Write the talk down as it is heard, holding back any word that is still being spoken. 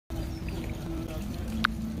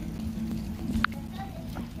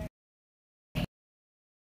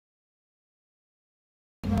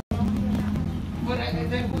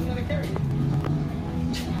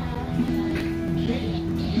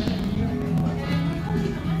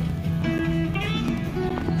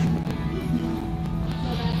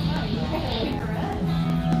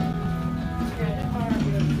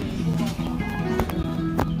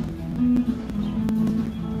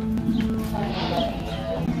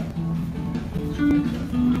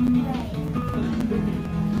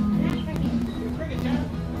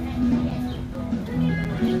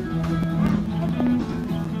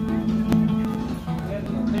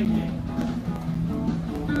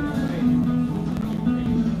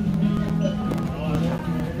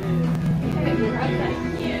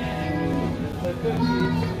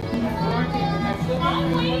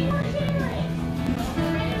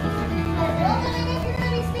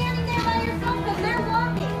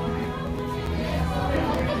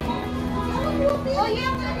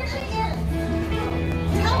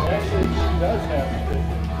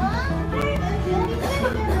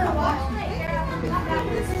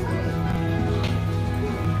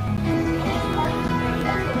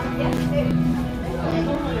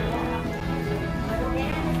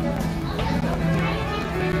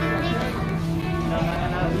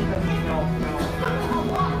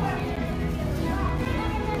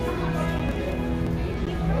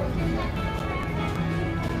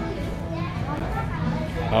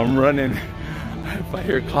I'm running. If I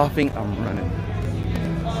hear coughing, I'm running.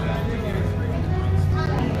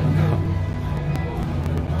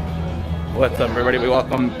 What's up, everybody?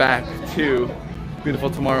 Welcome back to Beautiful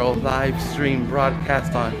Tomorrow live stream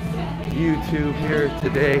broadcast on YouTube here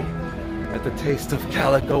today at the Taste of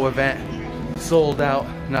Calico event. Sold out,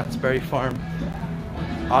 Knott's Berry Farm,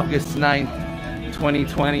 August 9th,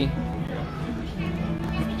 2020.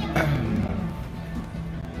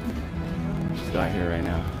 Just got here right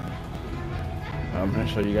now. I'm gonna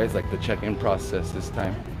show you guys like the check-in process this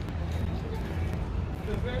time.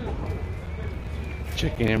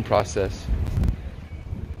 Checking in process.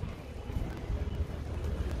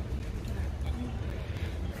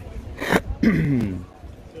 So we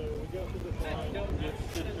go through the line, get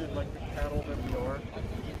shifted like the cattle that we are.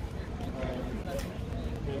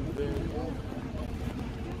 And then,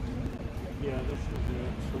 yeah, this is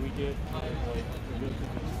it. So we get like, we go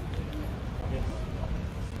through this, I guess,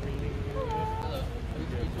 screening area.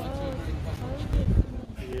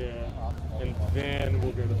 Yeah, and then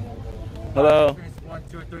we'll go to home. Hello. 1,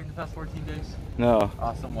 2, or 3 in the past 14 days? No.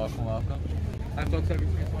 Awesome, welcome, welcome. I've folks have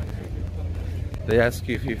experienced 1, 2, 3. They ask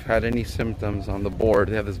you if you've had any symptoms on the board.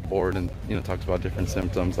 They have this board and talks about different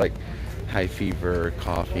symptoms like high fever,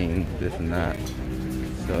 coughing, this and that.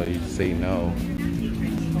 So you say no.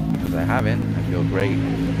 Because I haven't. I feel great.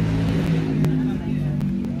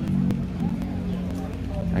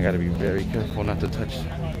 I gotta be very careful not to touch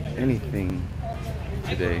anything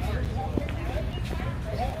today.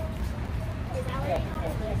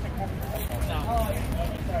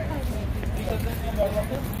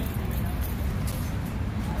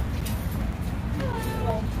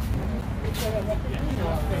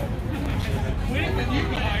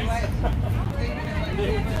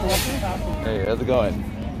 Hey, how's it going?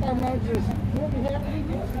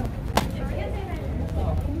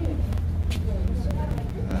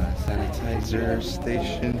 Sanitizer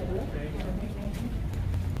station.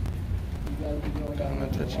 I'm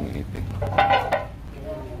not touching anything.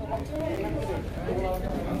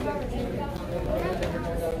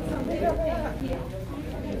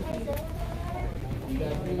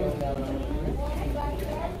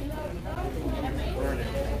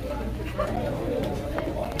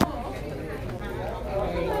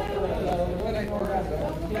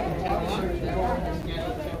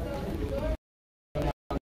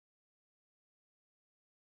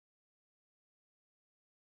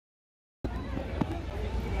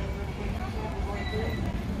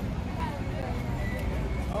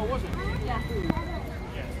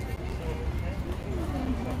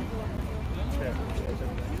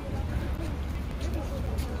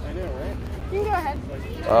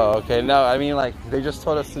 Oh, okay. No, I mean, like, they just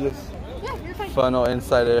told us to just funnel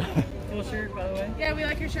inside it. Cool shirt, by the way. Yeah, we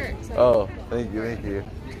like your shirt. So. Oh, thank you, thank you.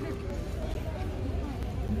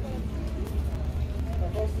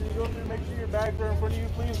 Make sure your bags are in front of you,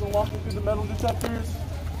 please, and walk through the metal detectors.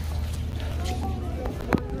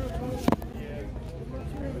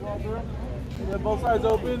 You got both sides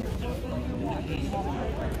open.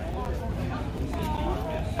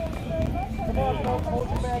 Come on, folks, hold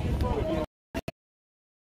your bag in front of you.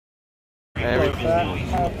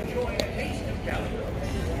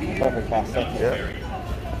 Perfect, boss. Thank you. Yeah.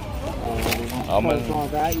 I'm gonna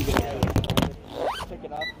pick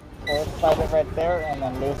it up, hold slide it right there, and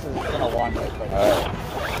then Luce is gonna warm it. All right.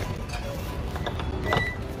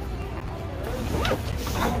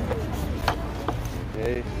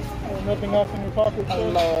 Okay. Nothing else in your pocket,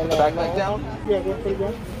 sir? Back leg down? Yeah, go pretty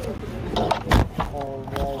good.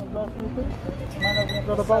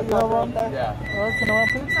 Got a belt you have on? there? Yeah. All right, can I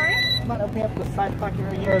help you? Sorry? Come on, open up the side pocket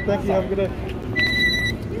right here. All right, thank you. Have a good day.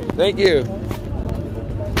 Thank you.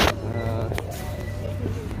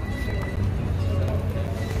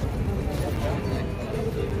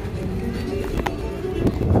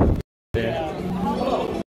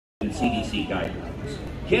 CDC guidelines.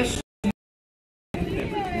 Guests,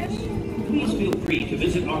 please feel free to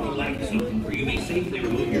visit our relax zone where you may safely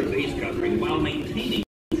remove your face covering while maintaining.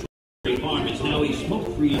 The farm is now a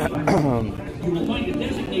smoke-free environment. You will find a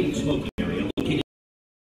designated smoking area located.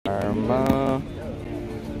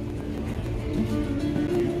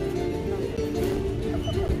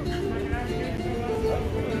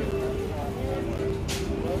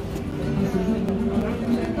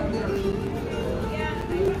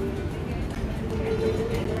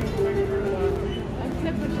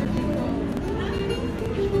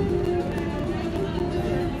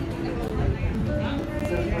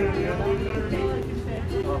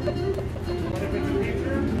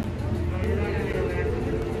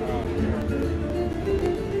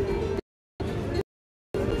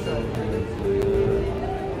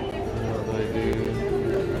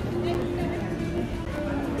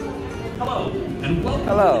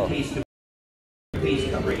 Hello.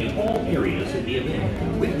 Face covering in all areas of the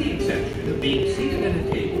event, with the exception of being seated at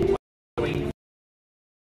a table.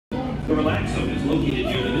 The Relax Zone is located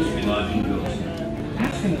near the Mystery Lodge in Ghost.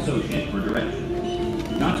 Ask an associate for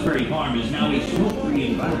directions. Knott's Berry Farm is now a smoke-free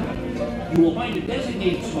environment. You will find a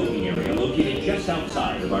designated smoking area located just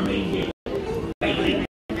outside of our main gate.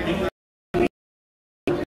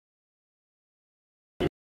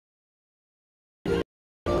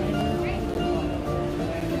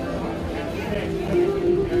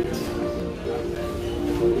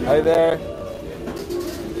 Hi there.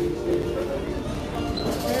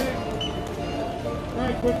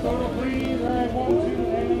 Alright, quick photo please. Alright, 1, 2,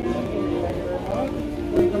 and thank you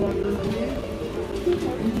very much.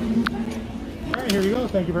 Alright, here we go.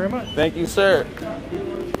 Thank you very much. Thank you, sir.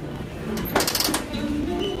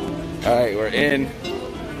 Alright, we're in.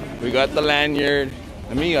 We got the lanyard.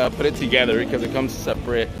 Let me put it together because it comes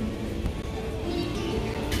separate.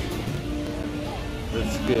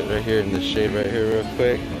 Let's get right here in the shade right here real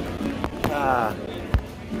quick.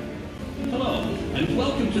 Hello, and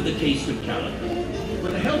welcome to the Taste of Calico. For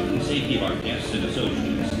the health and safety of our guests and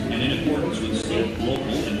associates, and in accordance with state, local,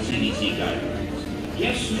 and CDC guidelines,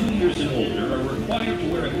 guests 2 years and older are required to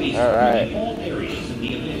wear a face covering in all areas of the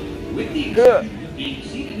event, with the exception of being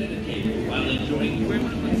seated at a table while enjoying food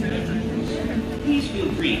and beverages. Please feel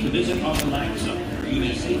free to visit our Relax Zone, where you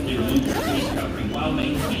may safely remove your face covering while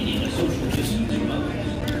maintaining a social distance from others.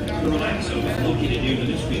 The Relax Zone is located near the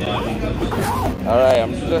Mystery Lodge in Ghost. Alright,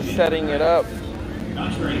 I'm just setting it up.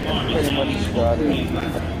 Knott's Berry Farm is now a smoke-free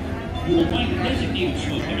environment. You will find a designated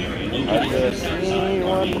smoking area I located just just outside need of our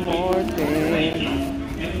one main more gate. thing.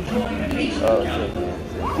 Enjoy the taste of Calico.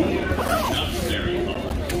 Here at Knott's Berry Farm.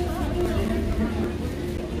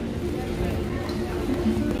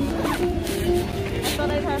 I thought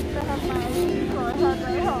I'd have to have my forehead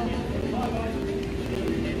right home.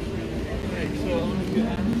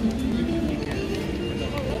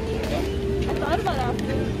 I thought about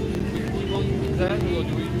after.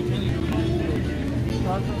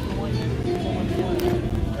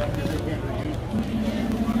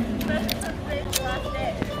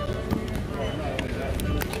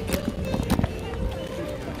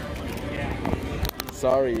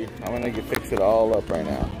 Sorry, I'm gonna fix it all up right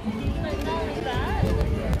now.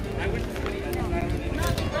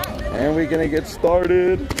 And we're gonna get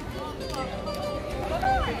started.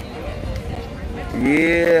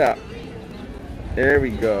 Yeah. There we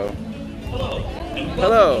go. Hello, and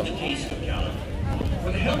Hello. welcome to the Taste of Calico.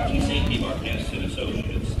 For the health and safety of our guests and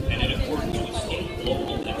associates, and in accordance with state,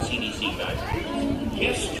 local, and CDC guidelines,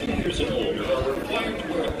 guests 2 years and older are required to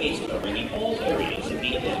wear a face covering in all areas of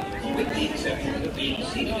the event, with the exception of being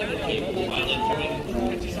seated at a table while enjoying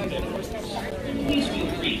food and beverages. Please feel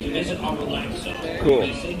free to visit our Relax Zone. Cool.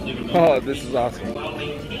 They safely remove Oh, your this face is awesome. while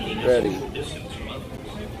maintaining a Ready. social distance from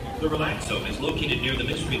others. The Relax Zone is located near the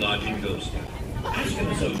Mystery Lodge in Ghost. Ask an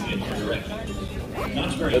associate for directions.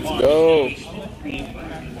 Knott's Berry Let's Farm go. is now a smoke-free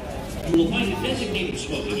environment. You will find a designated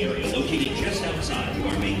smoking area located just outside of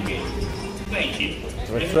our main gate. Thank you.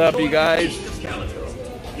 What's up, you guys?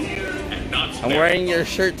 I'm wearing your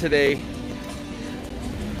shirt today.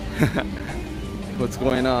 What's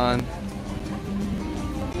going on?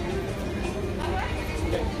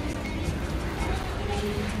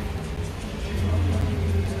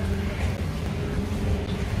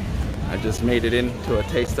 I just made it into a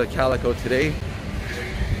Taste of Calico today.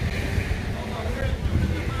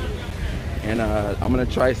 And I'm gonna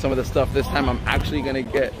try some of the stuff this time. I'm actually gonna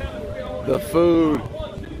get the food.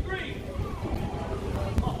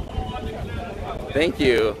 Thank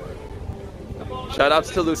you. Shout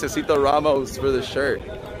outs to Lucesita Ramos for the shirt.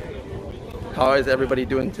 How is everybody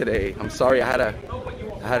doing today? I'm sorry I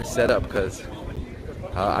had to set up because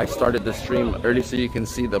I started the stream early so you can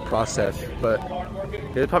see the process, but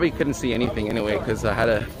you probably couldn't see anything anyway because I had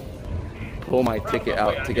to pull my ticket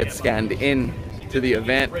out to get scanned in to the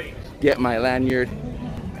event, get my lanyard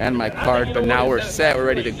and my card. But now we're set, we're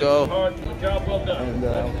ready to go, and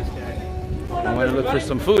I want to look for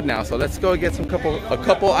some food now. So let's go get a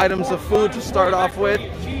couple items of food to start off with.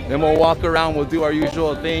 Then we'll walk around, we'll do our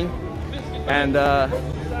usual thing, and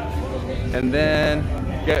then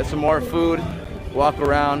get some more food, walk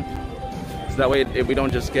around, so that way we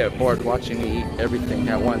don't just get bored watching me eat everything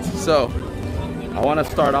at once. So I want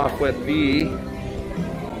to start off with the,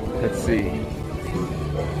 let's see,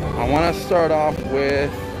 I want to start off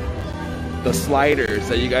with the sliders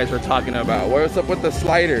that you guys were talking about. What's up with the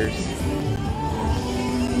sliders?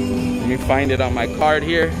 You find it on my card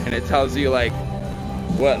here, and it tells you like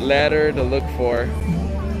what letter to look for.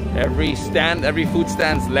 Every food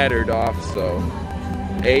stand's lettered off, so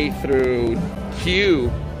A through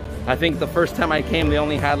Q. I think the first time I came, they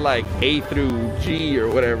only had like A through G or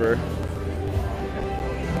whatever.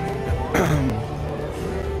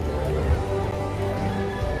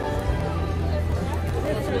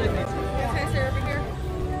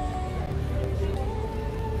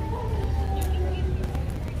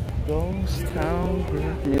 Ghost Town.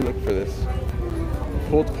 Let me look for this.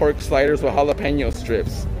 Pulled pork sliders with jalapeno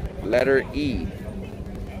strips. Letter E.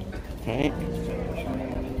 Okay.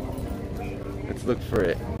 Let's look for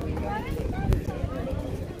it.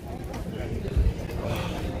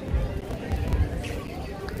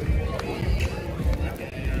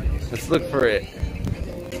 Let's look for it.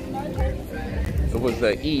 It was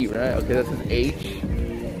the E, right? Okay, this is H.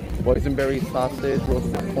 Boysenberry sausage,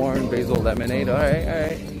 roasted corn, basil lemonade. Alright,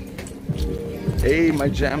 alright. Hey, my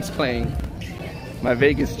jam's playing. My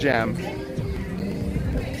Vegas jam.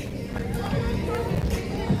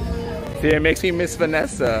 See, it makes me miss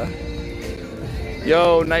Vanessa.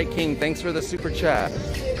 Yo, Night King, thanks for the super chat.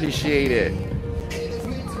 Appreciate it.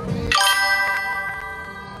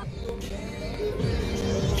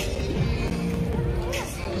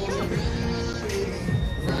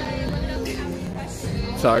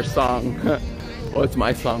 It's our song. Well, it's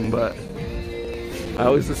my song, but I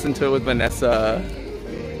always listen to it with Vanessa.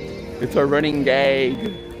 It's our running gag.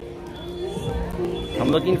 I'm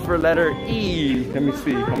looking for letter E. Let me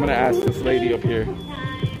see. I'm gonna ask this lady up here.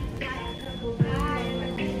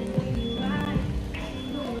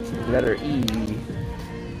 Letter E.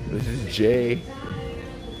 This is J.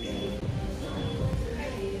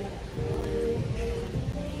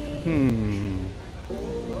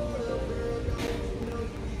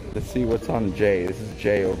 Let's see what's on J. This is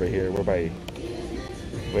J over here. We're by...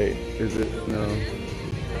 Wait, is it? No.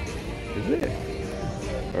 Is it?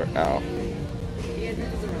 Or ow.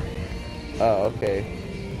 Oh, okay.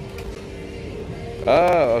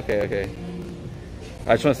 Oh, okay, okay.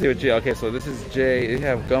 I just want to see what J... Okay, so this is J. They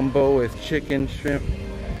have gumbo with chicken, shrimp.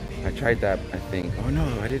 I tried that, I think. Oh no,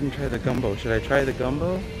 I didn't try the gumbo. Should I try the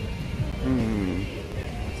gumbo?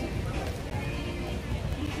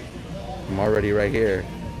 I'm already right here.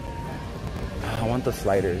 I want the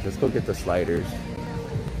sliders. Let's go get the sliders.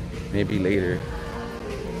 Maybe later.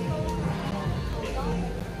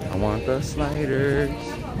 I want the sliders.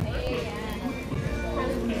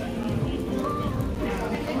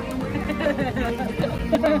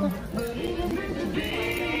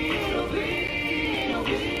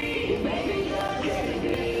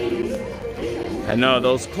 I know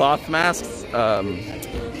those cloth masks,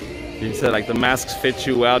 you said like the masks fit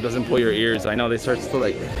you well, doesn't pull your ears. I know they start to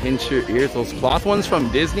like pinch your ears. Those cloth ones from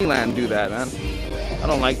Disneyland do that, man. I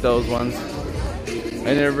don't like those ones.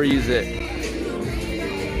 I never use it.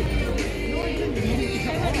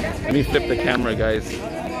 Let me flip the camera, guys,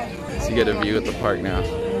 so you get a view at the park now.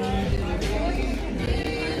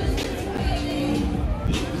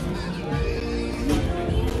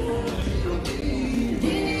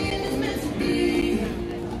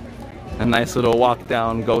 A nice little walk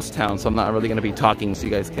down Ghost Town, so I'm not really gonna be talking, so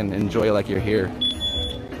you guys can enjoy like you're here.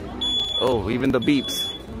 Oh, even the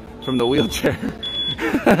beeps from the wheelchair.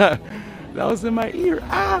 That was in my ear.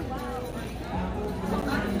 Ah!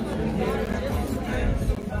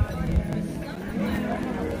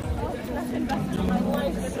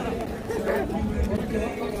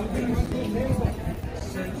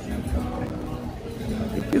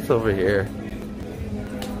 It's over here.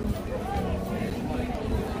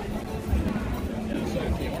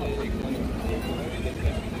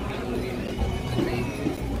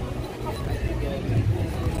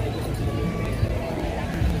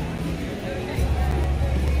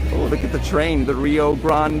 Look at the train, the Rio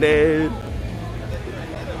Grande.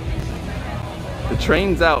 The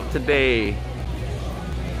train's out today.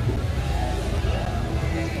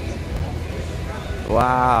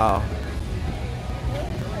 Wow.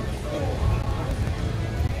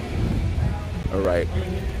 All right.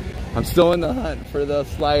 I'm still in the hunt for the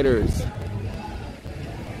sliders.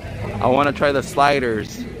 I want to try the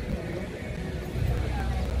sliders.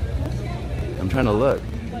 I'm trying to look.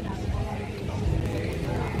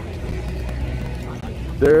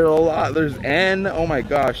 There are a lot. There's N. Oh my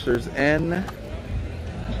gosh, there's N.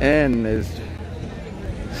 N is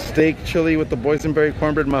steak chili with the boysenberry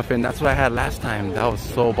cornbread muffin. That's what I had last time. That was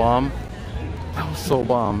so bomb. That was so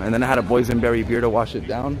bomb. And then I had a boysenberry beer to wash it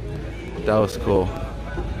down. That was cool.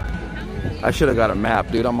 I should have got a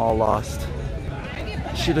map, dude. I'm all lost.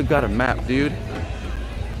 Should have got a map, dude.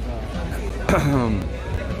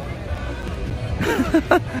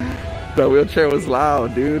 The wheelchair was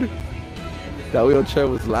loud, dude. That wheelchair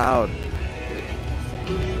was loud.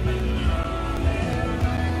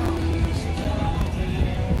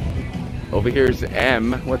 Over here's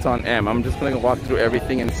M. What's on M? I'm just gonna walk through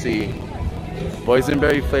everything and see.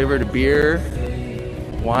 Boysenberry flavored beer,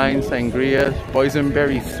 wine, sangria,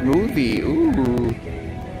 boysenberry smoothie. Ooh.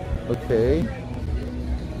 Okay.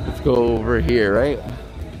 Let's go over here, right?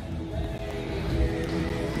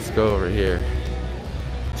 Let's go over here.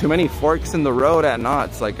 Too many forks in the road at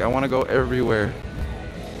Knott's. Like, I want to go everywhere.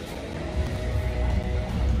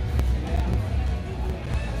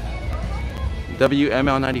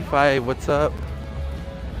 WML95, what's up?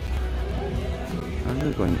 I'm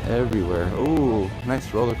just going everywhere. Ooh,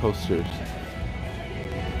 nice roller coasters.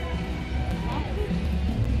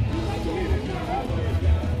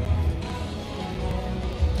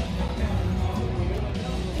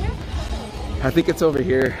 I think it's over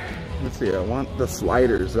here. Let's see, I want the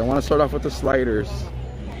sliders. I want to start off with the sliders.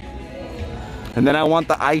 And then I want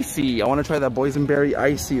the icy. I want to try that boysenberry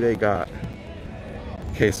icy they got.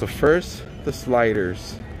 Okay, so first, the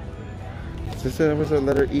sliders. This was the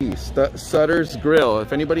letter E. Sutter's Grill.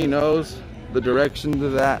 If anybody knows the direction to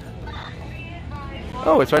that.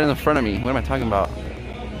 Oh, it's right in the front of me. What am I talking about?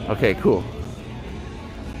 Okay, cool.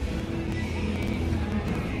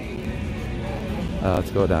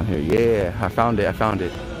 Let's go down here. Yeah, I found it. I found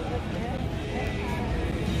it.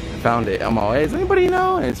 I found it. I'm all, hey, does anybody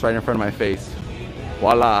know? And it's right in front of my face.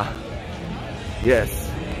 Voila. Yes.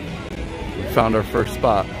 We found our first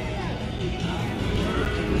spot.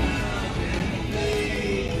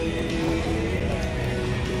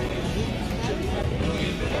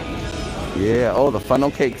 Yeah, oh, the funnel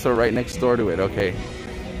cakes are right next door to it. Okay.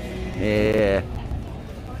 Yeah.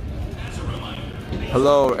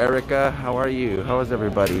 Hello, Erica. How are you? How is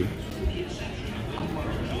everybody?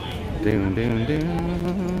 Doom, doom,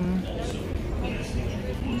 doom.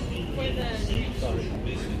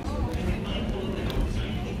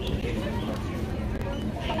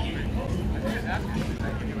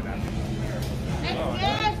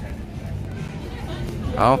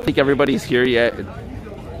 I don't think everybody's here yet.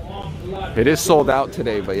 It is sold out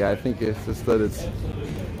today, but yeah, I think it's just that it's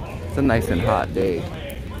a nice and hot day.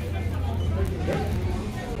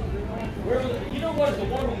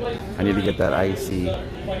 I need to get that icy. They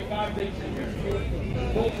got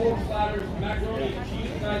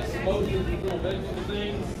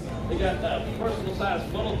personal size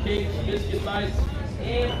funnel cakes, biscuit bites,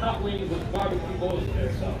 and hot wings with barbecue bowls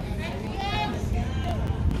there. So.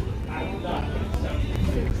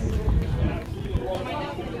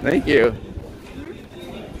 Thank you.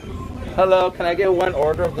 Hello, can I get one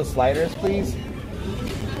order of the sliders, please?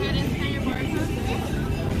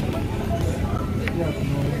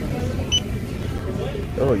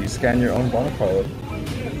 Oh, you scan your own barcode.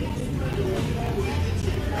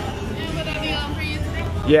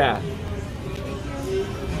 Yeah.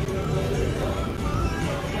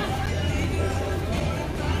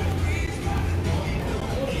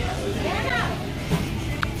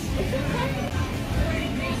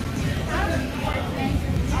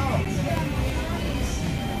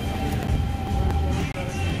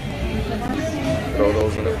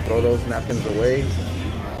 Throw those napkins away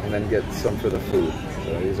and then get some for the food.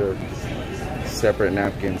 So these are separate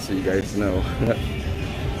napkins so you guys know. I'm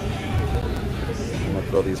gonna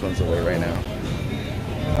throw these ones away right now.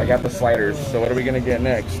 I got the sliders, so what are we gonna get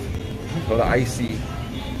next? Go the icy.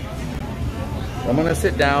 I'm gonna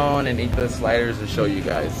sit down and eat the sliders and show you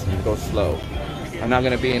guys. And go slow. I'm not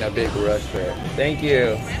gonna be in a big rush for it. Thank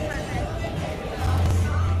you.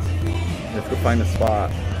 Let's go find a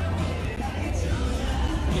spot.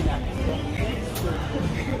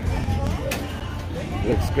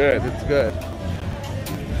 Looks good, it's good.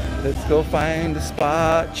 Let's go find a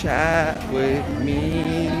spot, chat with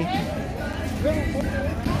me.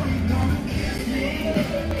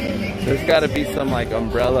 There's gotta be some like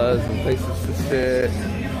umbrellas and places to sit.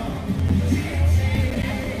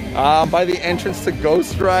 By the entrance to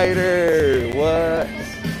Ghost Rider. What?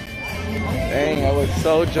 Dang, I would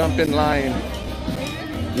so jump in line.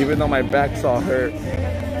 Even though my back's all hurt.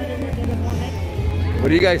 What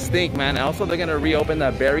do you guys think, man? Also, they're gonna reopen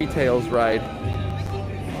that Berry Tales ride.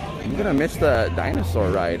 I'm gonna miss the dinosaur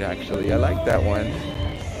ride, actually. I like that one.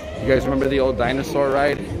 You guys remember the old dinosaur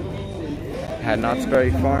ride? Had Knott's Berry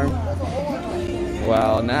Farm.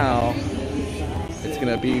 Well, now it's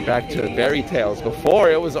gonna be back to Berry Tales. Before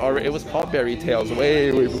it was called Berry Tales, way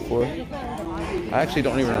before. I actually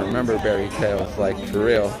don't even remember Berry Tales, like for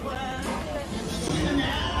real.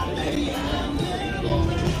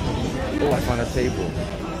 Oh, I found a table.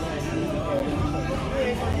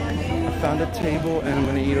 I found a table and I'm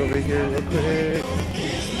gonna eat over here real quick.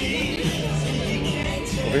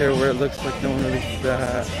 Over here where it looks like no one really sees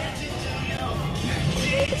that.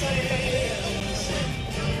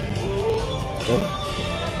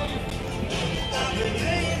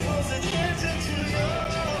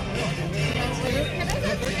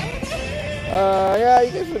 Yeah,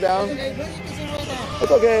 you can sit down.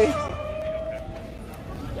 It's okay.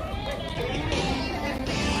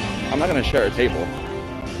 I'm not gonna share a table.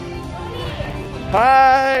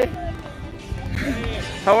 Hi!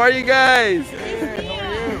 How are you guys? Good, how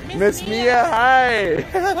are you? Miss Mia, hi!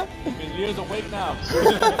 Miss Mia's awake now.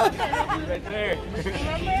 Right there.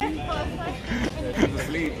 She's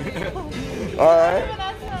asleep. Alright.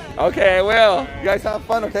 Okay, I will. You guys have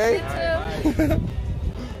fun, okay?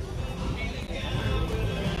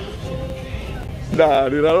 Nah,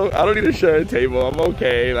 dude, I don't need to share a table. I'm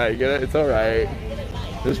okay. Like, it's alright.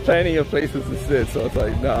 There's plenty of places to sit, so it's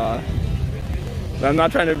like, nah. I'm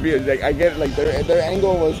not trying to be like, I get like their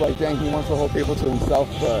angle was like, dang, he wants the whole table to himself,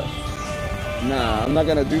 but nah, I'm not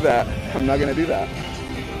gonna do that. I'm not gonna do that.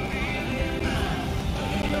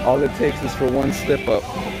 All it takes is for one slip up.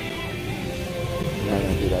 I'm not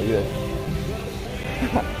gonna do that either.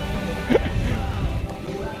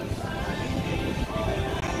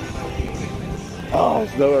 Oh,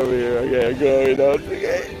 it's no over here. Okay, I'm going out.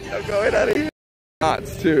 Okay, I'm going out of here.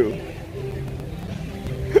 Knots too.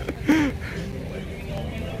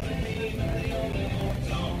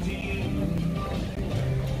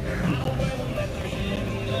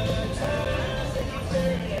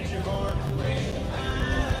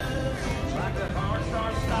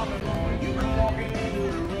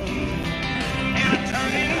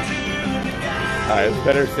 Alright, it's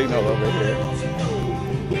better signal over here.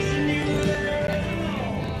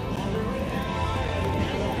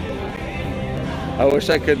 I wish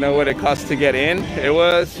I could know what it costs to get in. It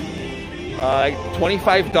was like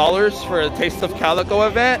 $25 for a Taste of Calico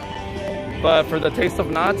event. But for the Taste of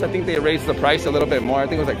Knotts, I think they raised the price a little bit more. I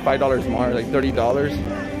think it was like $5 more, like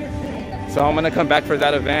 $30. So I'm gonna come back for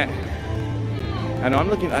that event. I know I'm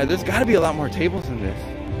looking, there's gotta be a lot more tables in this.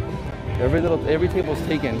 Every table's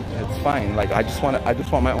taken. It's fine. Like I just want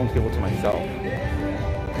my own table to myself.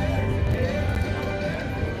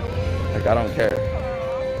 Like I don't care.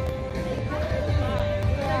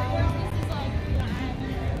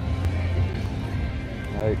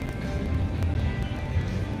 Like,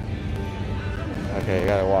 okay, I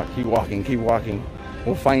gotta walk. Keep walking. Keep walking.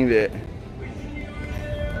 We'll find it.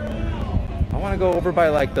 I want to go over by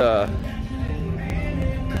like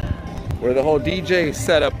where the whole DJ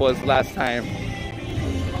setup was last time.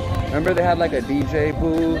 Remember they had like a DJ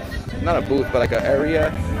booth? Not a booth, but like an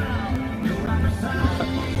area.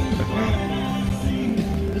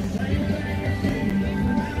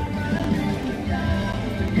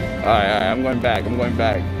 Alright, I'm going back. I'm going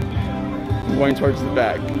back. I'm going towards the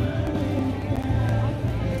back.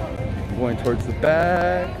 I'm going towards the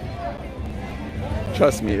back.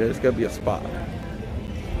 Trust me, there's gonna be a spot.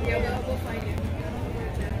 Yeah, we'll find it.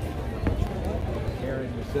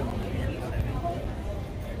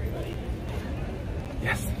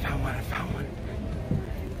 Yes, I found one, I found one.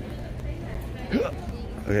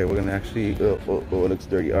 Okay, we're gonna actually, oh, it looks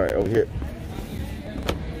dirty. All right, over here.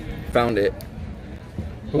 Found it.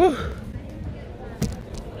 Woo.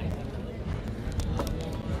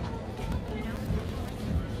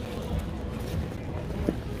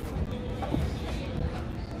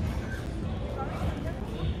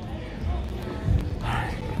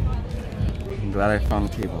 I'm glad I found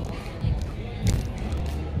the table.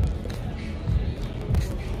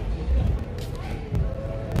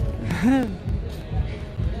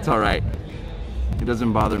 It's all right. It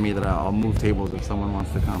doesn't bother me that I'll move tables if someone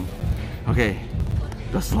wants to come. Okay,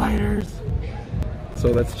 the sliders. So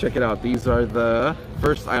let's check it out. These are the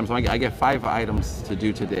first items. So I get 5 items to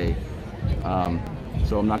do today.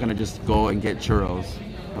 So I'm not gonna just go and get churros.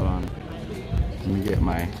 Hold on. Let me get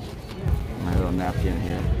my little napkin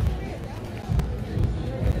here.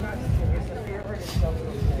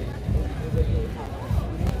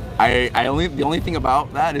 The only thing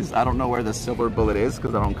about that is I don't know where the silver bullet is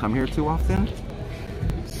because I don't come here too often.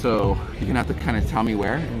 So you're gonna have to kind of tell me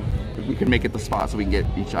where. We can make it the spot so we can get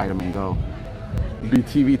each item and go.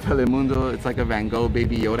 BTV Telemundo, it's like a Van Gogh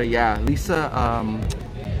Baby Yoda. Yeah, Lisa, I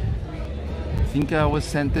think I was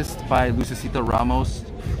sent this by Lucesita Ramos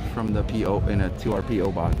from the PO to our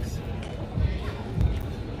PO box.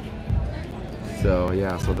 So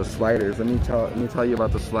yeah, so the sliders. Let me tell you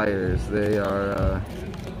about the sliders. They are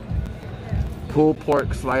pulled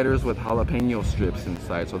pork sliders with jalapeno strips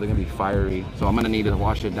inside, so they're gonna be fiery. So I'm gonna need to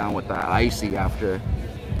wash it down with the icy after.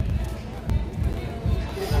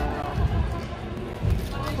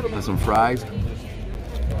 And some fries.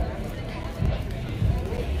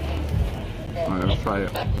 All right, let's try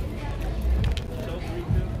it.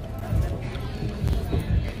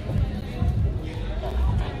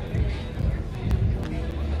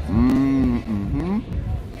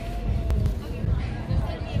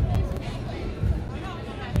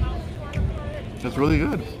 It's really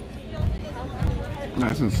good.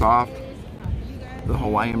 Nice and soft. The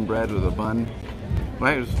Hawaiian bread or the bun.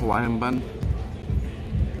 Right, it's Hawaiian bun.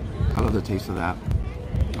 I love the taste of that.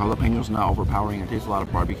 Jalapeno's not overpowering. It tastes a lot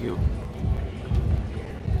of barbecue.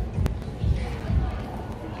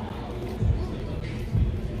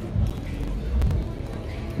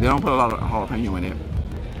 They don't put a lot of jalapeno in it,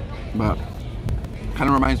 but kind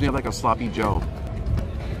of reminds me of like a sloppy Joe.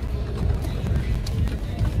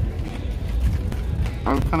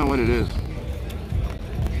 That's kind of what it is.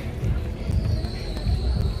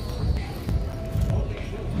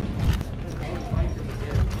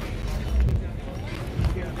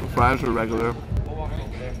 The fries are regular.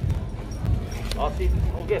 I'll see.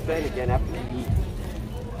 We'll get Ben again after we eat.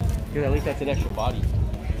 Because at least that's an extra body.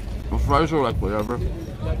 The fries are like whatever.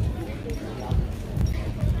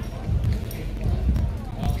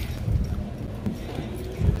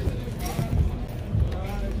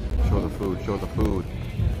 Show the food, show the food.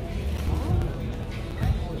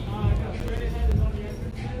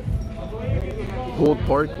 Pulled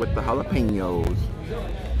pork with the jalapenos.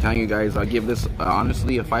 Telling you guys, I'll give this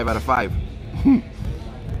honestly a 5 out of 5.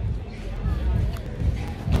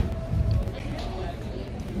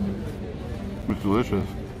 It's delicious.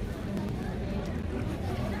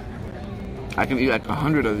 I can eat like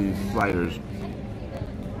 100 of these sliders.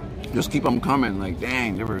 Just keep them coming. Like,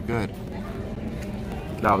 dang, they were good.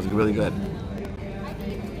 That was really good.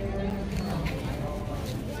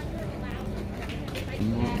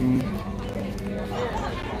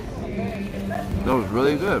 That was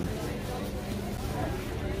really good.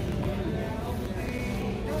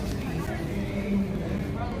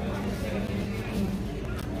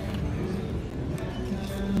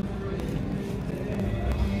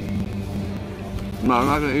 No, I'm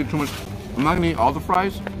not gonna eat too much. I'm not gonna eat all the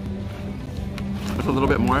fries. Just a little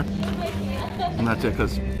bit more. And that's it,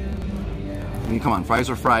 because, I mean, come on, fries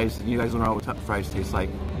are fries. You guys don't know what fries taste like.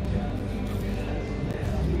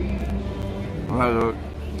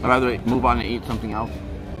 I'd rather move on and eat something else.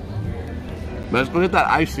 But let's look at that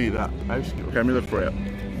icy. Okay, let me look for it.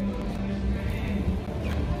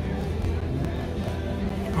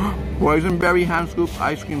 Boysenberry hand scoop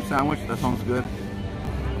ice cream sandwich. That sounds good.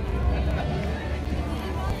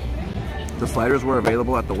 The sliders were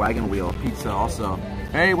available at the Wagon Wheel Pizza also.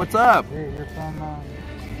 Hey, what's up? Hey, you're from,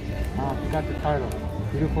 you got the title.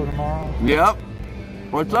 Beautiful Tomorrow? Yep.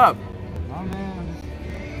 What's up? Oh, man.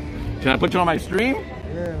 Can I put you on my stream?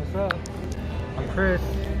 Yeah, what's up? I'm Chris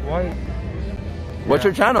White. What's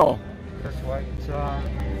your channel? Chris White. It's,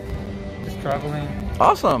 just traveling.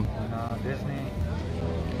 Awesome. On, Disney.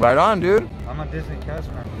 Right on, dude. I'm a Disney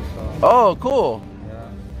cast member, so. Oh, cool. Yeah.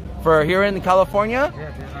 For here in California?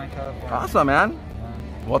 Yeah, Disney, California. Awesome, man.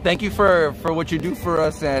 Well, thank you for what you do for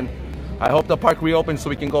us, and I hope the park reopens so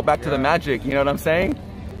we can go back to the magic. You know what I'm saying?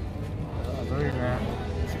 Really, man.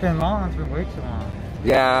 It's been long. It's been way too long.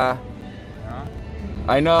 Yeah. Yeah.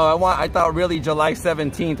 I know. I thought really July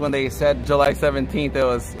 17th when they said July 17th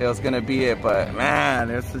it was gonna be it, but man,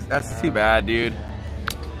 that's too bad, dude.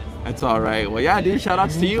 That's all right. Well, yeah, dude. Shout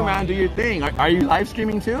outs to you, man. Do your thing. Are you live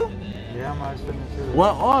streaming too? Yeah, I'm live streaming too.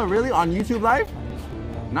 What? Oh, really? On YouTube Live?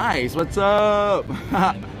 Nice. What's up?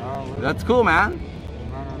 That's cool, man.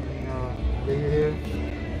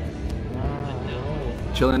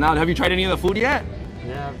 Chilling out. Have you tried any of the food yet?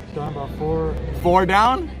 Yeah, I've done about 4. 4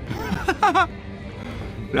 down?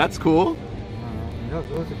 That's cool.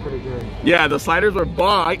 Those are pretty good. Yeah, the sliders were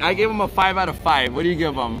bomb. I gave them a 5 out of 5. What do you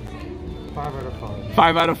give them? 5 out of 5.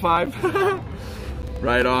 5 out of 5?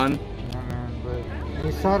 Right on. Yeah, man. But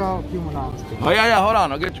we start out human honesty. Oh, yeah. Hold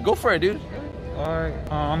on. I'll get you. Go for it, dude. Alright,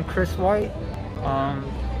 I'm Chris White.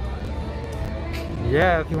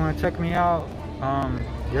 Yeah, if you want to check me out,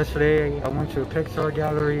 yesterday I went to a Pixar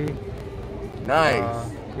gallery. Nice.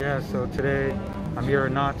 Yeah, so today I'm here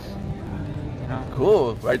at Knott's. You know,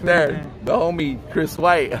 cool, right there. The homie Chris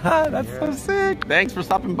White. That's so sick. Thanks for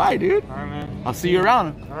stopping by, dude. Alright, man. I'll see you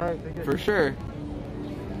around. Alright, for sure.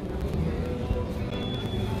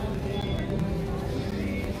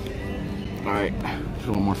 Alright, just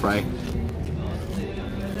one more fry.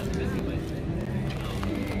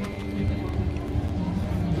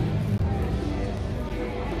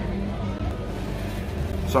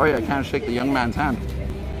 Sorry, I can't shake the young man's hand.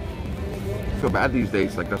 I feel bad these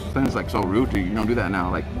days. Like, that's things like so rude to you. You don't do that now.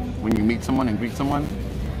 Like, when you meet someone and greet someone,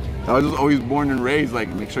 I was just always born and raised. Like,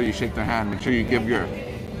 make sure you shake their hand. Make sure you give your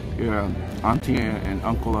auntie and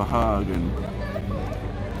uncle a hug. And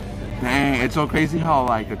dang, it's so crazy how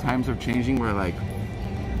like the times are changing. Where like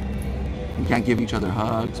we can't give each other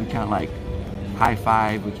hugs. We can't like high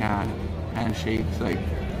five. We can't handshakes. Like,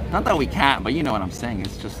 not that we can't, but you know what I'm saying.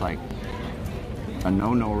 It's just like a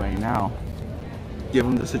no-no right now. Give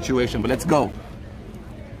them the situation, but let's go.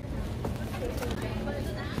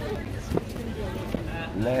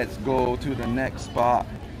 Let's go to the next spot.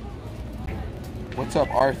 What's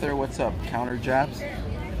up, Arthur? What's up? Counter jabs.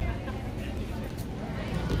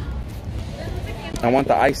 I want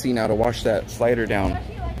the icy now to wash that slider down.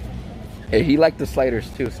 Hey, he liked the sliders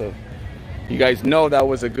too, so you guys know that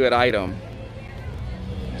was a good item.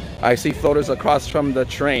 Icy floaters across from the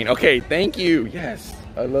train. Okay, thank you. Yes,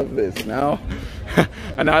 I love this now.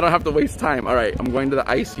 And now I don't have to waste time. All right, I'm going to the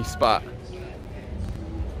icy spot.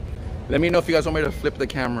 Let me know if you guys want me to flip the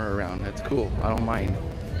camera around. That's cool. I don't mind.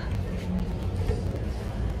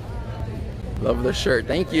 Love the shirt.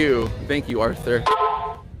 Thank you. Thank you, Arthur.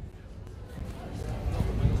 Oh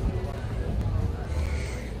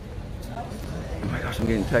my gosh, I'm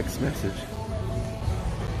getting text message.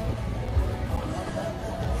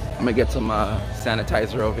 I'm gonna get some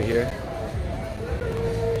sanitizer over here.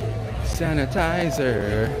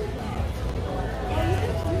 Sanitizer.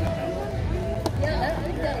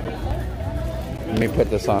 Let me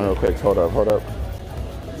put this on real quick. Hold up, hold up.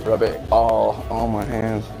 Rub it all on my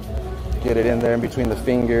hands. Get it in there in between the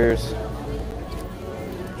fingers.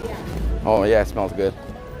 Oh yeah, it smells good.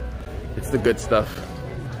 It's the good stuff.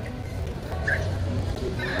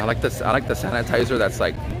 I like this. I like the sanitizer that's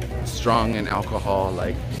like strong in alcohol,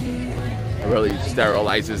 like it really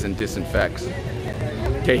sterilizes and disinfects.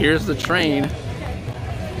 Okay, here's the train.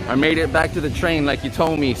 I made it back to the train like you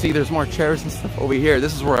told me. See, there's more chairs and stuff over here.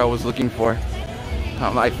 This is where I was looking for.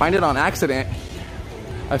 I find it on accident.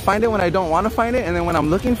 I find it when I don't want to find it, and then when I'm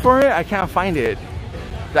looking for it, I can't find it.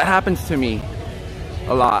 That happens to me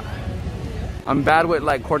a lot. I'm bad with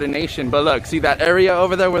like coordination, but look, see that area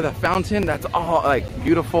over there where the fountain, that's all like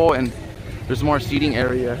beautiful, and there's more seating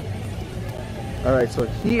area. All right, so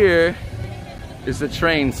here is the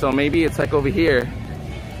train. So maybe it's like over here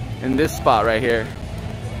in this spot right here.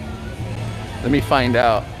 Let me find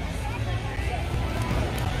out.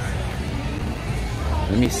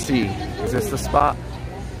 Let me see. Is this the spot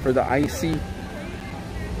for the icy?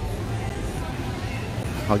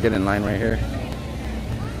 I'll get in line right here.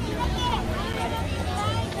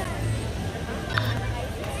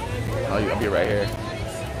 I'll be right here.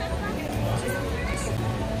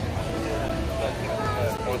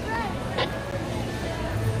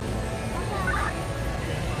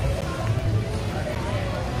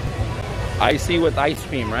 Icy with ice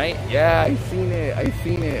cream, right? Yeah, I seen it. I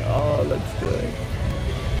seen it. Oh, looks good.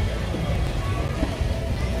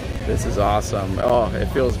 This is awesome. Oh, it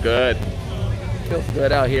feels good. It feels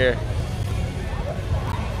good out here.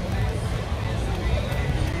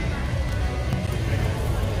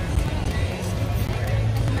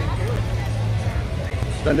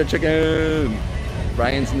 Thunder Chicken.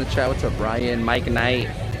 Brian's in the chat. What's up, Brian? Mike Knight.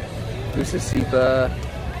 Lucesita.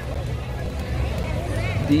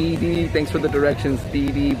 Dee, thanks for the directions.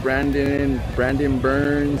 Dee, Brandon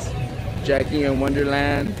Burns, Jackie in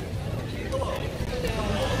Wonderland.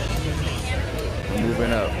 I'm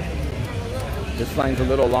moving up. This line's a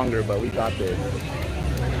little longer, but we got this.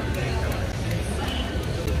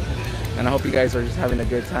 And I hope you guys are just having a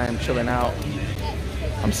good time, chilling out.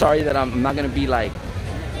 I'm sorry that I'm not gonna be like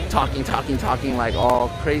talking like all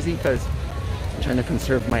crazy, because I'm trying to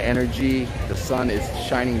conserve my energy. The sun is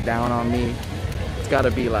shining down on me. It's got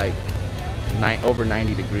to be like over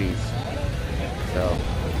 90 degrees. So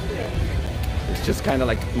it's just kind of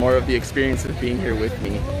like more of the experience of being here with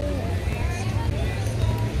me.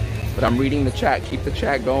 But I'm reading the chat. Keep the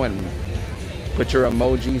chat going. Put your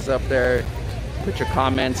emojis up there. Put your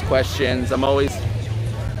comments, questions. I'm always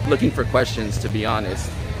looking for questions, to be honest.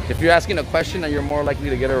 If you're asking a question, then you're more likely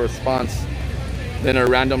to get a response than a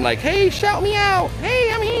random like, hey, shout me out.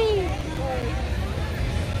 Hey, I'm here.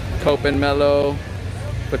 Cope and Mellow.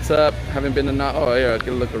 What's up? Haven't been to not. Oh, yeah, get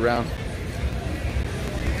a look around.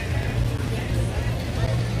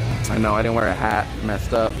 I know, I didn't wear a hat.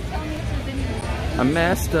 Messed up. I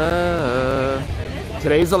messed up.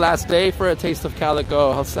 Today's the last day for a taste of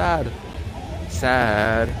Calico. How sad.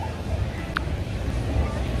 Sad.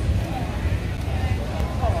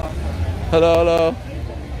 Hello, hello.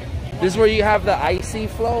 This is where you have the icy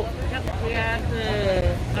float? Yep, we have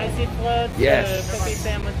the icy floats, yes, the cookie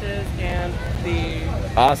sandwiches, and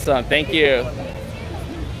the... Awesome, thank you.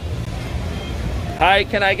 Hi,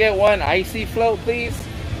 can I get one icy float, please?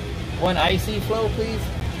 One icy float, please?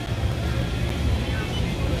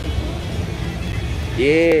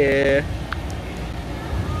 Yeah.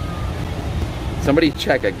 Somebody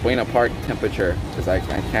check at Buena Park temperature, because I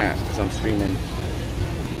can't, because I'm streaming.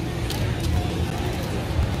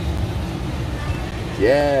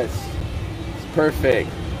 Yes, it's perfect.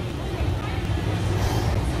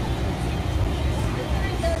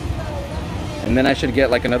 And then I should get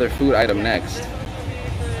like another food item next.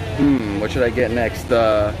 What should I get next?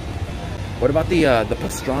 What about the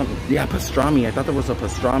pastrami? Yeah, pastrami. I thought there was a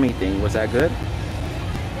pastrami thing. Was that good?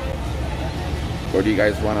 Or do you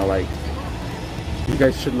guys want to like... You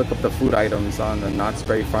guys should look up the food items on the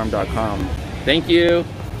knottsberryfarm.com. Thank you.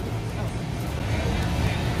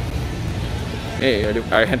 Hey,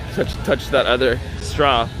 I had touched that other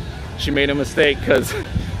straw. She made a mistake because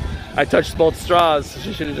I touched both straws.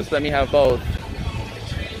 She should have just let me have both.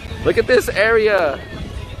 Look at this area.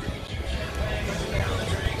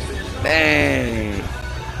 Dang.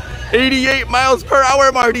 88 miles per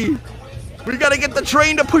hour, Marty. We gotta get the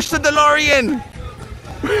train to push the DeLorean.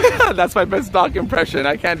 That's my best Doc impression.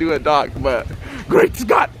 I can't do a Doc, but great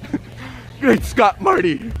Scott. Great Scott,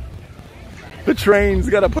 Marty. The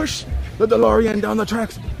train's gotta push the DeLorean down the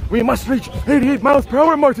tracks. We must reach 88 miles per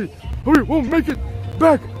hour, Marty. Or we won't make it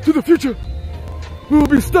back to the future. We will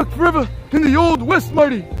be stuck forever in the old West,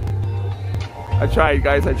 Marty. I tried,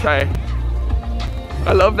 guys, I tried.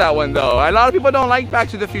 I love that one though. A lot of people don't like Back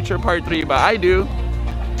to the Future Part 3, but I do.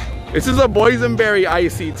 This is a boysenberry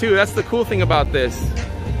icy too. That's the cool thing about this.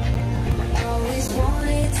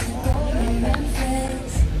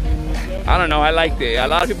 I don't know, I liked it. A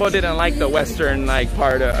lot of people didn't like the Western like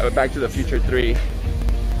part of Back to the Future 3.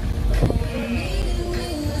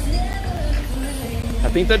 I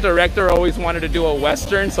think the director always wanted to do a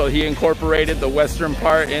Western, so he incorporated the Western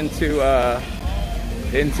part into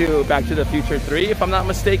Back to the Future 3. If I'm not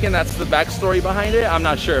mistaken, that's the backstory behind it. I'm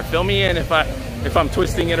not sure. Fill me in if I'm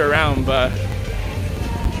twisting it around, but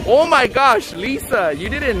oh my gosh, Lisa, you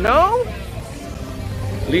didn't know?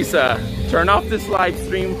 Lisa, turn off this live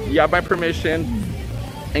stream. You have my permission,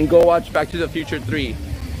 and go watch Back to the Future 3.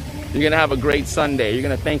 You're gonna have a great Sunday. You're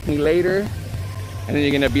gonna thank me later, and then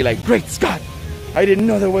you're gonna be like, great Scott, I didn't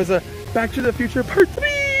know there was a Back to the Future Part 3.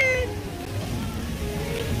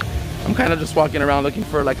 I'm kind of just walking around looking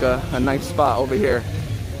for like a nice spot over here.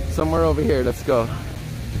 Somewhere over here, let's go.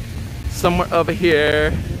 Somewhere over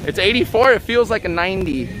here. It's 84, it feels like a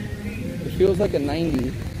 90. It feels like a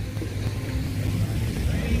 90.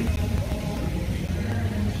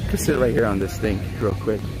 Could sit right here on this thing real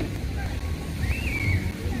quick.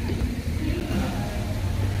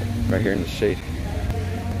 Right here in the shade.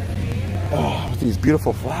 Oh, with these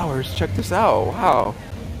beautiful flowers. Check this out. Wow.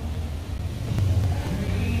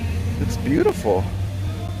 It's beautiful.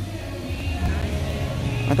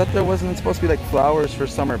 I thought there wasn't supposed to be like flowers for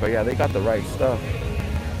summer, but yeah, they got the right stuff.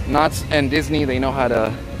 Knott's and Disney, they know how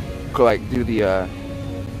to like do the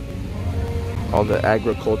all the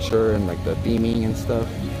agriculture and like the theming and stuff.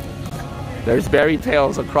 There's berry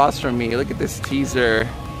tails across from me. Look at this teaser.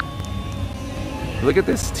 Look at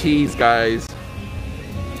this tease, guys.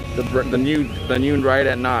 The new right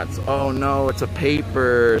at Knott's. Oh no, it's a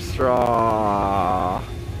paper straw.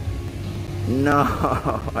 No,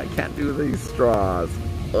 I can't do these straws.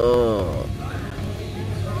 Ugh.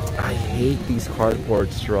 I hate these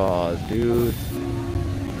cardboard straws, dude.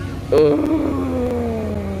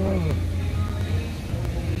 Ugh.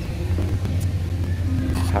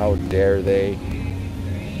 How dare they?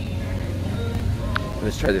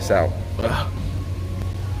 Let's try this out. Ugh.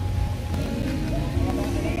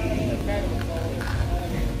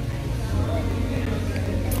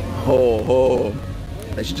 Oh,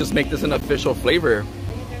 I should just make this an official flavor.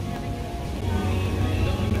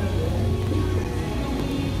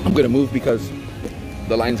 I'm gonna move because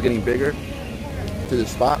the line's getting bigger to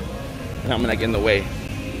this spot, and I'm gonna get in the way.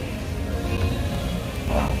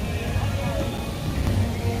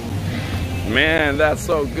 Man, that's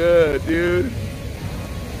so good, dude.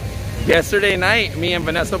 Yesterday night, me and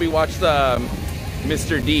Vanessa, we watched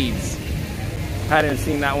Mr. Deeds. Hadn't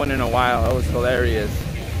seen that one in a while. That was hilarious.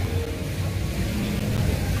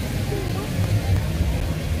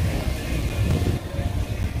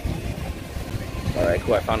 Alright,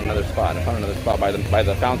 cool. I found another spot. I found another spot by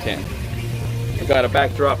the fountain. We got a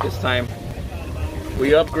backdrop this time. We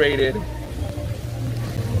upgraded.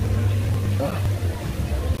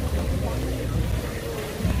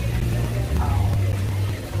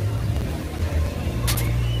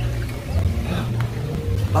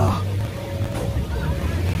 Oh.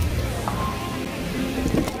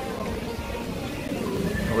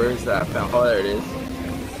 Where is that fountain? Oh, there it is.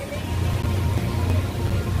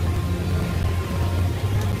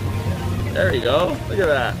 There you go. Look at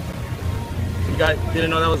that. You guys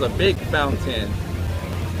didn't know that was a big fountain.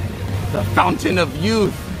 The Fountain of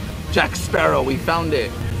Youth. Jack Sparrow, we found it.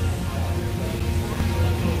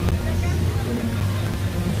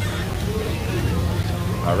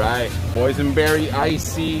 All right, boysenberry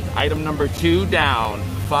icy, item number 2 down.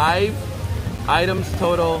 5 items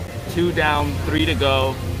total, 2 down, 3 to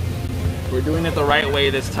go. We're doing it the right way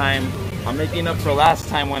this time. I'm making up for last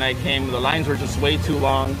time when I came. The lines were just way too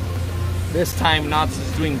long. This time Knott's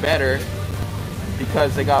is doing better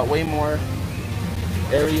because they got way more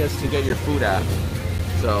areas to get your food at.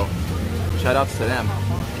 So shout outs to them.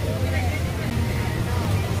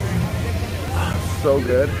 So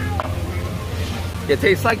good. It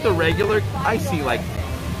tastes like the regular icy,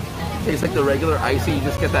 tastes like the regular icy. You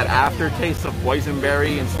just get that aftertaste of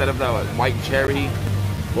boysenberry instead of the white cherry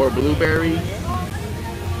or blueberry.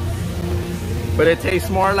 But it tastes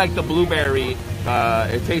more like the blueberry.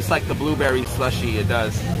 It tastes like the blueberry slushy. It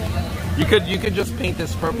does. You could just paint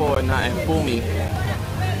this purple and fool me.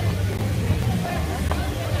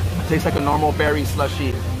 It tastes like a normal berry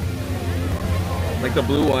slushy. Like the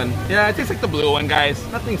blue one. Yeah, it tastes like the blue one, guys.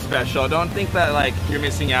 Nothing special. Don't think that like you're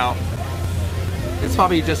missing out. It's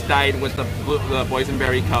probably just dyed with the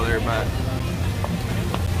boysenberry color, but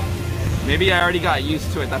maybe I already got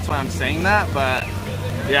used to it. That's why I'm saying that. But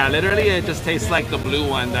yeah, literally, it just tastes like the blue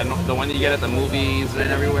one, the one that you get at the movies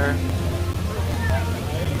and everywhere.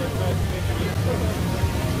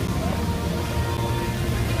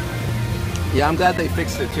 Yeah, I'm glad they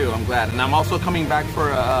fixed it too. I'm glad. And I'm also coming back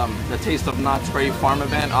for the Taste of Knott's Berry Farm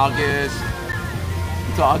event,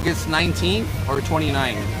 it's August 19th or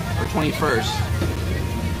 29th or 21st.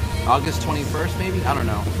 August 21st maybe? I don't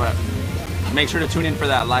know. But make sure to tune in for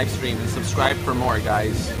that live stream and subscribe for more,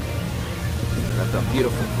 guys. Got the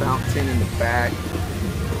beautiful fountain in the back.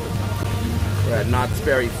 We're at Knott's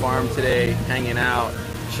Berry Farm today, hanging out,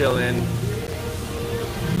 chilling.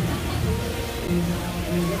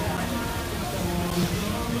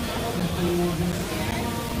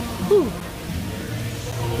 Whew.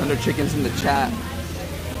 Thunder Chicken's in the chat.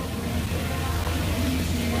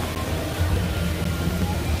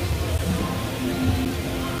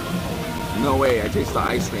 No way, I taste the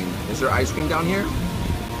ice cream. Is there ice cream down here?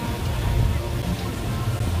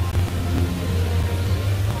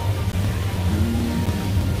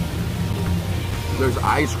 There's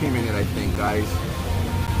ice cream in it, I think, guys.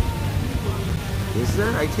 Is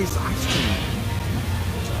there? I taste ice cream.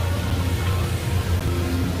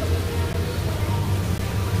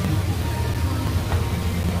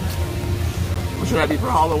 What should I be for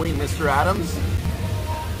Halloween, Mr. Adams?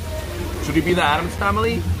 Should we be the Adams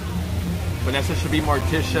family? Vanessa should be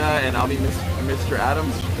Morticia and I'll be Mr.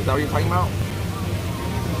 Adams. Is that what you're talking about?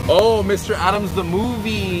 Oh, Mr. Adams the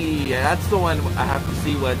movie. Yeah, that's the one I have to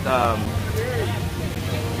see what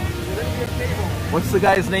what's the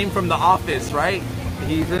guy's name from The Office, right?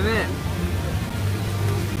 He's in it.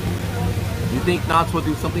 You think Knott's will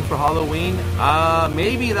do something for Halloween?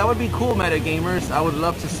 Maybe. That would be cool, metagamers. I would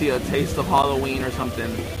love to see a Taste of Halloween or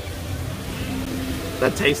something. The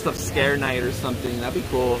Taste of Scare Night or something. That'd be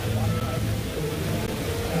cool.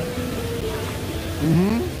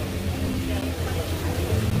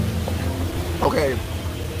 Okay,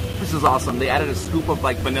 this is awesome. They added a scoop of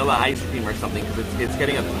like vanilla ice cream or something because it's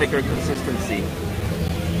getting a thicker consistency.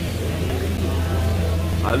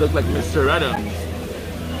 I look like Mr. Adams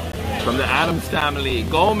from the Adams family.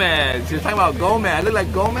 Gomez. You're talking about Gomez. I look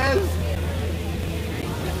like Gomez?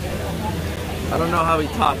 I don't know how he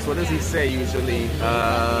talks. What does he say usually?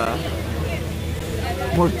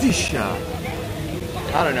 Morticia.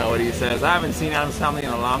 I don't know what he says. I haven't seen Adams Family in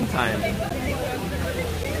a long time.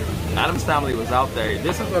 Adams Family was out there.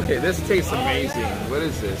 This is okay. This tastes amazing. What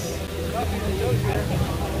is this?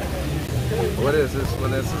 What is this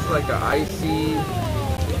one? This is like an icy.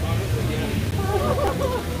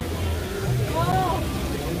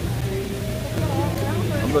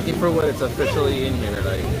 I'm looking for what it's officially in here.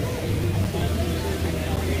 Like,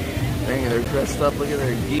 dang, they're dressed up. Look at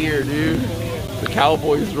their gear, dude. The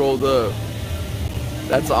Cowboys rolled up.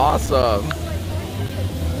 That's awesome.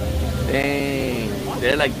 Dang.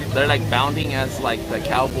 They're like bounding as like the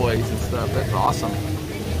Cowboys and stuff. That's awesome.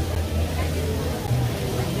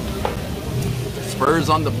 Spurs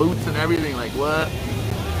on the boots and everything. Like what?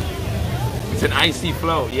 It's an icy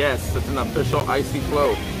float. Yes, it's an official icy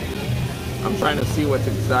float. I'm trying to see what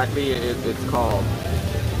exactly it's called.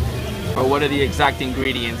 Or what are the exact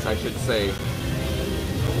ingredients, I should say.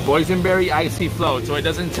 Boysenberry icy float. So it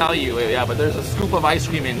doesn't tell you. Yeah, but there's a scoop of ice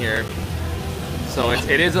cream in here. So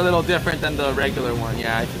it is a little different than the regular one.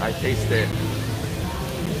 Yeah, I taste it.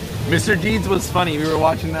 Mr. Deeds was funny. We were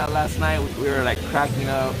watching that last night. We were like cracking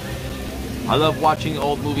up. I love watching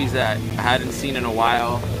old movies that I hadn't seen in a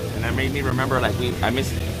while. And that made me remember like I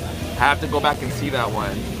have to go back and see that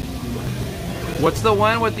one. What's the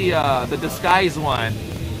one with the disguise one?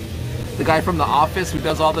 The guy from The Office who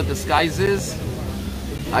does all the disguises?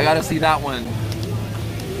 I gotta see that one.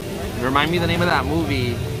 Remind me the name of that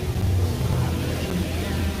movie.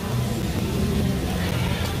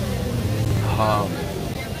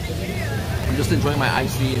 I'm just enjoying my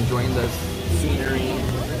iced tea, enjoying the scenery,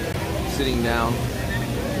 sitting down.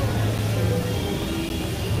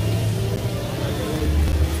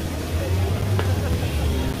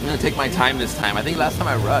 I'm gonna take my time this time. I think last time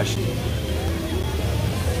I rushed.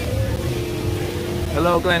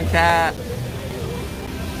 Hello, Glenn Cat.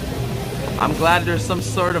 I'm glad there's some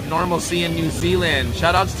sort of normalcy in New Zealand.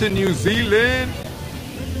 Shout outs to New Zealand.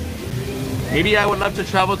 Maybe I would love to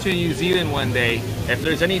travel to New Zealand one day. If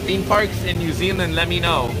there's any theme parks in New Zealand, let me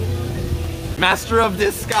know. Master of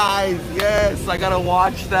Disguise. Yes, I gotta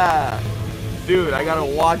watch that. Dude, I gotta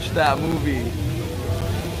watch that movie.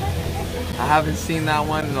 I haven't seen that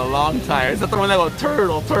one in a long time. Is that the one that goes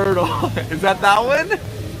turtle, turtle? Is that one?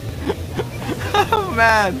 Oh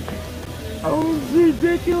man. Oh, it's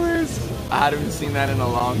ridiculous. I haven't seen that in a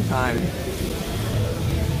long time.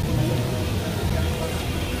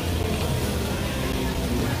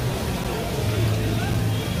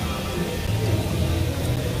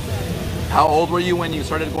 How old were you when you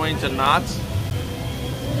started going to Knott's?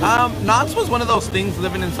 Knott's was one of those things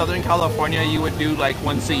living in Southern California you would do like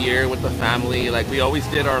once a year with the family. Like we always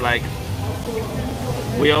did our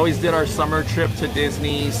summer trip to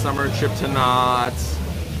Disney, summer trip to Knott's.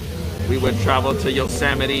 We would travel to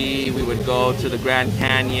Yosemite. We would go to the Grand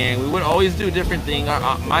Canyon. We would always do different things.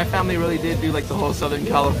 My family really did do like the whole Southern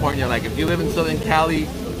California. Like if you live in Southern Cali,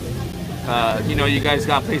 you know, you guys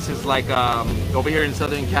got places like over here in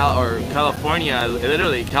Southern California,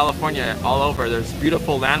 literally California all over. There's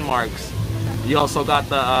beautiful landmarks. You also got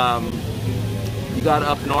you got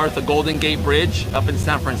up north the Golden Gate Bridge up in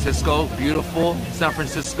San Francisco. Beautiful San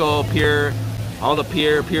Francisco Pier, all the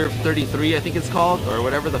Pier 33 I think it's called, or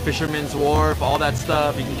whatever, the Fisherman's Wharf, all that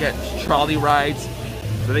stuff. You can get trolley rides.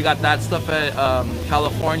 So they got that stuff at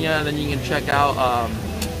California, and then you can check out.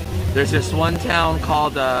 There's this one town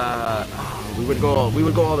called we would go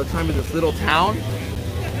all the time to this little town,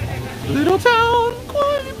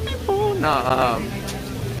 quiet people. No,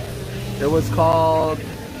 it was called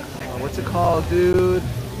what's it called, dude?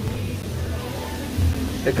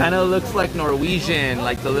 It kind of looks like Norwegian,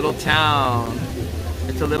 like the little town.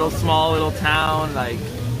 It's a little small little town. Like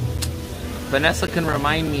Vanessa can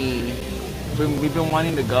remind me. We've been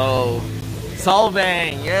wanting to go.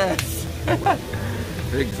 Solvang, yes.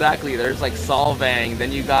 Exactly, there's like Solvang.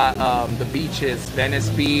 Then you got the beaches, Venice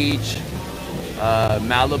Beach,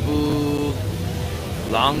 Malibu,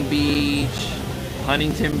 Long Beach,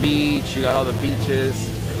 Huntington Beach. You got all the beaches.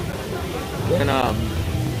 Then I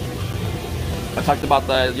talked about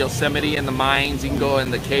the Yosemite and the mines. You can go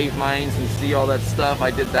in the cave mines and see all that stuff.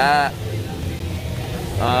 I did that.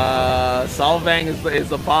 Solvang is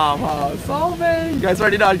the bomb, huh? Solvang! You guys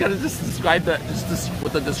already know. I gotta just describe that just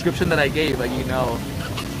with the description that I gave, like, you know.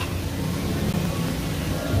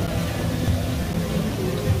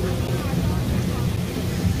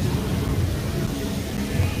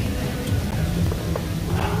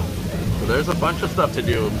 So there's a bunch of stuff to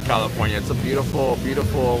do in California. It's a beautiful,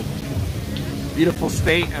 beautiful, beautiful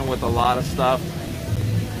state, and with a lot of stuff.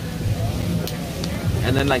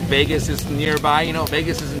 And then like Vegas is nearby, you know,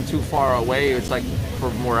 Vegas isn't too far away. It's like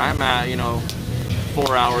from where I'm at, you know,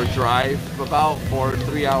 4-hour drive, about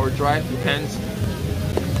 3-hour drive, depends.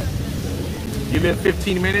 You live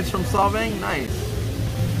 15 minutes from Solvang? Nice.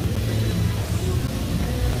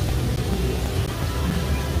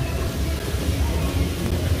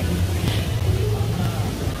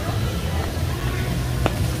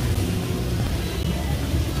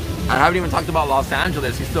 I haven't even talked about Los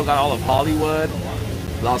Angeles. You still got all of Hollywood,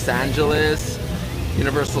 Los Angeles,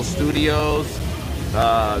 Universal Studios,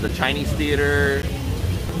 the Chinese Theater,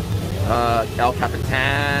 El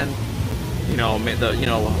Capitan,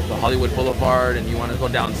 the Hollywood Boulevard, and you want to go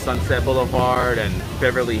down Sunset Boulevard and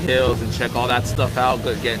Beverly Hills and check all that stuff out.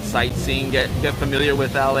 Get sightseeing, get familiar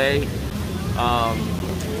with LA.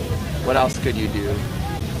 What else could you do?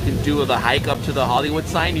 You can do the hike up to the Hollywood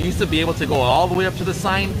sign. You used to be able to go all the way up to the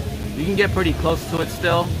sign. You can get pretty close to it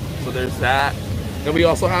still, so there's that. And we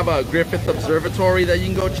also have a Griffith Observatory that you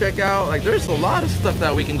can go check out. Like, there's a lot of stuff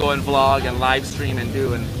that we can go and vlog and live stream and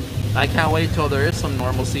do, and I can't wait till there is some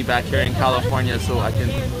normalcy back here in California, so I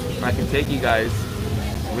can take you guys.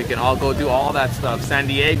 We can all go do all that stuff. San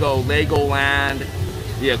Diego, Legoland,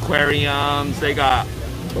 the aquariums. They got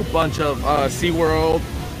a bunch of SeaWorld.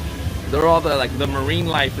 They're all the marine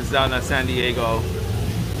life is down at San Diego.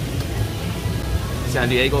 San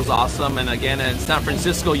Diego's awesome. And again, in San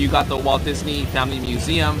Francisco, you got the Walt Disney Family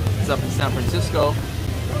Museum. It's up in San Francisco.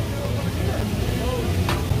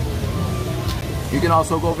 You can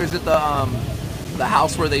also go visit the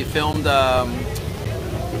house where they filmed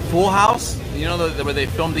Full House. You know, where they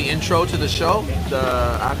filmed the intro to the show,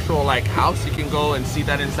 the actual like house. You can go and see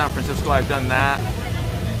that in San Francisco. I've done that.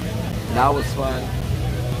 That was fun.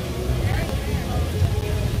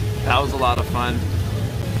 That was a lot of fun.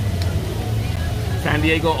 San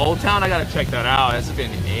Diego Old Town, I gotta check that out. It's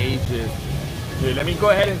been ages. Dude, let me go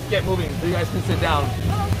ahead and get moving so you guys can sit down.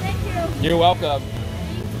 Oh, thank you. You're welcome.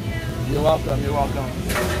 You're welcome. You're welcome.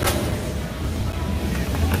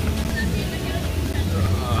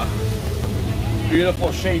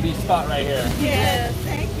 Beautiful shady spot right here. Yes,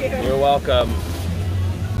 thank you. You're welcome.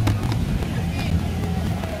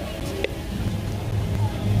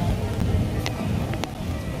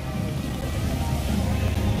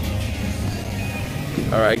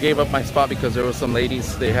 All right, I gave up my spot because there were some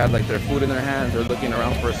ladies, they had like their food in their hands, they're looking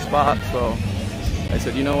around for a spot, so I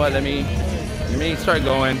said, you know what, let me start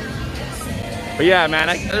going. But yeah, man,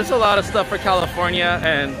 there's a lot of stuff for California,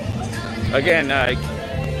 and again,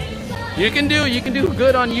 you can do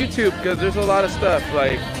good on YouTube because there's a lot of stuff,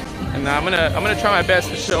 like, and I'm gonna try my best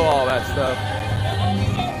to show all that stuff.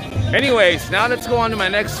 Anyways, now let's go on to my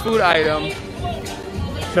next food item.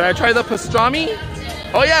 Should I try the pastrami?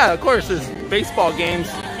 Oh yeah, of course, there's baseball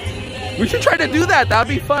games. We should try to do that. That'd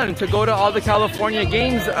be fun to go to all the California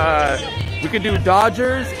games. We could do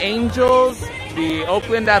Dodgers, Angels, the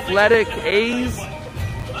Oakland Athletic, A's.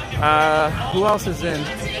 Who else is in?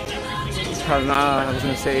 I was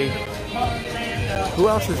gonna say, who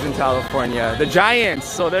else is in California? The Giants.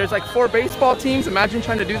 So there's like 4 baseball teams. Imagine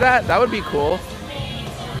trying to do that. That would be cool.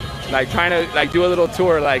 Like trying to like do a little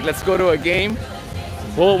tour. Like let's go to a game.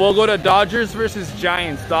 We'll go to Dodgers versus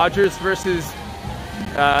Giants. Dodgers versus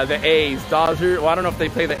the A's. Dodgers. Well, I don't know if they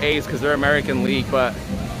play the A's because they're American League, but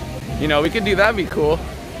you know we could do that. That'd be cool.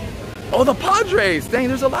 Oh, the Padres. Dang,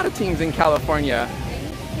 there's a lot of teams in California.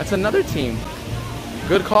 That's another team.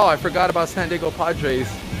 Good call. I forgot about San Diego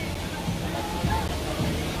Padres.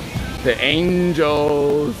 The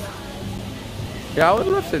Angels. Yeah, I would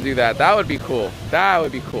love to do that. That would be cool. That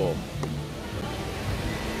would be cool.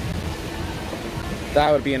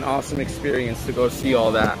 That would be an awesome experience to go see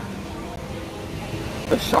all that.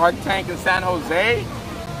 The Shark Tank in San Jose?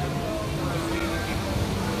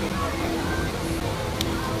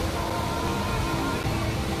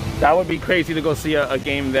 That would be crazy to go see a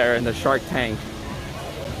game there in the Shark Tank.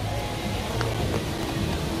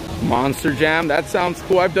 Monster Jam, that sounds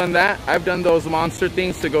cool. I've done that. I've done those monster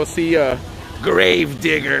things to go see a Grave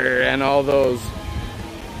Digger and all those.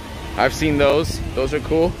 I've seen those. Those are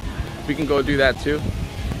cool. We can go do that too.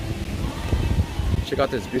 Check out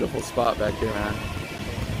this beautiful spot back here, man.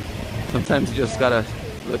 Sometimes you just gotta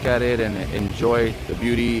look at it and enjoy the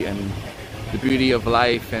beauty of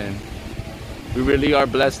life, and we really are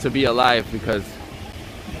blessed to be alive because,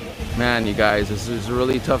 man, you guys, this is a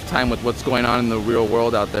really tough time with what's going on in the real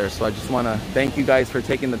world out there. So I just want to thank you guys for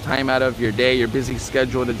taking the time out of your day, your busy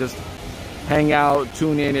schedule to just hang out,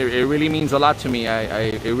 tune in. It really means a lot to me.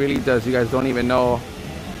 It really does. You guys don't even know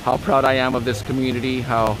how proud I am of this community,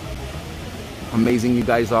 how amazing you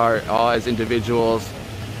guys are all as individuals.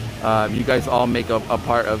 You guys all make up a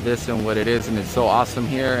part of this and what it is, and it's so awesome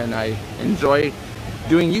here, and I enjoy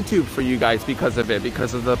doing YouTube for you guys because of it,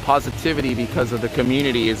 because of the positivity, because of the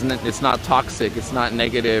community. It's not toxic, it's not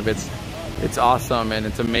negative, it's awesome and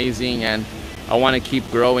it's amazing, and I want to keep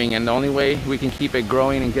growing, and the only way we can keep it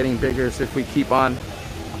growing and getting bigger is if we keep on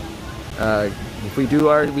if we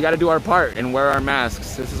got to do our part and wear our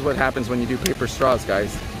masks. This is what happens when you do paper straws,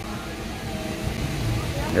 guys.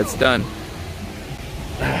 It's done.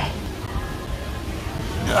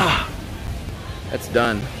 It's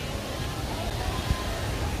done.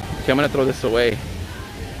 Okay, I'm gonna throw this away.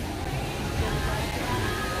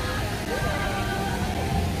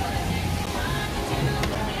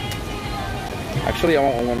 Actually, I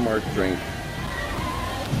want one more drink.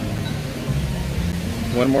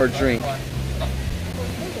 One more drink.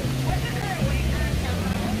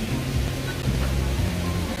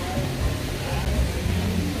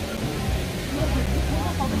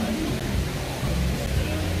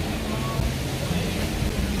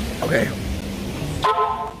 Okay.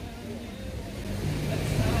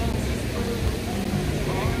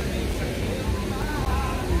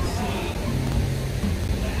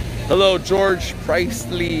 Hello, George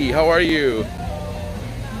Priestley. How are you?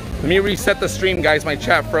 Let me reset the stream, guys. My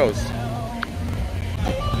chat froze.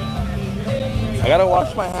 I gotta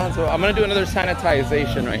wash my hands. I'm gonna do another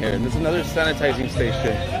sanitization right here. There's another sanitizing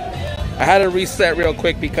station. I had to reset real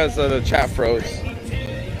quick because of the chat froze.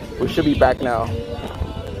 We should be back now.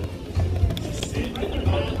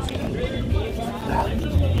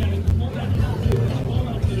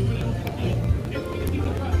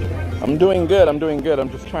 I'm doing good. I'm doing good. I'm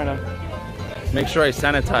just trying to make sure I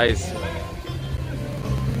sanitize.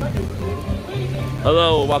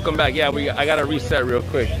 Hello, welcome back. Yeah, I gotta reset real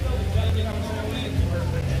quick.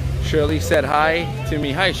 Shirley said hi to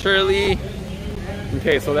me. Hi, Shirley.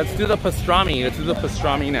 Okay, so let's do the pastrami. Let's do the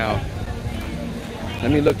pastrami now.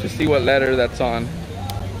 Let me look to see what letter that's on.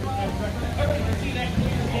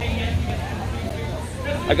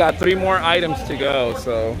 I got 3 more items to go,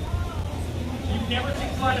 so.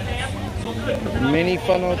 Mini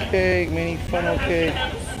funnel cake, mini funnel cake.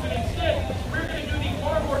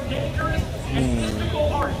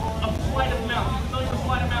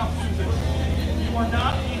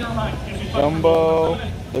 Gumbo.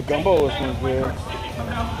 The gumbo is good.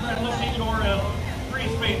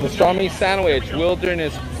 Pastrami sandwich,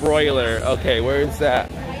 wilderness broiler. Okay, where is that?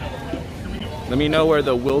 Let me know where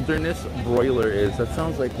the wilderness broiler is. That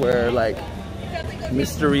sounds like where like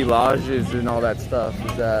Mystery Lodges and all that stuff.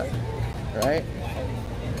 Is that right?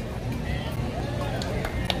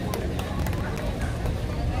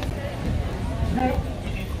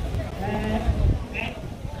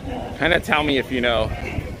 Kind of tell me if you know.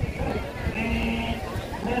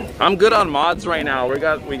 I'm good on mods right now. We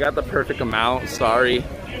got the perfect amount. Sorry.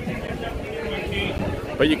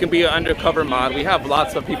 But you can be an undercover mod. We have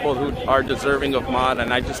lots of people who are deserving of mod,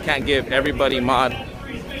 and I just can't give everybody mod.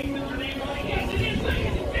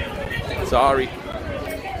 Sorry.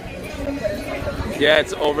 Yeah,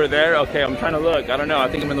 it's over there. Okay, I'm trying to look. I don't know. I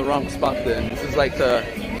think I'm in the wrong spot then. This is like the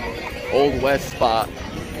Old West spot.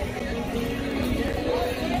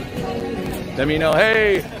 Let me know.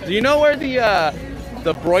 Hey, do you know where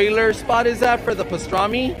the broiler spot is at for the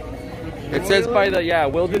pastrami? It says by the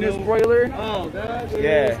wilderness broiler. Oh, that is.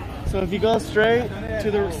 Yeah. So if you go straight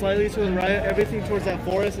to the slightly to the right, everything towards that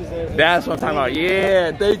forest is there. That's what I'm talking about.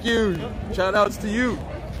 Yeah, thank you. Shout outs to you.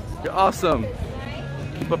 You're awesome.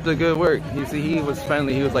 Keep up the good work. You see, he was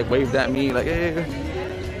friendly. He was like waved at me like, hey.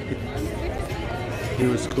 He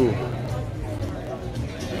was cool.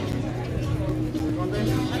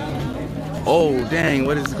 Oh dang!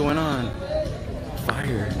 What is going on?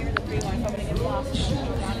 Fire.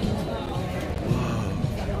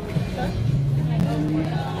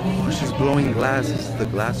 Oh, she's blowing glass. This is the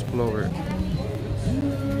glass blower.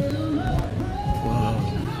 Whoa.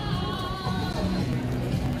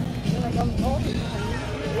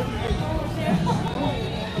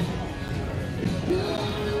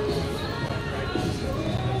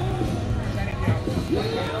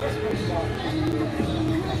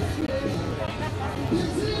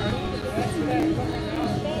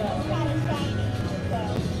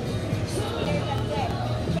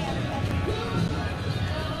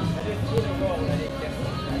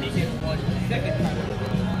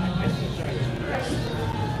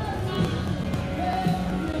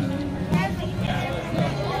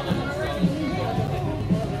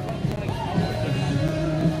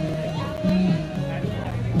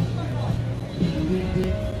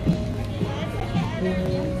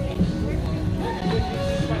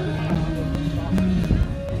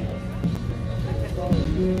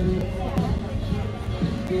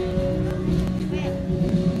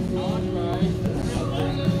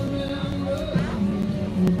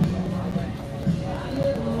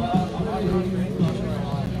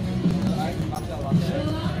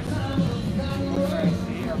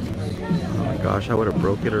 Gosh, I would have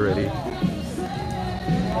broke it already.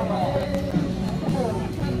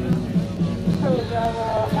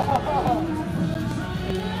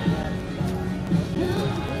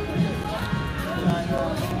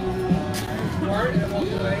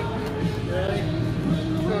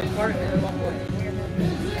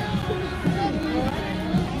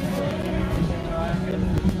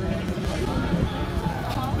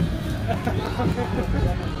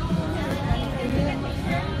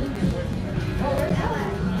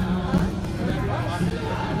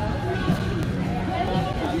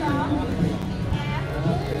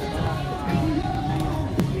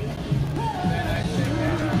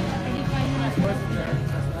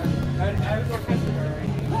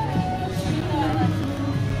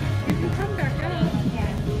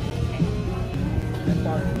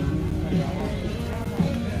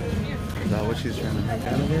 Is that what she's trying to make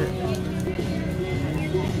out of it?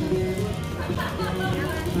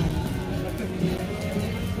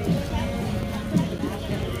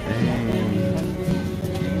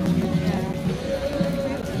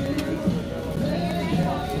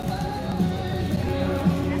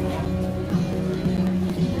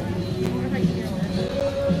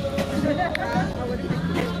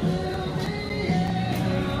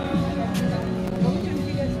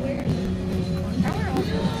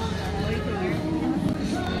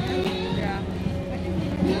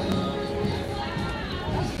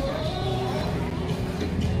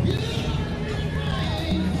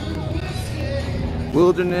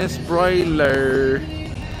 Wilderness Broiler.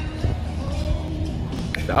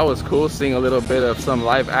 That was cool, seeing a little bit of some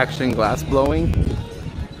live action glass blowing.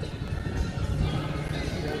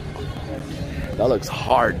 That looks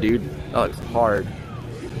hard, dude. That looks hard.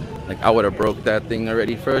 Like I would have broke that thing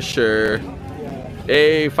already for sure.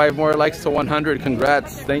 Hey, 5 more likes to 100.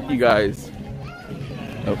 Congrats. Thank you guys.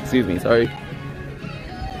 Oh, excuse me, sorry.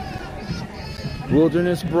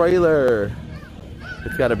 Wilderness Broiler.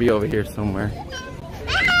 It's got to be over here somewhere.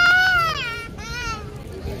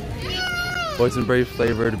 Boysenberry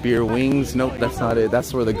flavored beer wings. Nope, that's not it.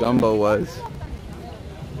 That's where the gumbo was.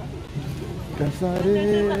 That's not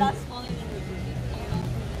it.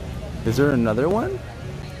 Is there another one?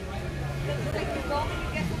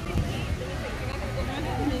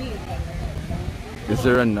 Is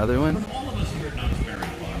there another one? From all of us here at Knott's Berry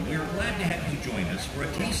Farm, we are glad to have you join us for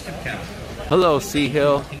a taste of Calico. Hello, Sea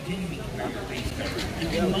Hill. Continuing to wear your face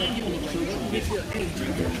covering and remind you of the social with any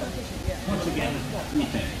drinker. Once again, we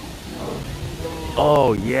thank you.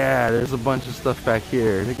 Oh yeah, there's a bunch of stuff back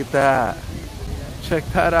here. Look at that. Check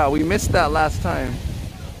that out. We missed that last time.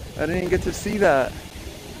 I didn't get to see that.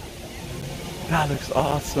 That looks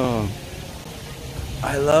awesome.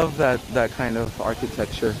 I love that kind of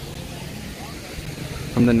architecture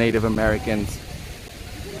from the Native Americans.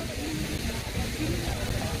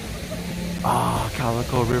 Ah, oh,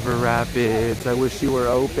 Calico River Rapids. I wish you were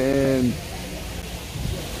open.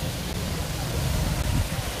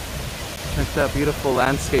 Check that beautiful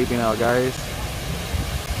landscaping out, guys.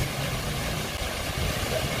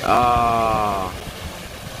 Ah.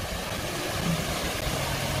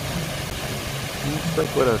 Looks like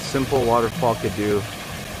what a simple waterfall could do.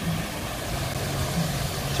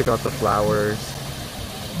 Check out the flowers.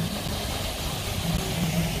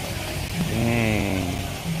 Dang.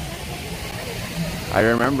 I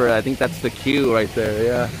remember, I think that's the queue right there,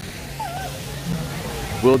 yeah.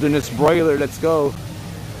 Wilderness Broiler, let's go.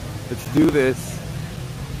 Let's do this.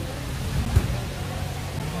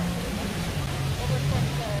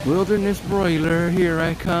 Wilderness Broiler, here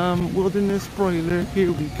I come. Wilderness Broiler,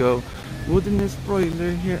 here we go. Wilderness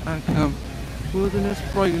Broiler, here I come. Wilderness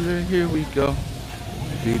Broiler, here we go.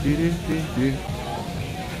 Do, do, do, do, do.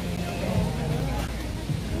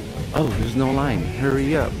 Oh, there's no line.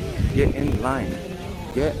 Hurry up. Get in line.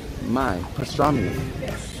 Get my pastrami.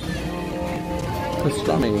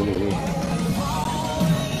 Pastrami.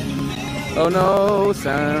 Oh no,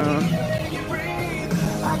 sound.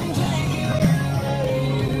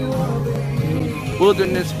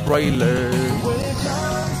 Wilderness Broiler.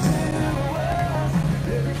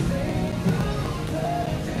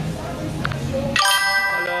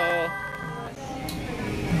 Hello.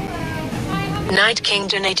 Night King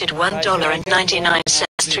donated $1.99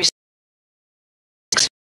 through.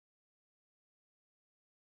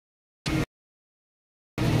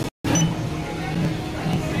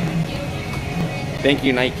 Thank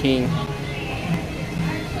you, Night King.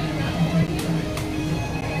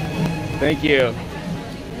 Thank you.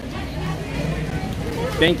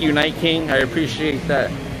 Thank you, Night King. I appreciate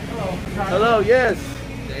that. Hello, yes.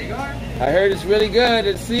 There you are. I heard it's really good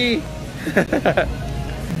at sea.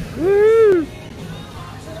 Woo!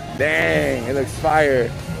 Dang, it looks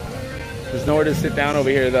fire. There's nowhere to sit down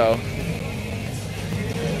over here, though.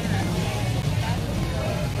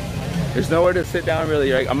 There's nowhere to sit down,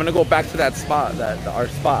 really. Right? I'm gonna go back to that spot, our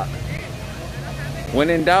spot. When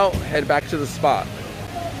in doubt, head back to the spot.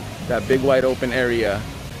 That big wide open area.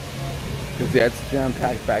 Because yeah, it's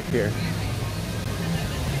jam-packed back here.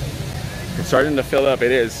 It's starting to fill up,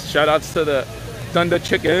 it is. Shout outs to the Thunder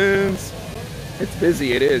Chickens. It's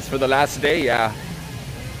busy, it is. For the last day, yeah.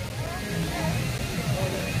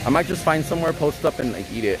 I might just find somewhere, post up and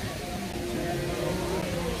like eat it.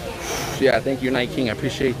 Yeah, thank you, Night King. I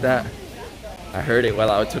appreciate that. I heard it while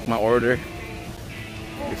I took my order.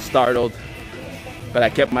 I was startled, but I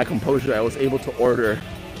kept my composure. I was able to order.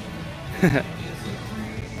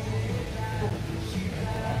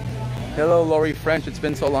 Hello, Lori French. It's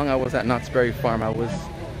been so long. I was at Knott's Berry Farm. I was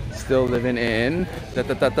still living in.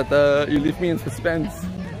 You leave me in suspense.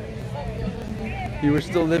 You were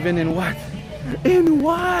still living in what? In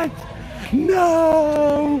what?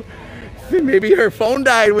 No! Maybe her phone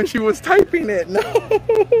died when she was typing it. No!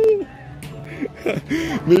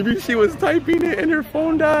 Maybe she was typing it and her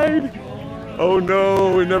phone died. Oh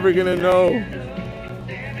no, we're never gonna know.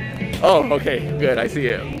 Oh, okay, good, I see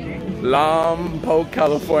it. Lompoc,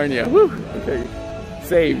 California. Woo! Okay.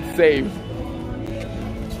 Saved.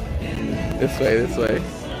 This way.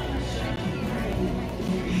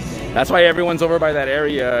 That's why everyone's over by that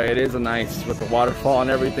area. It is a nice with the waterfall and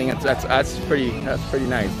everything. That's pretty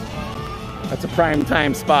nice. That's a prime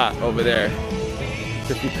time spot over there.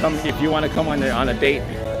 if you want to come on a date,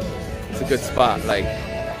 it's a good spot. Like,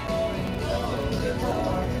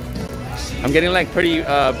 I'm getting like pretty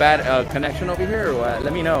bad connection over here, or what?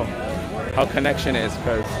 Let me know how connection is,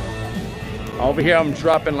 because over here I'm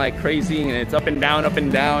dropping like crazy and it's up and down,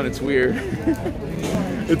 it's weird.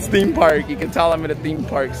 It's theme park, you can tell I'm at a theme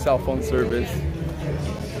park cell phone service.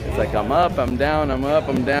 It's like I'm up, I'm down, I'm up,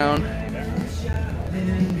 I'm down.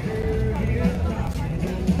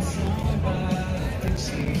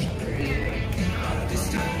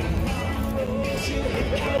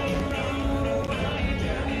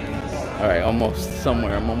 All right, almost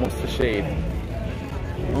somewhere. I'm almost to shade.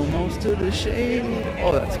 Almost to the shade.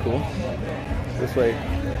 Oh, that's cool. This way.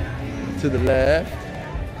 To the left.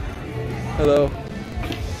 Hello.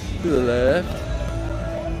 To the left.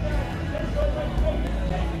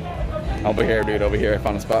 Over here, dude. Over here. I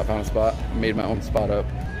found a spot. Made my own spot up.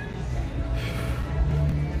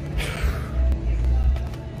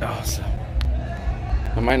 Awesome.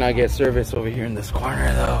 I might not get service over here in this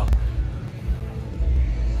corner, though.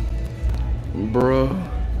 Bro.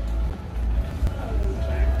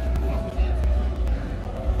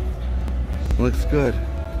 Looks good.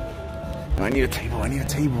 I need a table.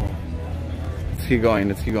 Let's keep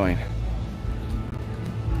going.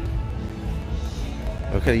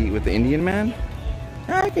 Okay, eat with the Indian man?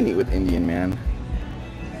 I can eat with Indian man.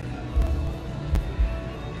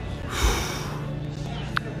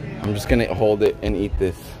 I'm just gonna hold it and eat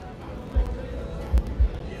this.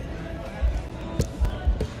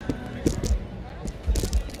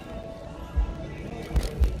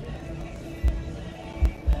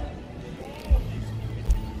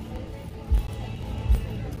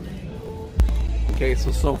 Okay,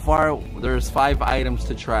 so far there's 5 items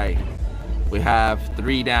to try. We have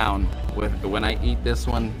 3 down. When I eat this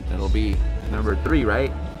one, it'll be number 3,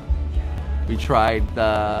 right? We tried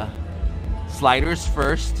the sliders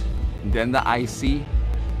first, then the icy,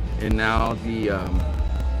 and now the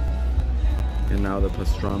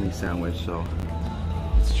pastrami sandwich. So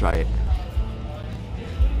let's try it.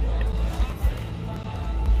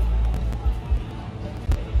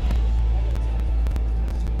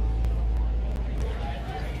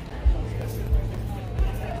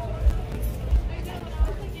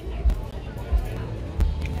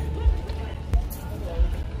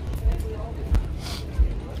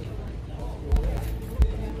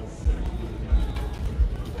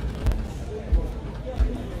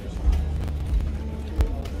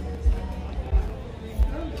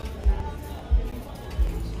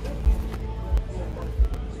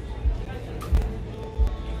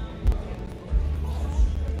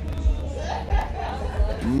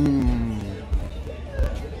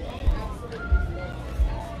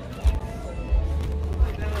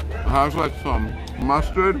 Has like some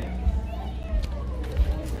mustard.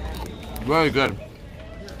 Very good.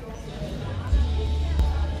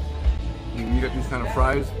 You get these kind of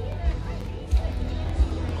fries.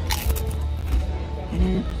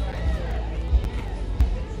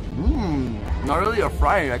 Not really a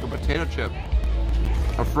fry, like a potato chip.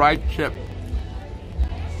 A fried chip.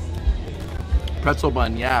 Pretzel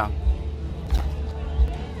bun, yeah.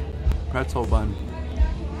 Pretzel bun.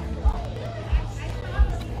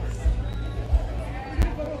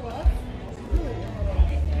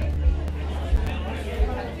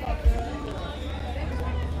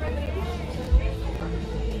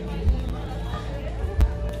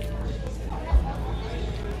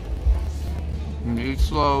 Eat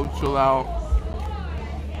slow, chill out.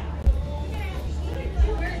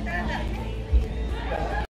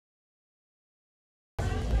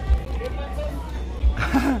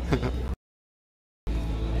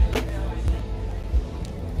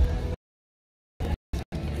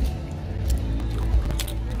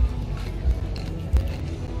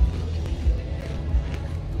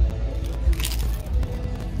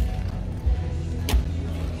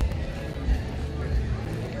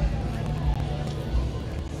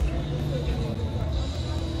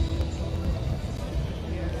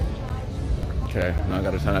 Okay, now I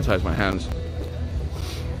gotta sanitize my hands.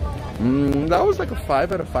 That was like a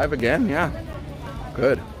 5 out of 5 again, yeah.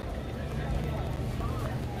 Good.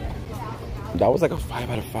 That was like a 5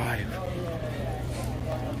 out of 5.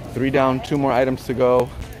 3 down, 2 more items to go.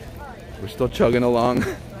 We're still chugging along.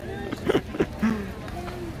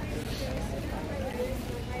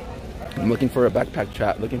 I'm looking for a backpack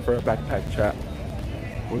chat, We're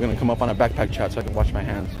gonna come up on a backpack chat so I can wash my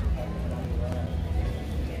hands.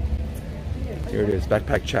 Here it is,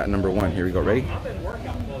 backpack chat number 1. Here we go, ready?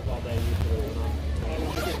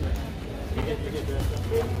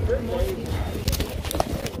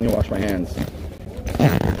 Let me wash my hands.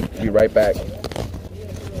 Be right back.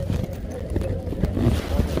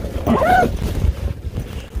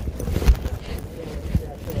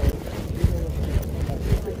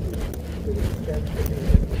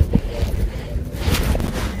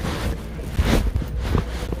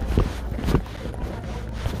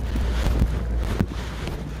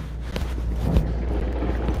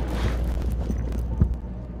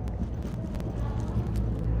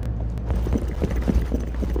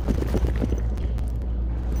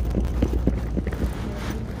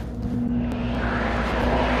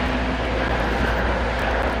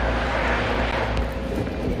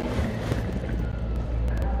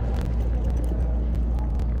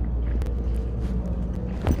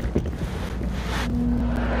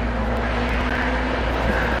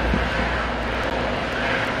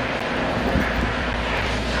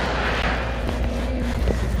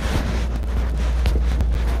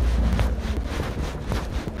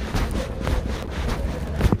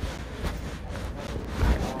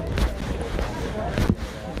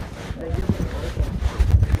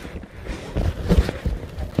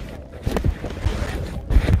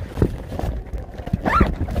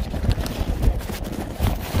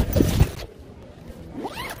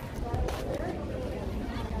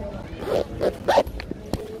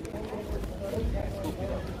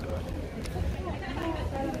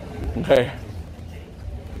 Okay.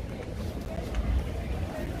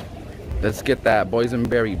 Let's get that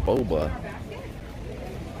boysenberry boba.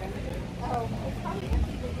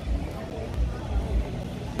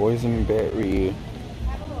 Boysenberry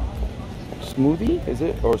smoothie, is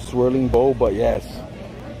it? Or swirling boba, yes.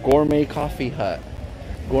 Gourmet coffee hut.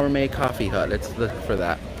 Gourmet coffee hut. Let's look for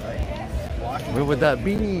that. Where would that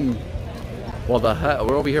be? Well, the hut,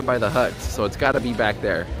 we're over here by the huts, so it's gotta be back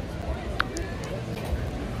there.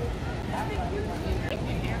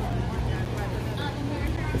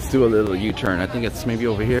 Let's do a little U-turn. I think it's maybe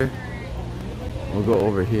over here. We'll go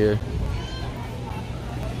over here.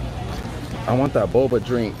 I want that boba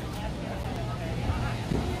drink.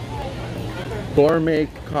 Gourmet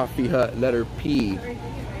coffee hut, letter P.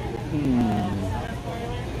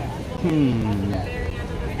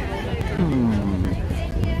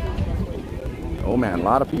 Oh man, a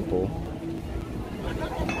lot of people.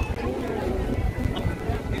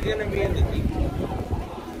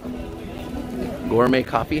 Gourmet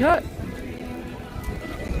coffee hut.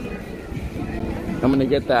 I'm gonna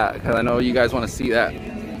get that because I know you guys want to see that.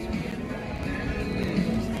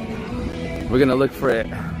 We're gonna look for it.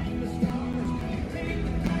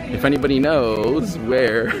 If anybody knows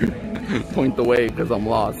where, point the way because I'm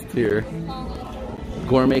lost here.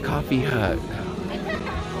 Gourmet coffee hut.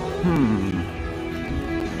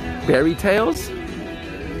 Berry Tails?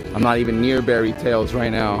 I'm not even near Berry Tails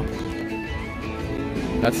right now.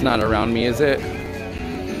 That's not around me, is it?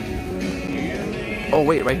 Oh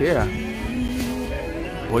wait, right here.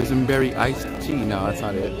 Boysenberry iced tea. No, that's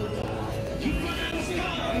not it.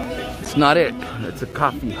 It's not it. It's a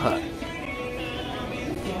coffee hut.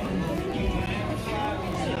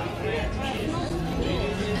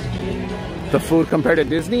 The food compared to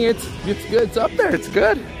Disney, it's good. It's up there. It's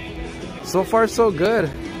good. So far, so good.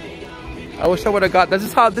 I wish I would have got. This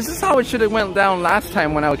is how it should have went down last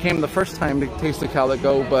time when I came the first time to taste the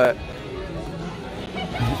Calico, but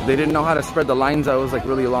they didn't know how to spread the lines out. It was like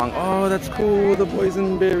really long. Oh, that's cool. The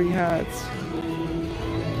boysenberry hats.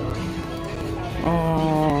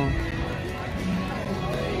 Oh,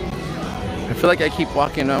 I feel like I keep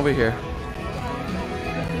walking over here.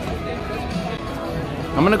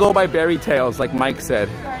 I'm gonna go by Berry Tails, like Mike said,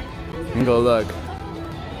 and go look.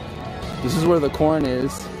 This is where the corn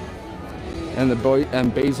is, and the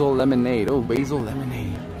basil lemonade. Oh, basil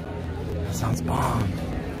lemonade. That sounds bomb.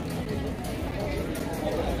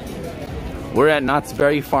 We're at Knott's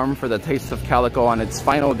Berry Farm for the Taste of Calico on its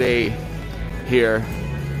final day here,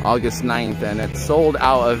 August 9th, and it's sold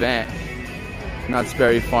out event, Knott's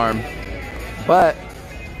Berry Farm. But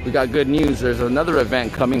we got good news. There's another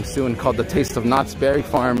event coming soon called the Taste of Knott's Berry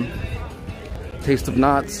Farm. Taste of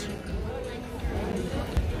Knott's.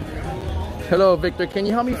 Hello, Victor. Can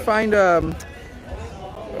you help me find the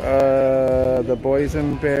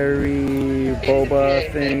boysenberry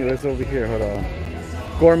boba thing? That's over here. Hold on.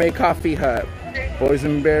 Gourmet coffee hut.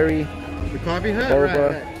 Boysenberry. The coffee hut?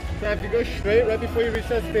 Boba. Right. So if you go straight, right before you reach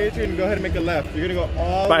that stage, you can go ahead and make a left. You're gonna go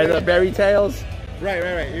all By the Berry Tails? Right.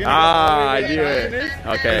 You're gonna I knew it.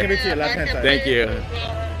 Okay. You're gonna be to your left hand side. Thank you.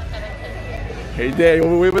 Hey, Dave,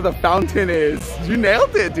 where the fountain is. You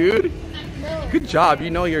nailed it, dude. Good job.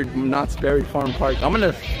 You know your Knott's Berry Farm Park.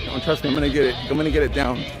 Trust me, I'm gonna get it. I'm gonna get it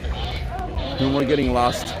down. And we're getting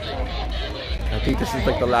lost. I think this is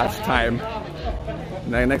like the last time.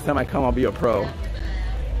 Next time I come, I'll be a pro.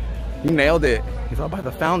 You nailed it. He's all by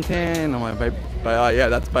the fountain. I'm like, yeah,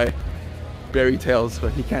 that's by Berry Tales,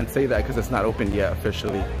 but he can't say that because it's not opened yet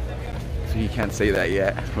officially. So he can't say that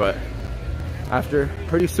yet. But after,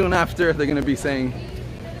 pretty soon after, they're gonna be saying,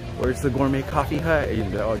 where's the gourmet coffee hut? And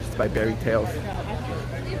you'd be like, oh, just by Berry Tales.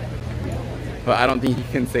 But I don't think he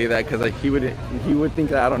can say that because like, he would think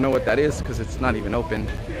that I don't know what that is because it's not even open.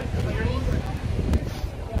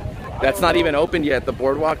 That's not even opened yet, the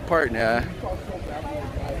boardwalk part. Nah.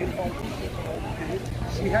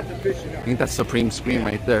 I think that's Supreme Scream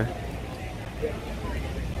right there.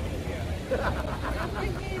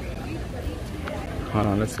 Hold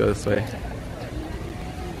on, let's go this way.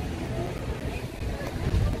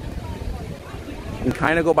 You can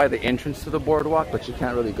kind of go by the entrance to the boardwalk, but you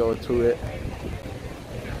can't really go to it.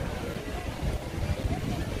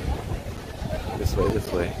 This way,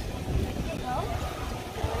 this way.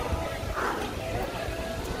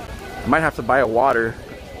 I might have to buy a water.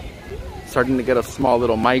 Starting to get a small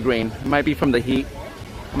little migraine. It might be from the heat.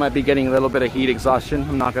 I might be getting a little bit of heat exhaustion,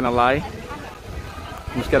 I'm not gonna lie.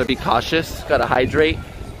 You just gotta be cautious, gotta hydrate.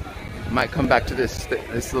 I might come back to this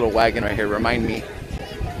little wagon right here, remind me.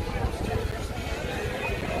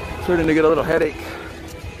 Starting to get a little headache.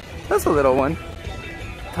 That's a little one.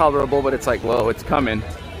 Tolerable, but it's like, whoa, it's coming.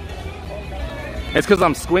 It's because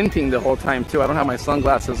I'm squinting the whole time too. I don't have my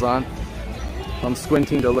sunglasses on. I'm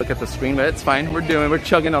squinting to look at the screen, but it's fine. We're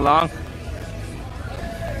chugging along.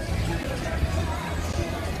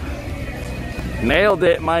 Nailed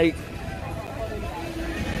it, Mike.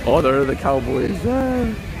 Oh, there are the Cowboys.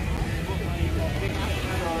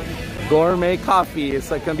 Gourmet coffee. It's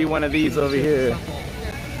like gonna be one of these over here.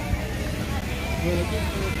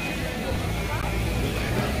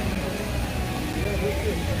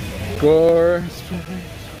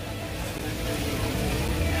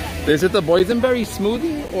 Is it the boysenberry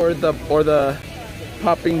smoothie or the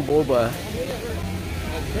popping boba?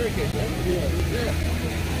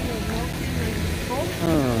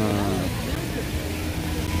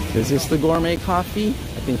 Is this the gourmet coffee?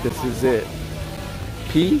 I think this is it.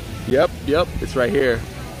 P? Yep, it's right here.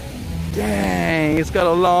 Dang, it's got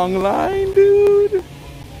a long line, dude.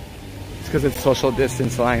 It's because it's social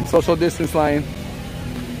distance line. Social distance line.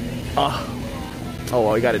 Oh,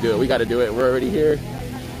 well, we gotta do it. We're already here.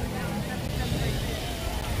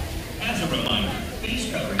 As a reminder,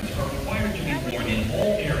 face coverings are required to be worn in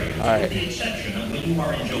all areas, with the exception of when you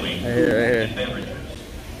are enjoying food and beverages.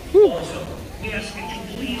 Also, we ask that you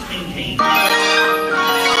please maintain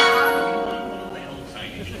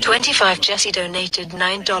 25 Jesse donated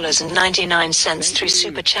 $9.99 through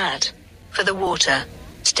Super Chat. For the water.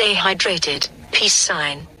 Stay hydrated. Peace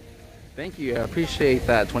sign. Thank you. I appreciate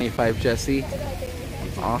that, 25 Jesse.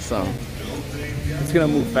 Awesome. It's gonna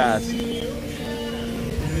move fast.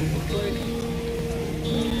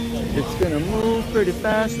 It's gonna move pretty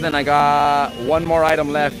fast. Then I got one more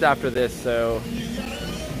item left after this, so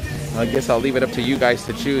I guess I'll leave it up to you guys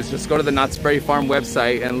to choose. Just go to the Knott's Berry Farm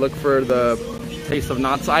website and look for the Taste of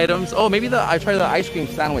Knott's items. Oh, maybe I try the ice cream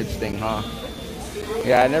sandwich thing, huh?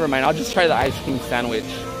 Yeah, never mind. I'll just try the ice cream sandwich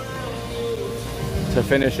to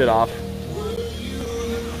finish it off.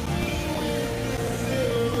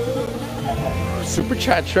 Super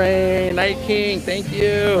chat train, Night King, thank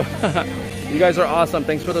you. You guys are awesome.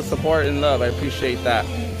 Thanks for the support and love. I appreciate that.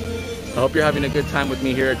 I hope you're having a good time with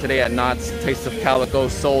me here today at Knott's Taste of Calico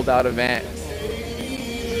sold out event.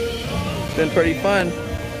 It's been pretty fun.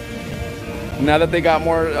 Now that they got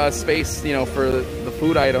more space, you know, for the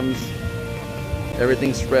food items,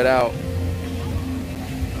 everything's spread out.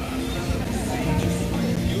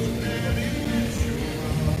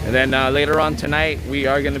 And then later on tonight, we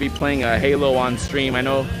are going to be playing Halo on stream. I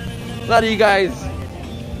know a lot of you guys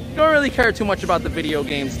don't really care too much about the video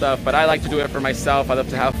game stuff, but I like to do it for myself. I love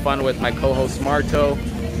to have fun with my co-host Marto.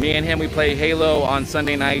 Me and him, we play Halo on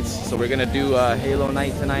Sunday nights, so we're going to do Halo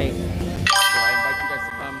night tonight.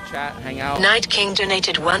 Chat, hang out. Night King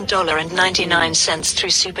donated $1.99 through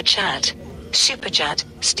Super Chat. Super Chat,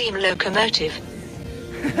 steam locomotive.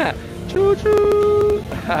 Choo choo.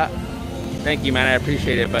 Thank you, man. I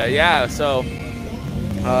appreciate it. But yeah, so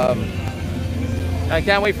I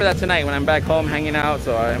can't wait for that tonight when I'm back home hanging out.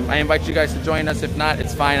 So I invite you guys to join us. If not,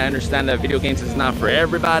 it's fine. I understand that video games is not for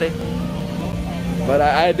everybody, but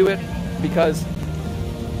I do it because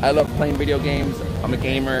I love playing video games. I'm a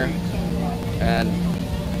gamer, and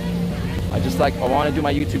I want to do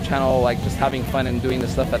my YouTube channel, like just having fun and doing the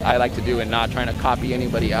stuff that I like to do and not trying to copy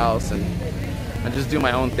anybody else, and I just do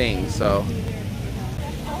my own thing. So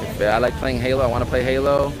if I like playing Halo, I want to play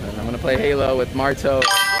Halo, and I'm going to play Halo with Marto. I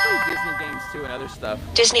play Disney games too and other stuff.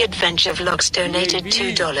 Disney Adventure Vlogs donated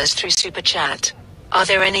 $2 through Super Chat. Are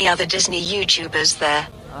there any other Disney YouTubers there?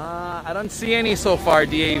 I don't see any so far,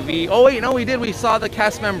 DAV. Oh wait, no, we did. We saw the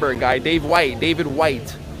cast member guy, David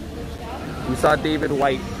White. We saw David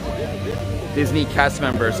White, Disney cast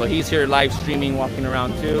member. So he's here live streaming, walking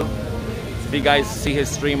around too. So if you guys see his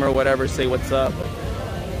stream or whatever, say what's up.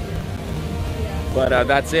 But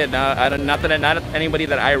that's it. Not anybody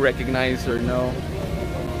that I recognize or know.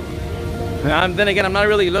 Then again, I'm not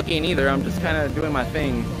really looking either. I'm just kind of doing my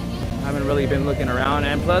thing. I haven't really been looking around,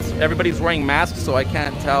 and plus everybody's wearing masks, so I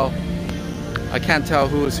can't tell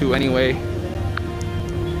who is who anyway.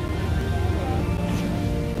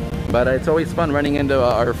 But it's always fun running into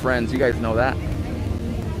our friends. You guys know that.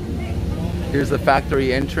 Here's the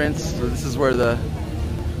factory entrance. So this is where the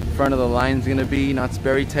front of the line's gonna be. Knott's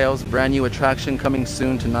Berry Tales, brand new attraction coming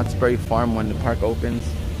soon to Knott's Berry Farm when the park opens.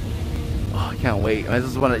 Oh, I can't wait. This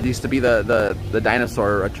is one that used to be the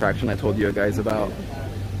dinosaur attraction I told you guys about.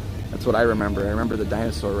 That's what I remember. I remember the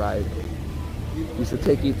dinosaur ride. Used to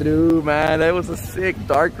take you through, man. That was a sick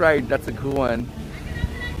dark ride. That's a cool one.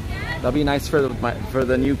 That'll be nice for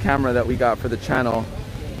the new camera that we got for the channel.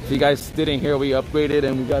 If you guys didn't hear, we upgraded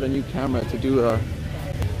and we got a new camera to do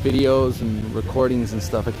videos and recordings and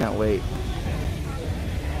stuff. I can't wait.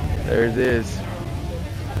 There it is.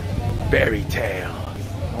 Berry Tales.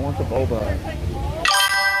 I want the boba.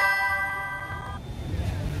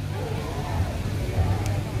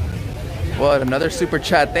 What, another super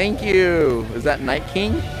chat? Thank you. Is that Night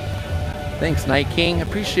King? Thanks, Night King.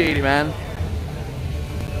 Appreciate it, man.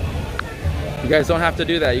 You guys don't have to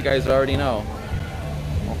do that. You guys already know.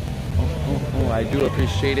 I do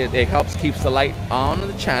appreciate it. It helps keeps the light on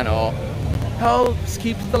the channel. Helps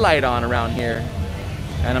keeps the light on around here.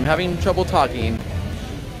 And I'm having trouble talking.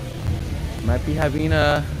 Might be having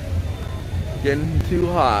getting too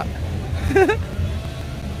hot.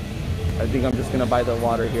 I think I'm just gonna buy the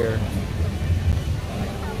water here.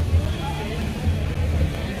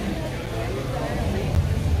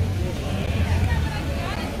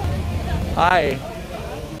 Hi.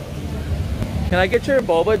 Can I get your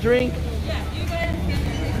boba drink? Yeah, you guys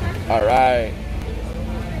can. All right.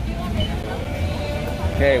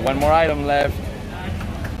 Okay, one more item left.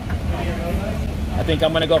 I think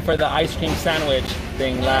I'm gonna go for the ice cream sandwich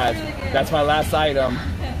thing last. That's my last item.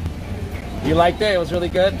 You liked it? It was really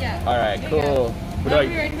good? Yeah. All right, cool.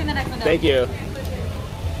 Thank you.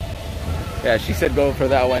 Yeah, she said go for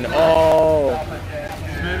that one. Oh.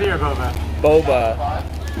 Smoothie or boba? Boba.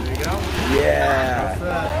 There you go.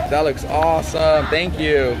 Yeah. That looks awesome. Thank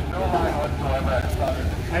you.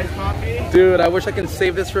 Nice coffee. Dude, I wish I can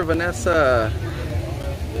save this for Vanessa.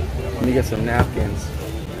 Let me get some napkins.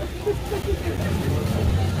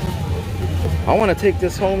 I want to take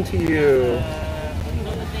this home to you.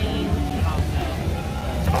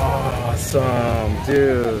 Awesome,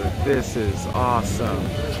 dude. This is awesome.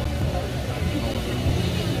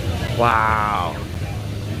 Wow.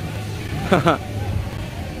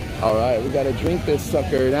 All right, we gotta drink this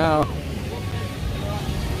sucker now.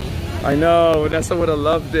 I know, Vanessa would have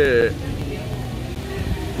loved it.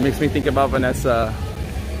 Makes me think about Vanessa.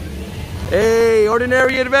 Hey,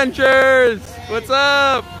 Ordinary Adventures! What's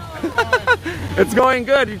up? It's going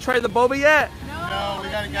good. You tried the boba yet? No, we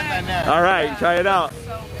gotta get that next. All right, try it out.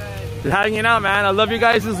 Just hanging out, man. I love you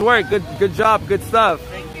guys' work. Good job, good stuff.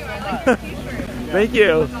 Thank you so much. Thank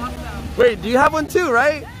you. Wait, do you have one too,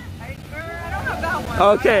 right? I don't have that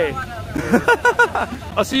one. Okay.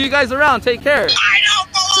 I'll see you guys around. Take care. I don't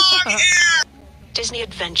belong here! Disney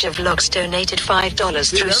Adventure Vlogs donated $5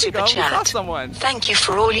 through Super Chat. Thank you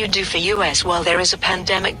for all you do for US while there is a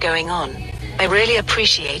pandemic going on. I really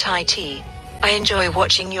appreciate IT. I enjoy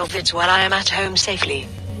watching your vids while I am at home safely.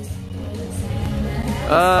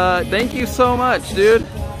 Thank you so much, dude.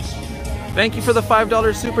 Thank you for the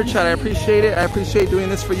 $5 super chat. I appreciate it. I appreciate doing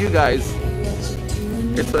this for you guys.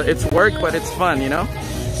 It's work, but it's fun, you know?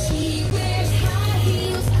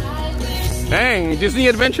 Dang, Disney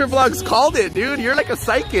Adventure Vlogs called it, dude. You're like a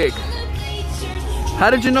psychic. How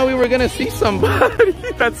did you know we were gonna see somebody?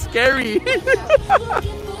 That's scary.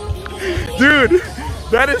 Dude,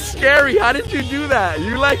 that is scary. How did you do that?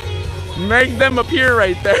 You like made them appear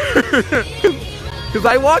right there. Because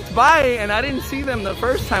I walked by and I didn't see them the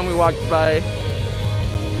first time we walked by.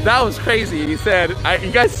 That was crazy. He said,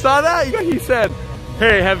 you guys saw that? He said,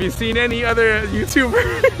 hey, have you seen any other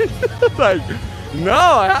YouTubers? Like, no,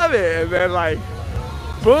 I haven't. And then like,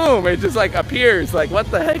 boom, it just like appears. Like, what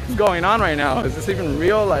the heck is going on right now? Is this even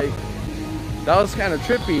real? Like, that was kind of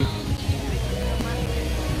trippy.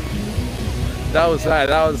 That was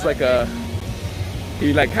like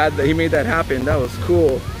he made that happen. That was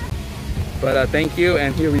cool. But thank you,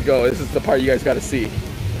 and here we go. This is the part you guys got to see.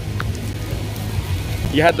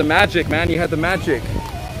 You had the magic, man. You had the magic.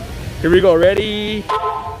 Here we go, ready?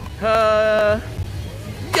 Yeah!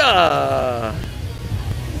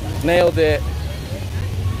 Nailed it.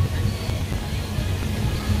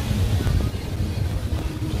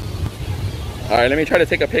 All right, let me try to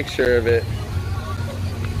take a picture of it.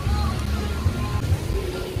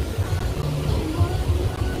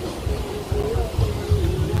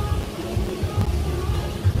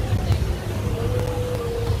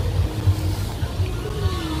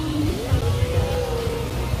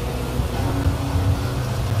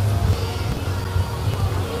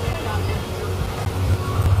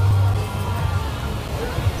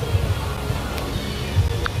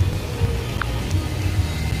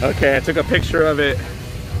 Okay, I took a picture of it.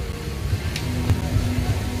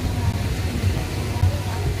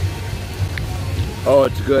 Oh,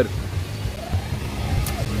 it's good.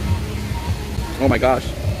 Oh my gosh.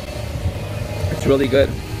 It's really good.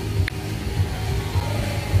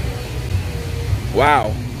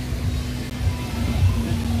 Wow.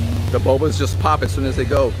 The bobas just pop as soon as they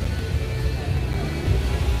go.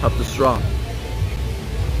 Pop the straw.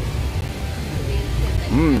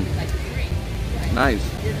 Mmm. Nice.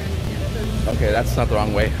 Okay, that's not the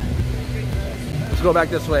wrong way. Let's go back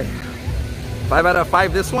this way. 5 out of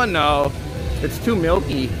 5 this one? No. It's too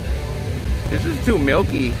milky. This is too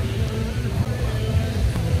milky.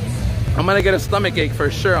 I'm gonna get a stomach ache for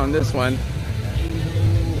sure on this one.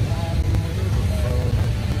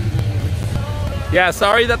 Yeah,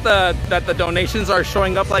 sorry that the donations are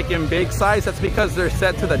showing up like in big size. That's because they're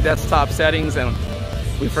set to the desktop settings and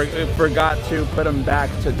we forgot to put them back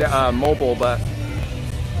to mobile, but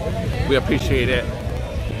we appreciate it.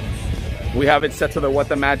 We have it set to the What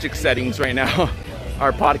the Magic settings right now.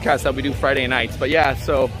 Our podcast that we do Friday nights. But yeah,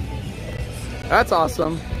 so that's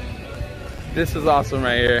awesome. This is awesome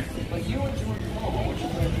right here.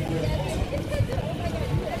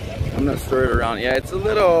 I'm gonna stir it around. Yeah, it's a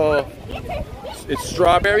little, it's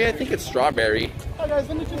strawberry. I think it's strawberry.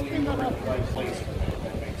 Let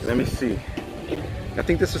me see. I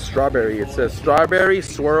think this is strawberry. It says strawberry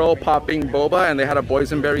swirl popping boba, and they had a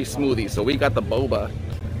boysenberry smoothie. So we got the boba.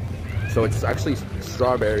 So it's actually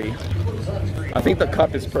strawberry. I think the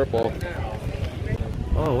cup is purple.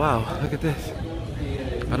 Oh wow, look at this.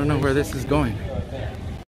 I don't know where this is going.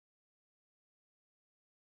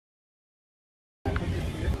 I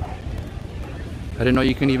didn't know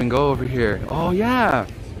you can even go over here. Oh yeah.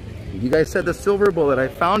 You guys said the silver bullet. I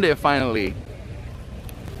found it finally.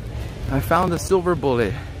 I found the silver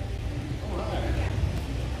bullet.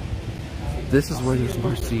 This is where there's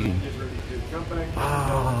more seating.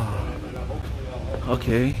 Ah.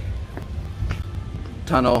 Okay.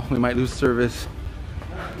 Tunnel. We might lose service.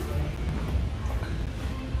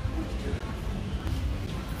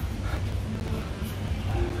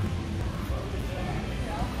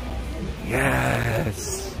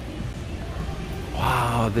 Yes.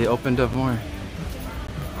 Wow, they opened up more.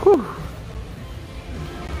 Whew.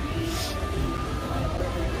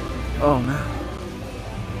 Oh man.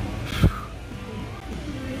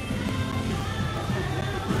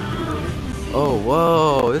 Oh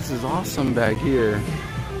whoa, this is awesome back here.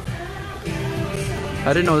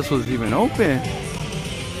 I didn't know this was even open.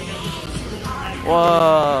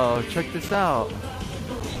 Whoa, check this out.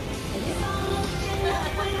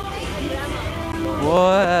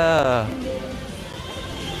 Whoa.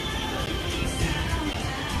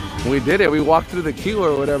 We did it. We walked through the queue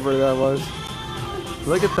or whatever that was.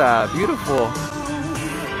 Look at that. Beautiful.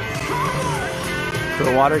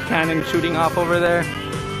 The water cannon shooting off over there.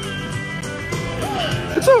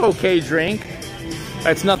 It's an okay drink.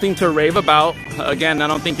 It's nothing to rave about. Again, I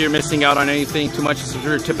don't think you're missing out on anything too much. It's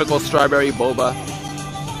your typical strawberry boba.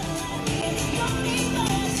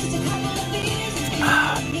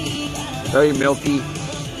 Very milky.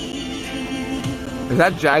 Is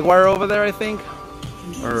that Jaguar over there, I think?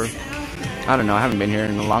 Or, I don't know, I haven't been here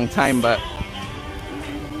in a long time, but...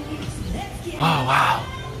 Oh, wow.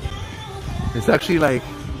 It's actually, like,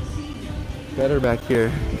 better back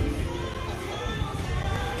here.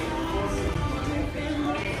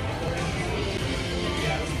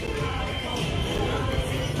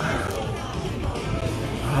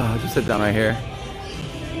 Oh, just sit down right here.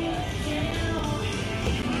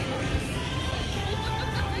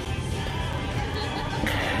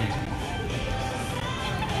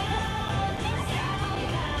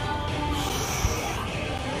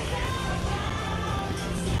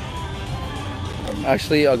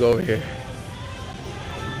 Actually, I'll go over here.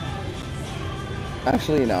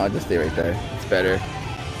 Actually, no, I'll just stay right there. It's better.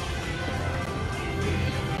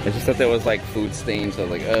 It's just that there was like food stains, so I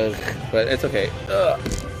was like, ugh. But it's okay. Ugh.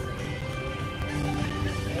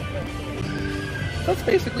 That's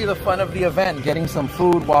basically the fun of the event, getting some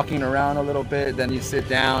food, walking around a little bit, then you sit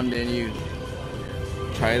down, then you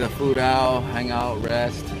try the food out, hang out,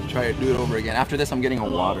 rest, try to do it over again. After this, I'm getting a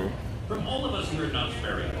water. From all of us here at Knott's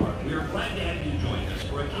Berry Park, we are glad to have you join us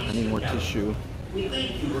for a I need more tissue. We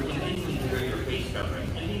thank you for continuing to wear your face covering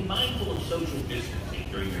and be mindful of social distancing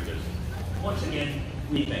during your visit. Once again,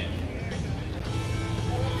 we thank you.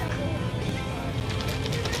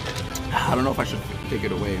 I don't know if I should take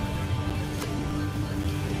it away.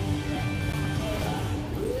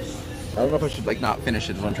 I don't know if I should like not finish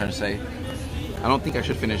it, is what I'm trying to say. I don't think I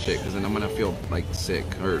should finish it because then I'm gonna feel like sick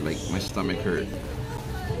or like my stomach hurt.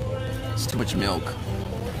 It's too much milk.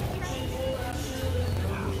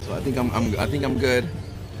 So I think I'm good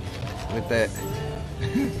with that.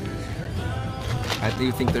 I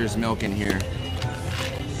do think there's milk in here.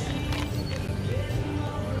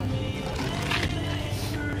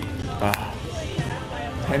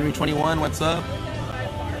 Henry 21, what's up?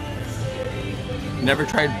 Never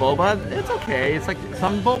tried boba? It's okay. It's like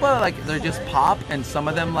some boba, like they're just pop, and some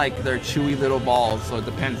of them like they're chewy little balls. So it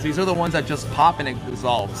depends. These are the ones that just pop and it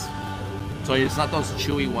dissolves. So it's not those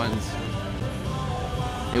chewy ones.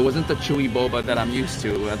 It wasn't the chewy boba that I'm used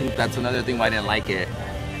to. I think that's another thing why I didn't like it.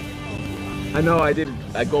 I know I did.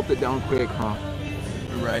 I gulped it down quick, huh?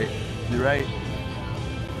 You're right. You're right.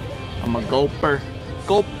 I'm a gulper.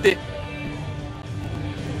 Gulped it.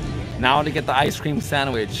 Now to get the ice cream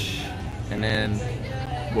sandwich. And then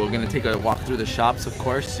we're gonna take a walk through the shops, of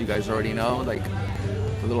course. You guys already know, like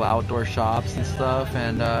the little outdoor shops and stuff.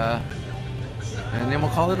 And then we'll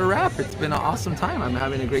call it a wrap. It's been an awesome time. I'm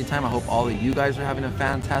having a great time. I hope all of you guys are having a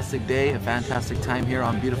fantastic day, a fantastic time here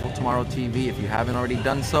on Beautiful Tomorrow TV. If you haven't already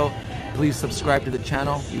done so, please subscribe to the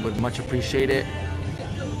channel. We would much appreciate it.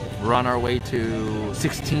 We're on our way to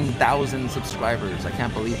 16,000 subscribers. I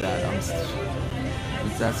can't believe that.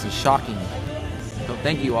 That's shocking. So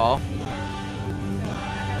thank you all.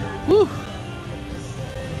 Woo.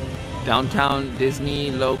 Downtown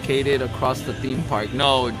Disney located across the theme park.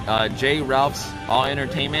 No, J. Ralph's All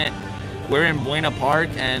Entertainment. We're in Buena Park,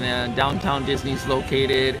 and downtown Disney's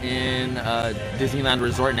located in Disneyland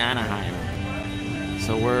Resort in Anaheim.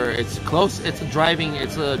 So it's close. It's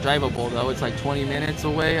drivable though. It's like 20 minutes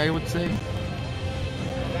away, I would say.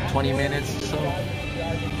 20 minutes, so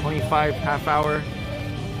 25, half hour.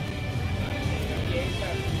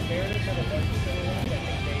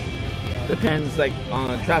 Depends, like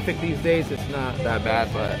on traffic these days, it's not that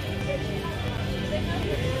bad, but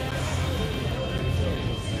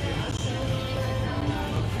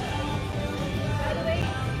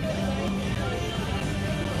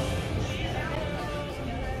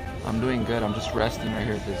I'm doing good. I'm just resting right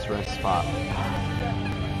here at this rest spot.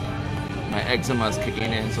 My eczema is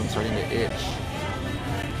kicking in, so I'm starting to itch.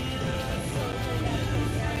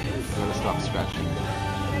 Gotta stop scratching.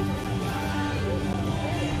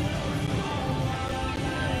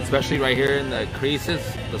 Especially right here in the creases,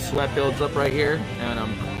 the sweat builds up right here, and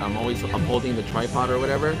I'm holding the tripod or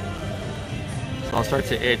whatever, so I'll start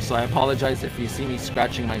to itch. So I apologize if you see me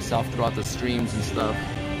scratching myself throughout the streams and stuff.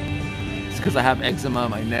 It's because I have eczema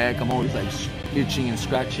on my neck. I'm always like itching and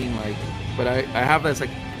scratching, like. But I have this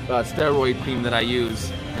like steroid cream that I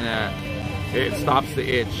use, and it stops the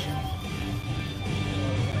itch.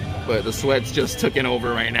 But the sweat's just taking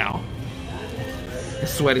over right now. The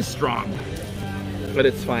sweat is strong. But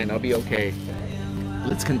it's fine, I'll be okay.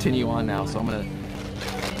 Let's continue on now. So I'm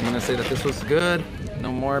gonna say that this was good.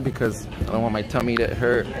 No more, because I don't want my tummy to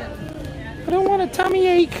hurt. I don't want a tummy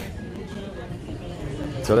ache.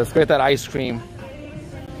 So let's get that ice cream.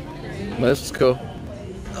 Well, this is cool.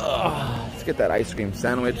 Let's get that ice cream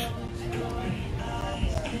sandwich.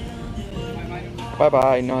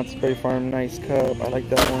 Bye-bye, Knott's Berry Farm, nice cup. I like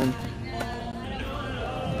that one.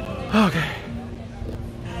 Okay.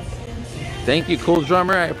 Thank you, Cool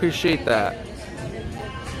Drummer. I appreciate that.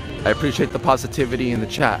 I appreciate the positivity in the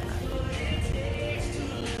chat.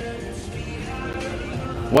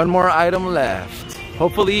 One more item left.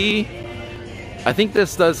 Hopefully, I think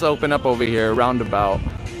this does open up over here, roundabout.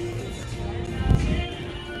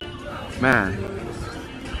 Man,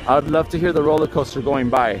 I would love to hear the roller coaster going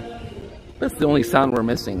by. That's the only sound we're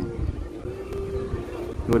missing.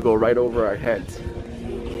 It would go right over our heads.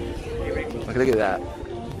 Look at that.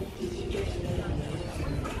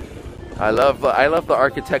 I love the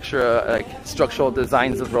architecture, like structural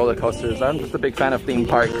designs of roller coasters. I'm just a big fan of theme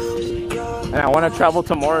parks, and I want to travel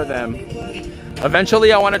to more of them.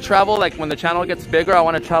 Eventually, I want to travel, like when the channel gets bigger, I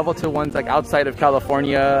want to travel to ones like outside of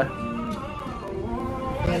California.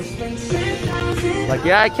 Like,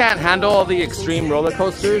 yeah, I can't handle all the extreme roller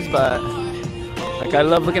coasters, but like I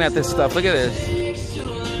love looking at this stuff. Look at this.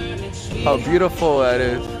 how beautiful that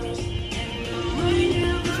is.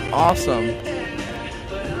 It's awesome.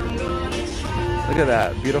 Look at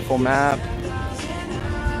that beautiful map.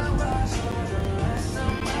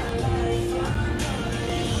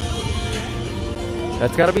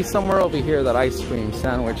 That's got to be somewhere over here, that ice cream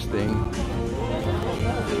sandwich thing.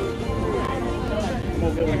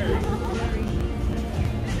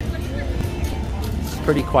 It's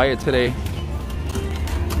pretty quiet today.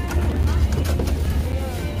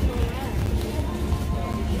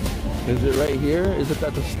 Is it right here? Is it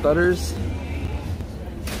at the Stutters?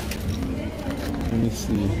 Let me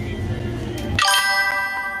see.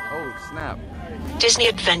 Oh, snap. Disney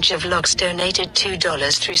Adventure Vlogs donated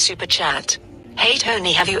 $2 through Super Chat. Hey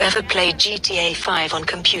Tony, have you ever played GTA 5 on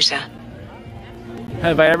computer?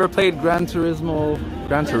 Have I ever played Gran Theft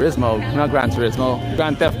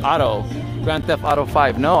Auto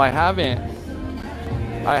 5? No, I haven't.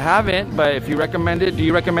 But if you recommend it, do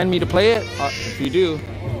you recommend me to play it? If you do,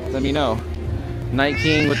 let me know. Night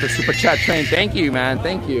King with the Super Chat train. Thank you, man.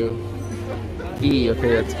 Thank you. E,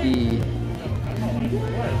 okay, that's E.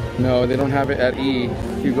 No, they don't have it at E.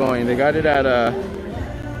 Keep going. They got it at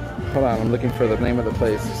hold on, I'm looking for the name of the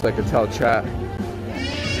place so I can tell chat.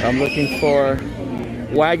 I'm looking for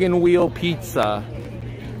Wagon Wheel Pizza.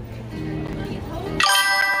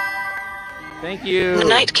 Thank you. The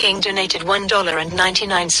Night King donated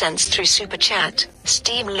 $1.99 through Super Chat.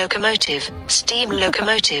 Steam locomotive, steam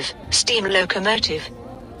locomotive, steam locomotive.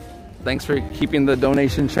 Thanks for keeping the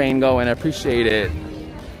donation train going. I appreciate it.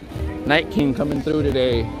 Night King coming through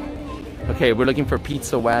today. Okay, we're looking for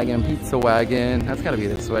Pizza Wagon. Pizza Wagon. That's gotta be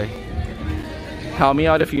this way. Help me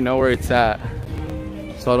out if you know where it's at,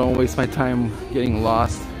 so I don't waste my time getting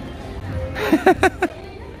lost.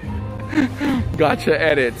 Gotcha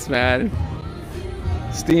edits, man.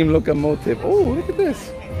 Steam locomotive. Oh, look at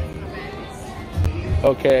this.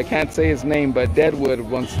 Okay, I can't say his name, but Deadwood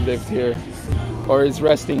once lived here, or is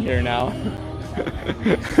resting here now.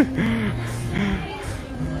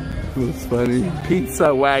 That's funny.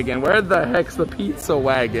 Pizza Wagon. Where the heck's the Pizza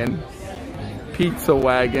Wagon? Pizza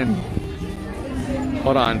Wagon.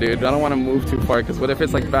 Hold on, dude. I don't want to move too far, because what if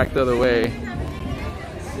it's like back the other way?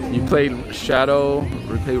 You played Raid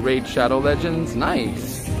Shadow Legends?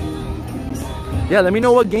 Nice. Yeah, let me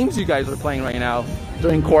know what games you guys are playing right now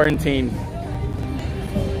during quarantine.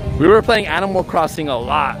 We were playing Animal Crossing a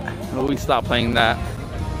lot, but we stopped playing that.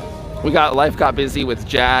 Life got busy with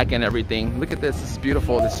Jack and everything. Look at this. This is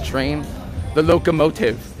beautiful. This train. The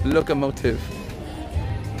locomotive. The locomotive.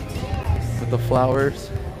 With the flowers.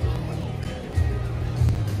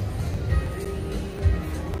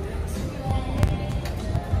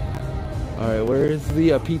 Alright, where's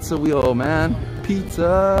the pizza wheel, man?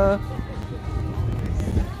 Pizza!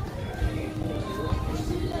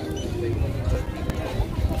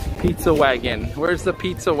 Pizza Wagon. Where's the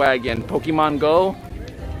Pizza Wagon? Pokemon Go?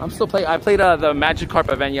 I'm still playing. I played the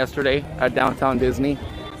Magikarp event yesterday at Downtown Disney.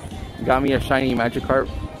 Got me a shiny Magikarp.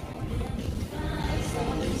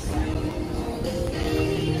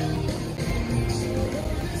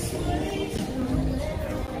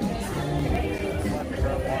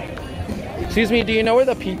 Excuse me, do you know where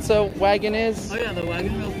the Pizza Wagon is? Oh yeah, the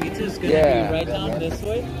Wagon Wheel Pizza is going to be right down this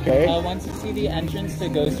way. Okay. Once you see the entrance to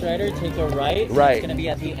Ghost Rider, take a right. Right. It's going to be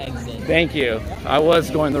at the exit. Thank you. I was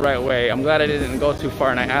going the right way. I'm glad I didn't go too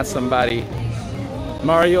far, and I asked somebody.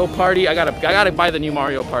 Mario Party. I gotta buy the new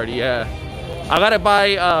Mario Party. Yeah. I gotta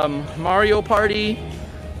buy Mario Party,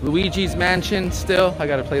 Luigi's Mansion. Still, I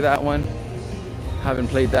gotta play that one. Haven't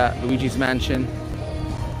played that. Luigi's Mansion.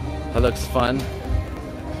 That looks fun.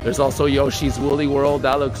 There's also Yoshi's Woolly World.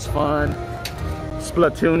 That looks fun.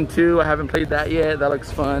 Splatoon 2. I haven't played that yet. That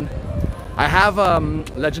looks fun. I have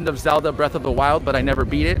Legend of Zelda Breath of the Wild, but I never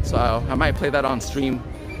beat it. So I might play that on stream.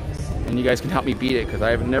 And you guys can help me beat it, because I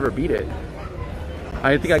have never beat it.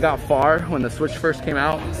 I think I got far when the Switch first came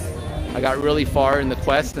out. I got really far in the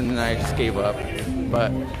quest, and then I just gave up.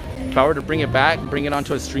 But if I were to bring it back, bring it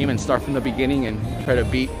onto a stream and start from the beginning and try to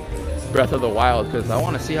beat Breath of the Wild, because I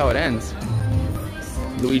want to see how it ends.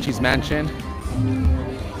 Luigi's Mansion.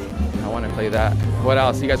 I want to play that. What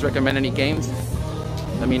else? You guys recommend any games?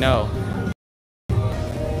 Let me know.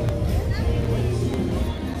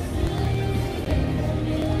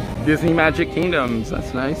 Disney Magic Kingdoms.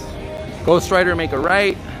 That's nice. Ghost Rider, make a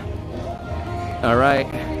right. All right.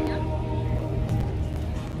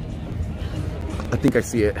 I think I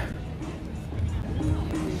see it.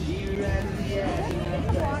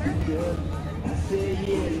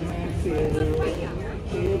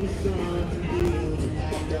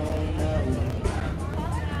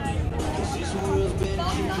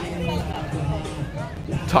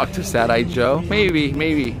 Talk to Sad Eye Joe. Maybe.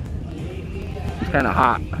 kind of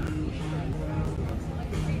hot.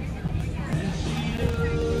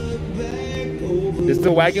 Is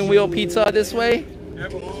the wagon wheel pizza this way? Yeah,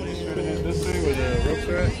 but straight ahead this way where the ropes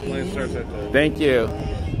are at. Line starts at the... Thank you.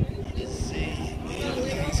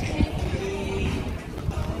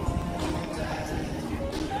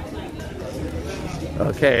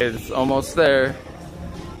 Okay, it's almost there.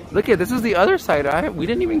 Look at this is the other side. We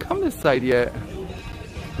didn't even come this side yet.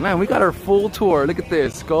 Man, we got our full tour. Look at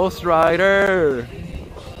this, Ghost Rider.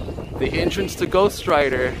 The entrance to Ghost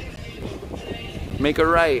Rider. Make a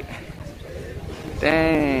right.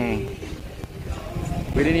 Dang.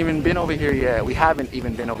 We didn't even been over here yet. We haven't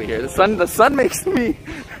even been over here. The sun makes me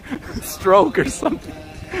stroke or something.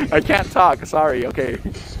 I can't talk, sorry, okay.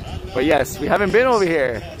 But yes, we haven't been over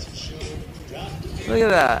here. Look at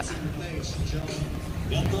that.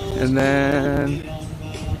 And then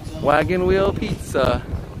wagon wheel pizza.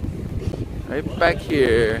 Right back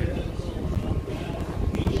here.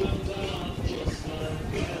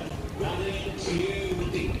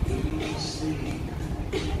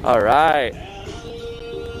 All right.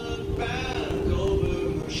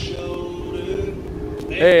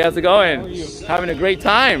 Hey, how's it going? How are you? Having a great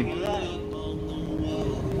time.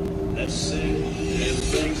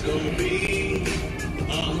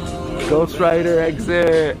 Ghost Rider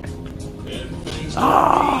exit.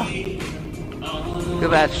 Ah! Look at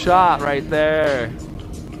that shot right there.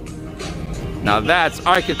 Now that's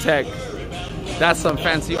architect. That's some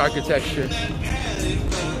fancy architecture.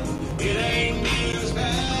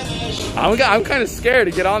 I'm kind of scared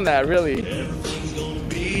to get on that, really.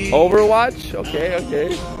 Overwatch? Okay,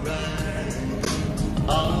 okay.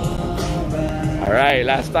 All right,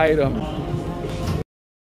 last item.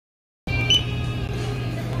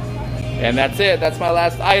 And that's it. That's my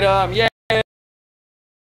last item. Yeah.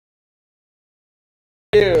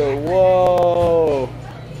 Whoa.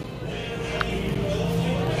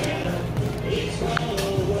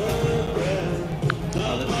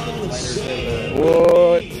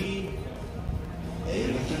 What?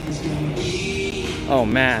 Oh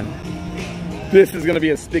man, this is gonna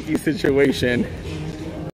be a sticky situation.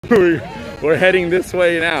 We're heading this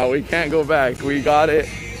way now. We can't go back. We got it.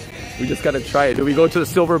 We just gotta try it. Do we go to the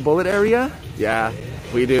Silver Bullet area? Yeah,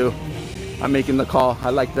 we do. I'm making the call.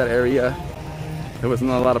 I like that area. There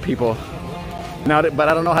wasn't a lot of people. Now, but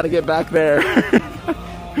I don't know how to get back there.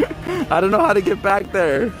 I don't know how to get back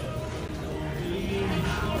there.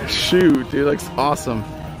 Shoot, dude, looks awesome.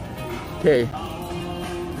 Okay,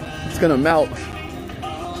 it's gonna melt.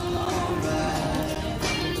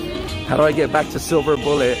 How do I get back to Silver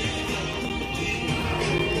Bullet?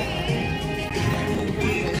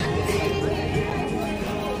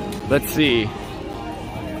 Let's see.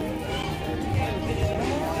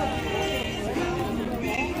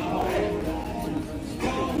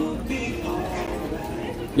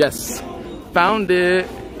 Yes, found it.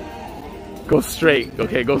 Go straight.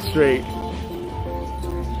 Okay, go straight.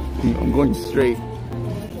 I'm going straight.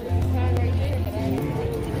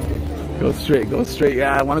 Go straight, go straight.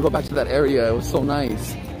 Yeah, I want to go back to that area. It was so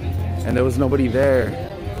nice. And there was nobody there.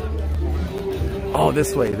 Oh,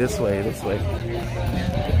 this way, this way, this way.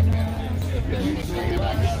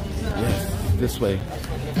 Yes, this way.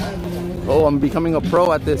 Oh, I'm becoming a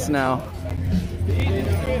pro at this now.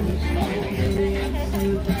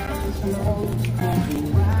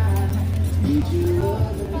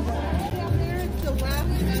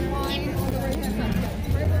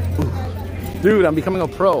 Dude, I'm becoming a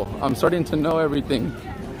pro. I'm starting to know everything.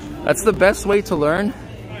 That's the best way to learn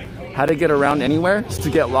how to get around anywhere, is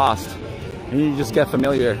to get lost. And you just get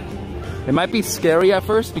familiar. It might be scary at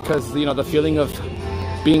first because, you know, the feeling of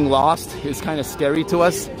being lost is kind of scary to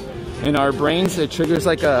us. In our brains, it triggers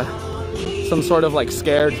like some sort of like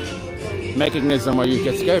scared mechanism where you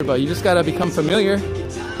get scared, but you just gotta become familiar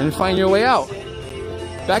and find your way out.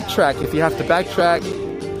 Backtrack if you have to backtrack,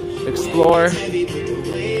 explore.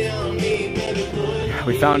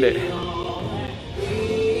 We found it.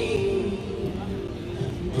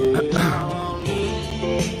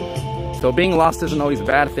 So being lost isn't always a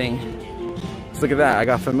bad thing. Just look at that, I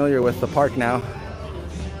got familiar with the park now.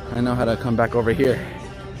 I know how to come back over here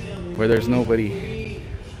where there's nobody.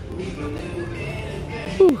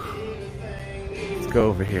 Whew. Let's go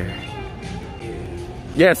over here.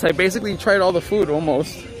 Yes, I basically tried all the food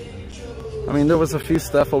almost. I mean, there was a few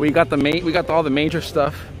stuff, but we got all the major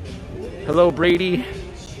stuff. Hello, Brady.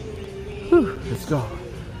 Whew, let's go.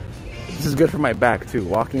 This is good for my back too,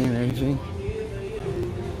 walking and everything.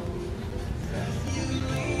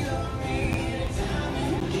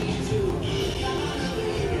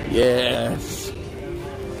 Yes,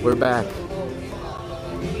 we're back.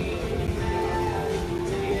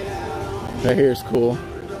 Right here is cool.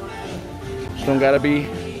 Just don't gotta be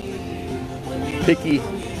picky.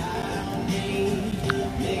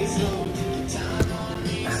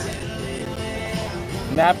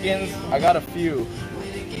 Napkins, I got a few.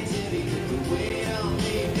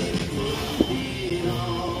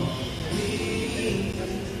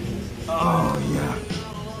 Oh yeah.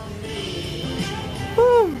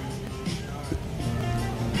 Woo.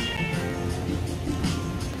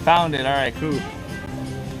 Found it. All right, cool.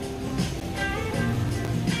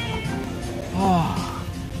 Oh.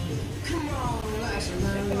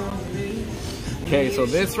 Okay, so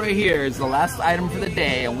this right here is the last item for the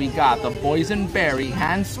day, and we got the boysenberry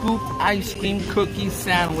hand scooped ice cream cookie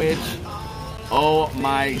sandwich. Oh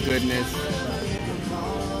my goodness.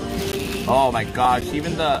 Oh my gosh,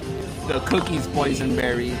 even the cookies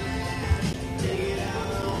boysenberry.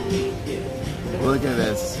 Look at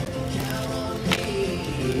this.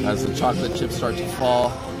 As the chocolate chips start to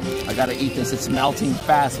fall, I gotta eat this. It's melting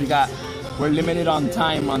fast. We're limited on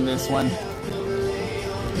time on this one.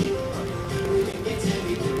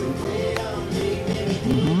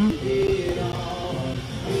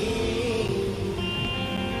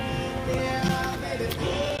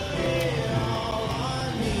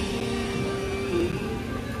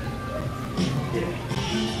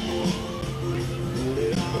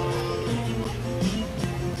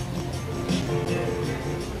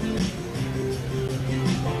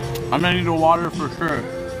 I'm gonna need the water for sure.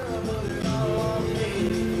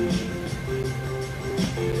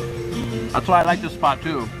 That's why I like this spot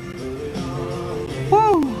too.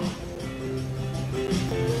 Woo!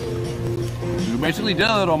 You basically did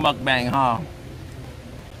a little mukbang, huh?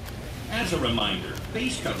 As a reminder,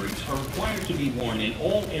 face coverings are required to be worn in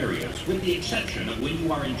all areas with the exception of when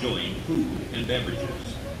you are enjoying food and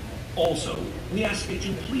beverages. Also, we ask that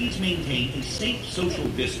you please maintain a safe social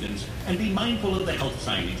distance and be mindful of the health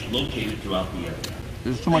signage located throughout the area.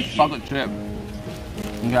 There's too much chocolate chip.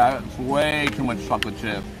 Okay, it's way too much chocolate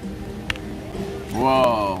chip.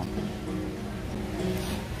 Whoa.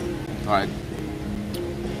 Alright.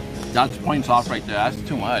 That's points off right there. That's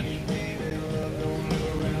too much.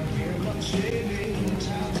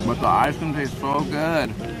 But the ice cream tastes so good.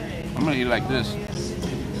 I'm gonna eat it like this.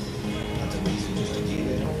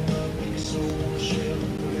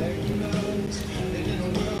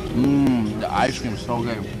 The ice cream is so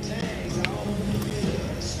good.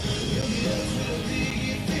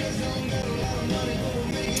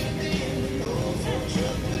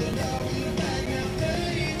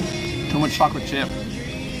 Too much chocolate chip.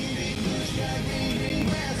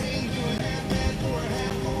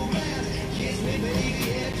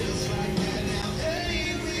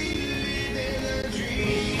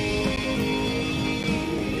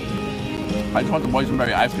 I just want the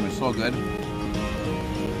boysenberry ice cream. It's so good.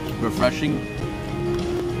 Refreshing.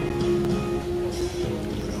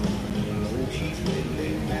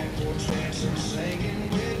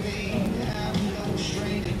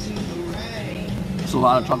 It's a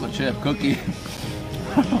lot of chocolate chip cookie.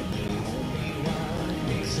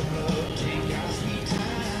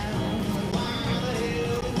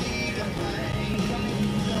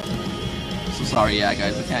 So sorry, yeah,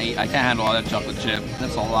 guys, I can't handle all that chocolate chip.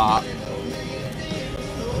 That's a lot.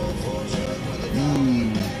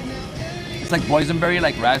 It's like boysenberry,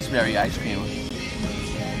 like raspberry ice cream.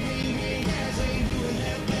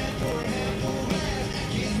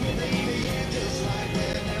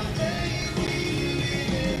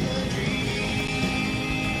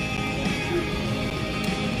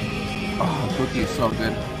 Oh, the cookie is so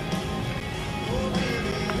good.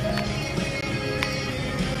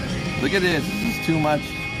 Look at this. This is too much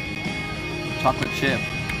chocolate chip.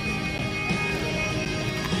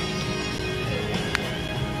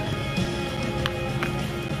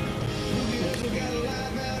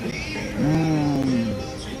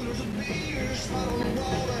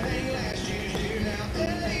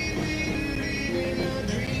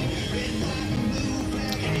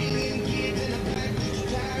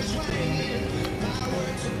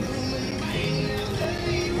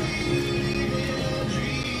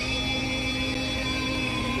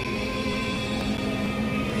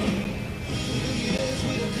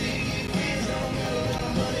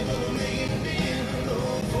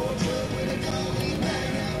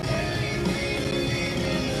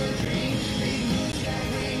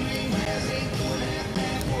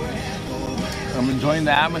 I'm enjoying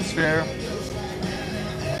the atmosphere.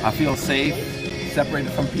 I feel safe,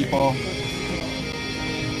 separated from people.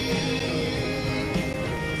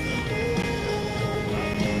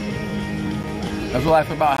 That's what life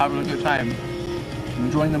is about, having a good time,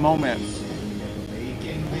 enjoying the moment.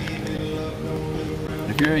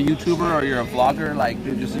 If you're a YouTuber or you're a vlogger, like,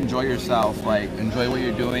 dude, just enjoy yourself. Like, enjoy what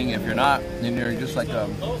you're doing. If you're not, then you're just like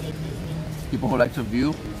people who like to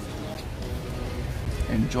view.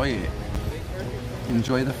 Enjoy it.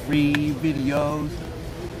 Enjoy the free videos.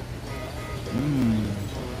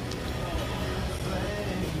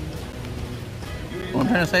 What I'm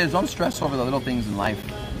trying to say is don't stress over the little things in life.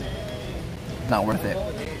 It's not worth it.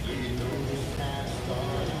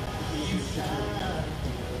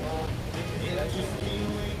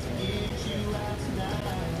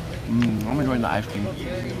 I'm enjoying the ice cream.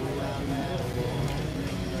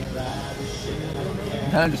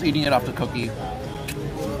 I'm kind of just eating it off the cookie.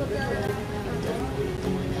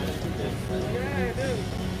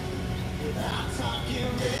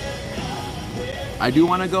 I do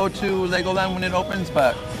want to go to Legoland when it opens,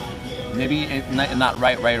 but maybe not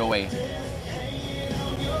right away.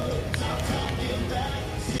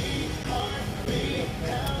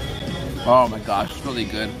 Oh my gosh, it's really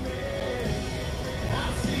good.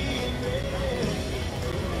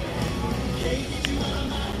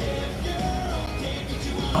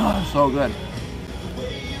 Oh, so good.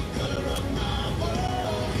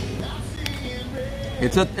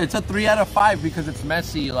 It's a 3 out of 5 because it's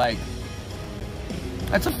messy. Like,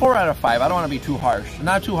 it's a 4 out of 5. I don't want to be too harsh.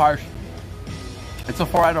 Not too harsh. It's a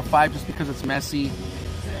 4 out of 5 just because it's messy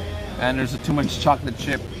and there's too much chocolate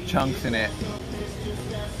chip chunks in it.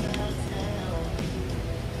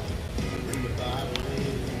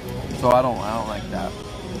 So I don't like that.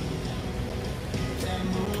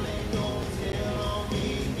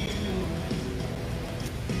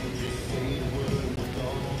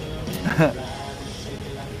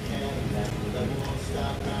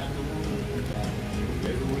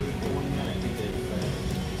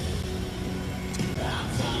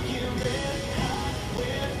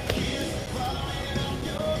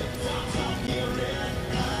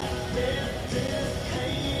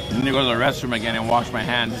 I'm gonna go to the restroom again and wash my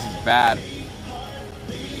hands. This is bad.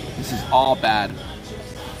 This is all bad.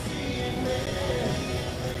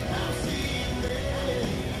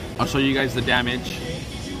 I'll show you guys the damage.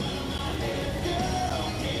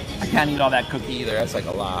 I can't eat all that cookie either. That's like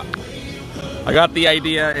a lot. I got the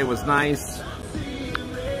idea. It was nice.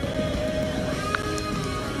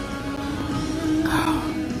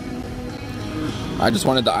 I just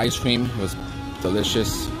wanted the ice cream. It was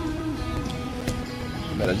delicious.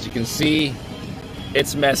 But as you can see,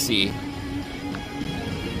 it's messy.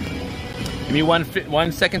 Give me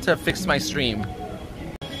one second to fix my stream.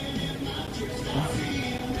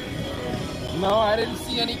 No, I didn't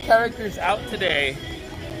see any characters out today.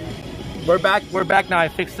 We're back now. I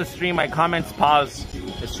fixed the stream. My comments paused.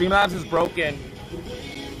 The Streamlabs is broken.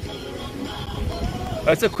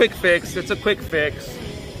 It's a quick fix. It's a quick fix.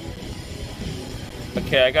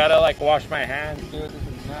 Okay, I gotta like wash my hands, dude. This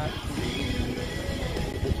is nasty.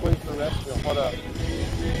 Which way's the restroom? Hold up.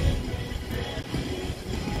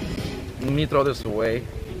 Let me throw this away.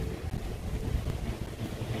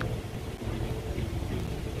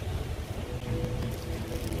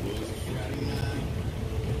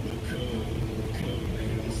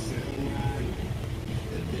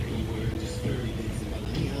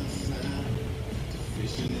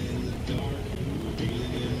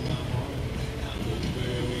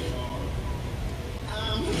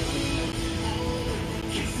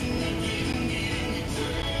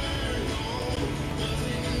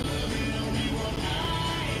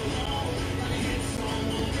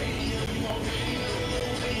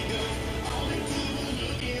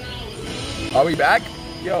 Are we back?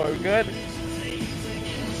 Yo, are we good?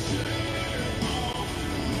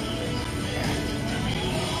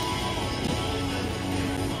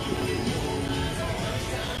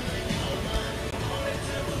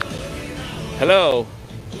 Hello.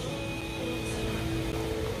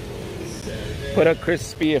 Put a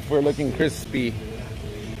crispy if we're looking crispy.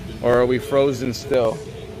 Or are we frozen still?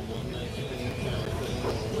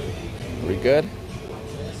 Are we good?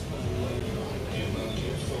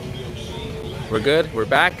 We're good? We're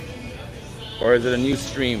back? Or is it a new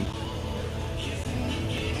stream?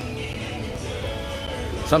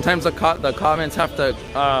 Sometimes the comments have to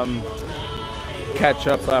catch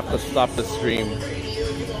up, so I have to stop the stream.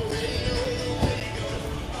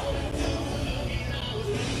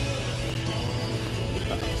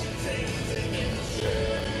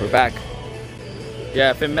 We're back.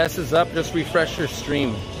 Yeah, if it messes up, just refresh your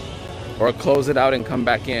stream. Or close it out and come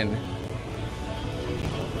back in.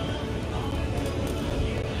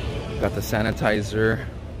 Got the sanitizer.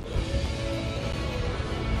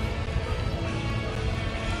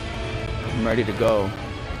 I'm ready to go.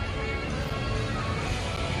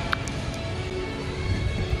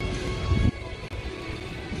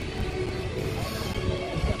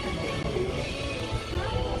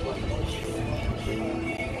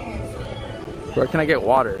 Where can I get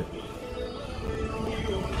water?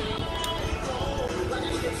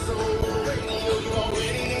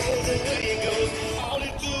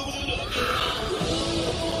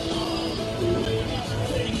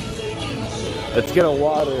 Let's get a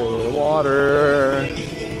water.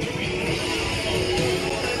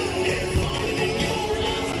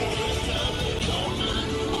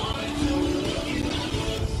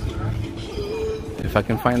 If I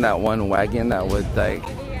can find that one wagon that would like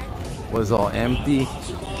was all empty.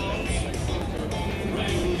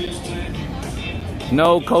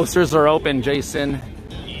 No coasters are open, Jason.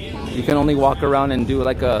 You can only walk around and do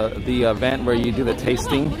like the event where you do the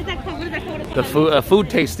tasting. The food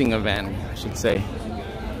tasting event, I should say.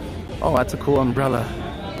 Oh, that's a cool umbrella.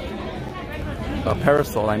 A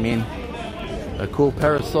parasol, I mean. A cool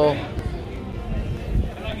parasol.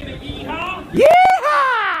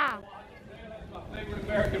 Yeehaw!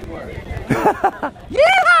 American word. Yeehaw!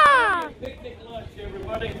 Picnic lunch,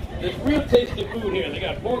 everybody. There's real tasty food here. They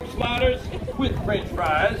got pork sliders with French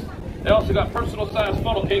fries. They also got personal sized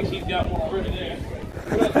funnel cakes. He's got one already there.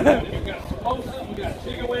 We've got samosas, we got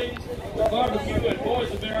chicken wings, barbecue, and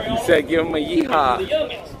boys are very He said give him a yeehaw. The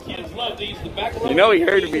youngest kids love these. The macaroni. You know he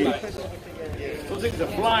heard me. Those things are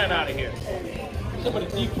flying out of here. Somebody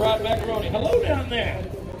deep fried macaroni. Hello down there.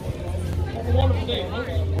 Have a wonderful day.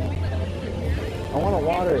 I want a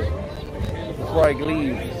water before I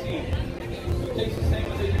leave.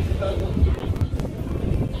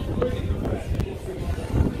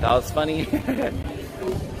 That was funny.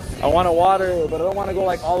 I want a water, but I don't want to go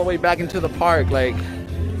like all the way back into the park. Like,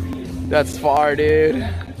 that's far, dude.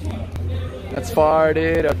 That's far,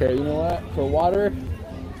 dude. Okay, you know what? For water,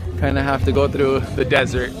 kind of have to go through the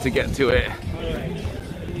desert to get to it.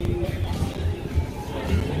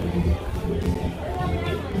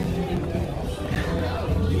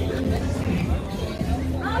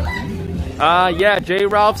 Yeah, J.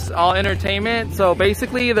 Ralph's All Entertainment. So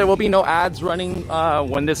basically, there will be no ads running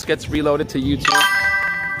when this gets reloaded to YouTube.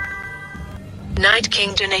 Night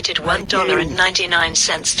King donated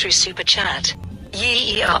 $1.99 through Super Chat.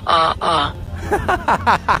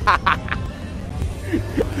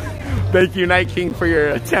 Thank you, Night King, for your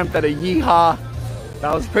attempt at a yeehaw.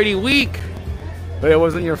 That was pretty weak, but it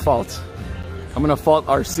wasn't your fault. I'm gonna fault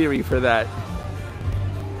our Siri for that.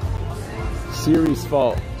 Siri's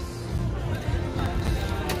fault.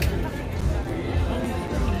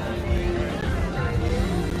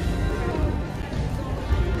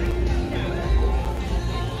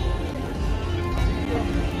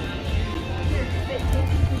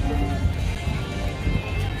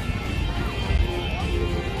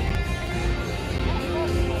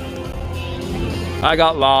 I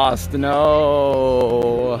got lost.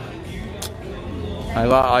 No.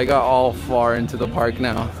 I got all far into the park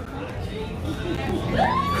now.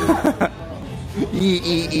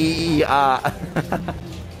 Ah.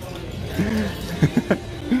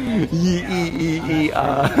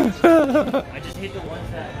 I just hit the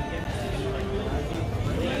ones that.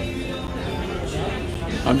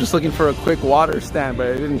 I'm just looking for a quick water stand, but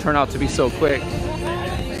it didn't turn out to be so quick.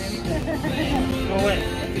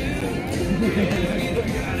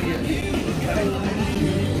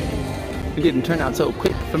 It didn't turn out so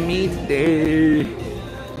quick for me today.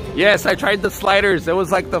 Yes, I tried the sliders. It was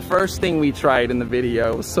like the first thing we tried in the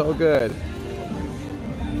video. It was so good.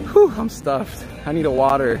 Whew, I'm stuffed. I need a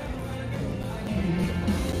water.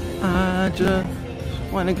 I just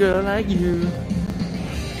want a girl like you.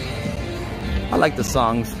 I like the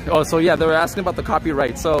songs. Oh, so yeah, they were asking about the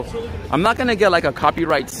copyright. So I'm not gonna get like a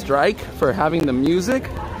copyright strike for having the music.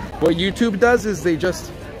 What YouTube does is they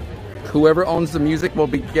just, whoever owns the music will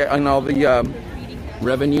be getting all the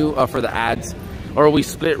revenue for the ads, or we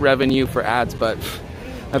split revenue for ads, but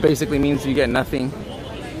that basically means you get nothing.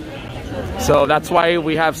 So that's why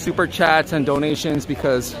we have super chats and donations,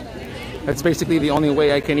 because that's basically the only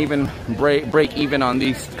way I can even break even on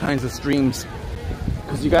these kinds of streams.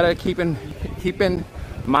 Because you gotta keep in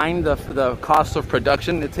mind the cost of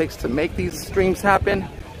production it takes to make these streams happen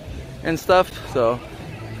and stuff. So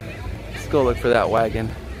let's go look for that wagon.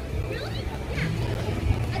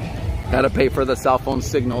 Gotta pay for the cell phone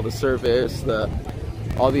signal, the service,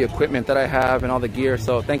 all the equipment that I have and all the gear.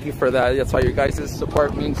 So thank you for that. That's why your guys'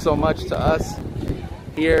 support means so much to us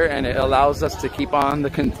here, and it allows us to keep on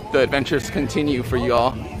the adventures continue for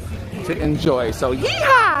y'all to enjoy. So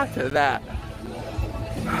yeehaw to that.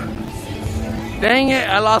 Dang it,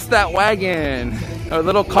 I lost that wagon. A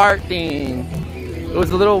little cart thing. It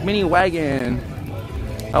was a little mini wagon.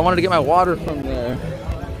 I wanted to get my water from there.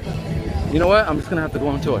 You know what? I'm just gonna have to go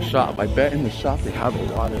into a shop. I bet in the shop they have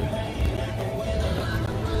the water.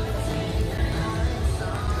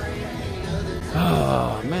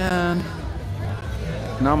 Oh man.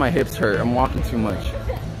 Now my hips hurt. I'm walking too much.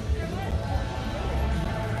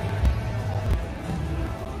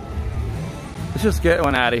 Let's just get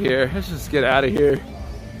one out of here. Let's just get out of here.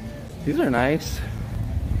 These are nice.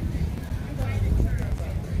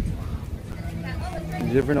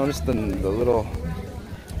 Did you ever notice the little...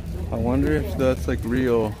 I wonder if that's like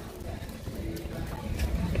real.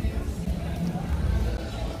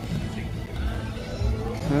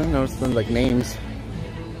 I noticed them like names.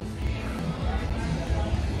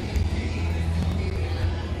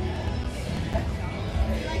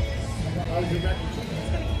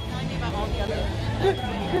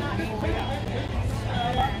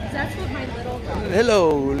 That's what my little dog.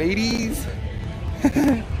 Hello, ladies.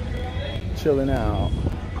 Chilling out.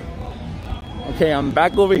 Okay, I'm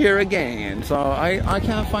back over here again. So I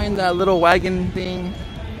can't find that little wagon thing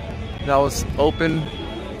that was open,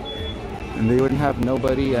 and they wouldn't have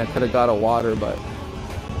nobody. I could have got a water, but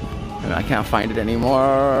I can't find it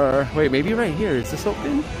anymore. Wait, maybe right here. Is this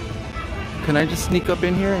open? Can I just sneak up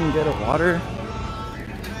in here and get a water?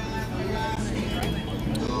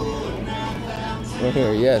 Right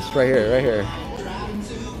here, yes, right here, right here.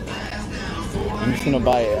 I'm just gonna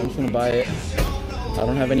buy it. I'm just gonna buy it. I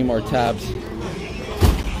don't have any more tabs.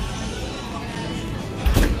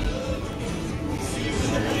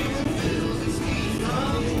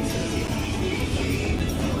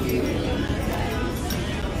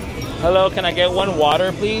 Hello, can I get one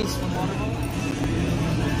water, please?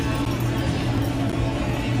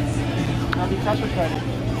 Cash or credit?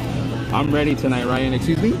 I'm ready tonight, Ryan.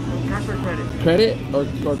 Excuse me? Cash or credit? Credit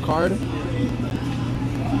or card?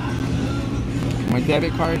 My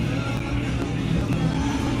debit card?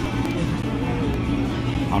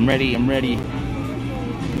 I'm ready, I'm ready.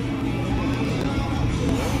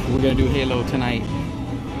 We're gonna do Halo tonight.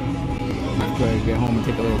 Let's go get home and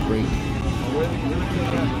take a little break.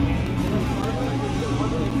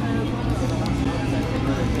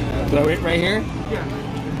 So right here? Yeah.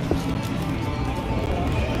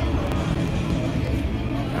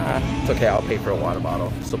 It's okay, I'll pay for a water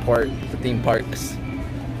bottle. Support the theme parks.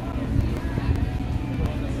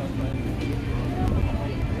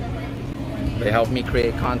 They help me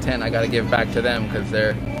create content. I gotta give back to them because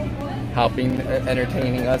they're helping,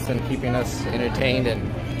 entertaining us and keeping us entertained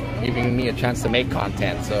and giving me a chance to make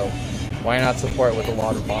content. So why not support with a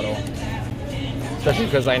water bottle? Especially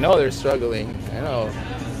because I know they're struggling. I know.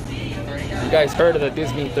 You guys heard of the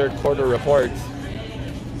Disney third quarter reports.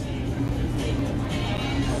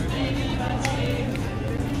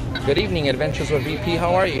 Good evening, Adventures with VP.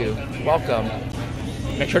 How are you? Welcome.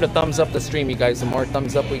 Make sure to thumbs up the stream, you guys. The more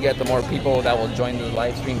thumbs up we get, the more people that will join the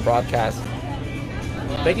live stream broadcast.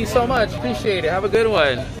 Thank you so much. Appreciate it. Have a good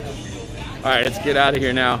one. All right, let's get out of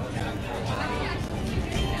here now.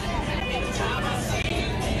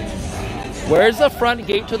 Where's the front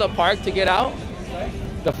gate to the park to get out?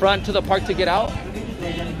 The front to the park to get out?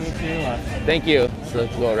 Thank you. So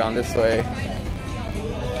let's go around this way.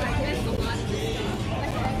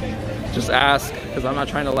 Just ask, because I'm not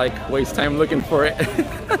trying to like waste time looking for it.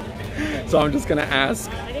 So I'm just gonna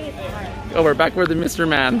ask. Oh, we're back with the Mr.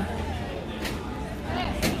 Man.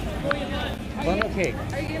 Funnel cake.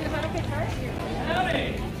 Are you getting the funnel cake first?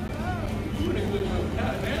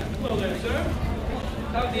 Hello there, sir.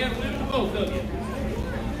 How's the afternoon to both of you?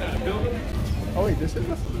 Oh wait, this is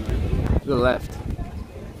to the left.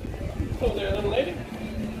 Hello there, little lady.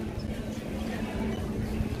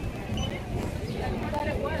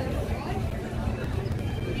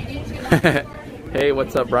 Hey,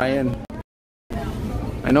 what's up, Brian?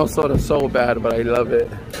 I know soda's so bad, but I love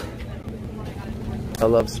it. I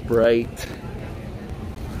love Sprite.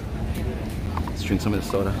 Let's drink some of the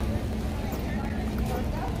soda.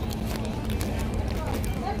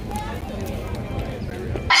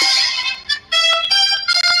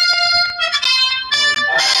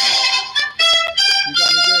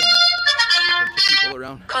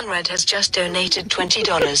 Conrad has just donated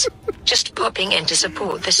 $20. Just popping in to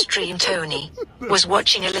support the stream. Tony was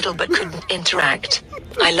watching a little but couldn't interact.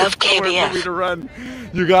 I love KBF. To run.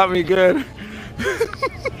 You got me good.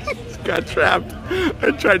 Got trapped.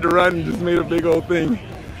 I tried to run and just made a big old thing.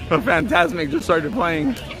 But Fantasmic just started playing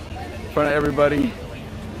in front of everybody.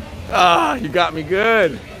 Ah, you got me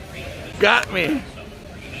good. Got me.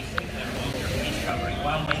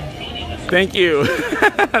 Thank you.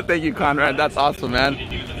 Thank you, Conrad. That's awesome, man.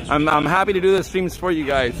 I'm happy to do the streams for you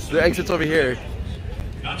guys. The exit's over here.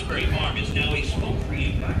 Knott's Berry Farm is now a smoke-free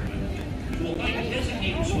environment. You will find a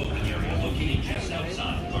designated smoking area located just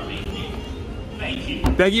outside our main gate. Thank you.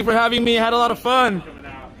 Thank you for having me. I had a lot of fun.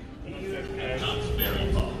 Knott's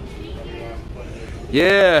Berry Farm.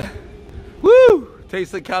 Yeah. Woo!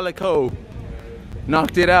 Taste of Calico.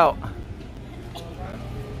 Knocked it out.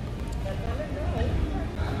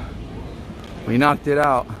 We knocked it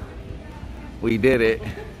out. We did it.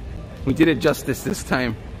 We did it justice this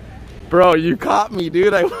time. Bro, you caught me,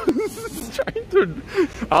 dude. I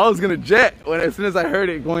was gonna jet as soon as I heard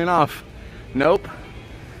it going off. Nope.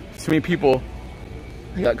 Too many people.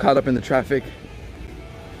 I got caught up in the traffic.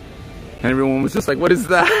 And everyone was just like, what is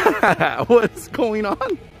that? What's going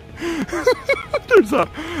on?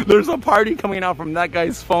 there's a party coming out from that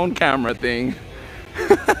guy's phone camera thing.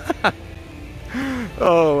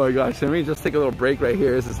 Oh my gosh, let me just take a little break right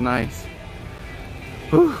here. This is nice.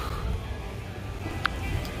 Whew.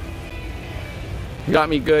 You got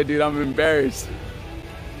me good, dude. I'm embarrassed.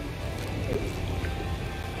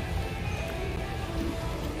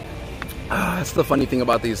 That's the funny thing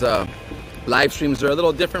about these live streams. They're a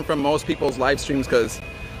little different from most people's live streams because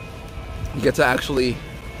you get to actually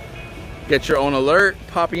get your own alert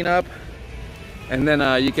popping up, and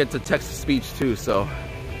then you get to text to speech too. So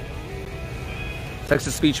text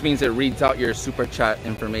to speech means it reads out your super chat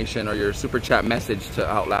information or your super chat message to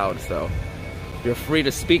out loud. So you're free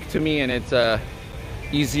to speak to me, and it's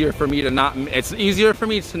easier for me to not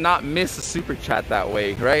miss a super chat that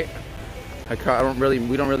way, right? We don't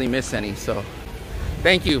really miss any. So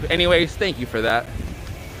thank you. Anyways, thank you for that.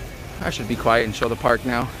 I should be quiet and show the park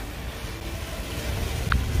now.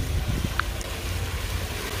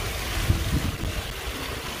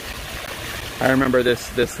 I remember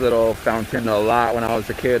this little fountain a lot when I was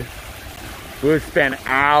a kid. We would spend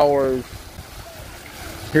hours.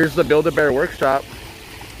 Here's the Build-A-Bear workshop.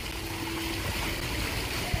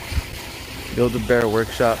 Build-A-Bear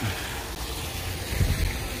workshop.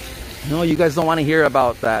 No, you guys don't want to hear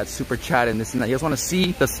about that super chat and this and that. You guys want to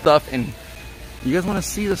see the stuff, and you guys want to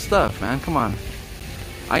see the stuff, man. Come on.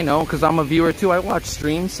 I know, because I'm a viewer too. I watch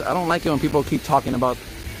streams. I don't like it when people keep talking about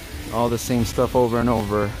all the same stuff over and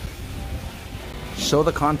over. Show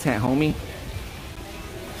the content, homie.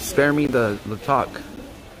 Spare me the talk.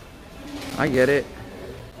 I get it.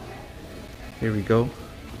 Here we go.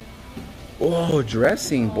 Oh,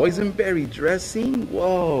 dressing. Boysenberry dressing.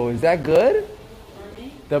 Whoa, is that good?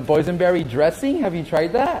 The boysenberry dressing? Have you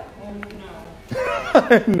tried that?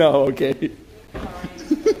 No, okay.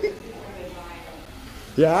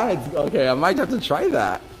 Yeah, it's okay. I might have to try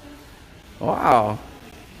that. Wow.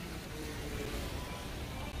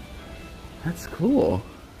 That's cool.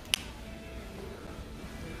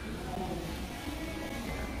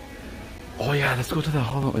 Oh yeah, let's go to the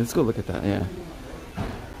Halloween. Let's go look at that, yeah.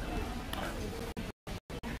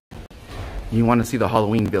 You want to see the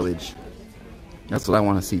Halloween village. That's what I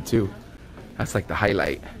want to see too. That's like the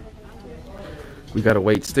highlight. We gotta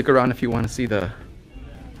wait. Stick around if you want to see the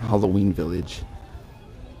Halloween village.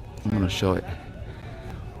 I'm gonna show it.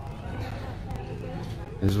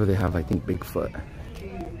 This is where they have, I think, Bigfoot.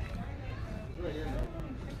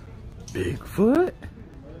 Bigfoot?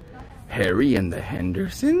 Harry and the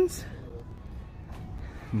Hendersons?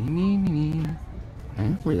 I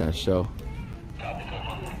remember that show.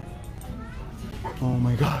 Oh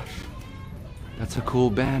my gosh. That's a cool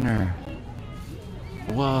banner.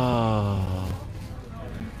 Whoa.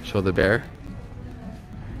 Show the bear.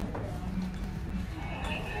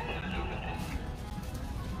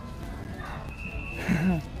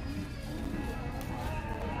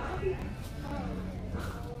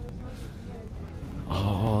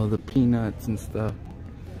 Oh, the peanuts and stuff.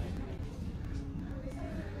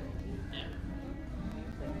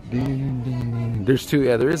 Ding, ding, ding. There's two,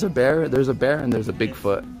 yeah, there is a bear, and there's a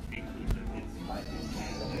Bigfoot.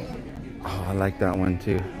 Oh, I like that one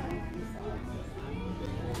too.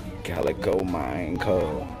 Calico Mine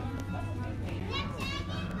Co.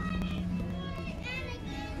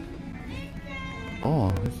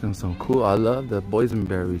 Oh, this is so cool. I love the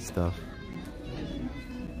boysenberry stuff.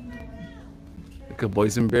 Like a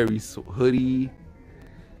boysenberry hoodie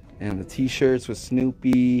and the t-shirts with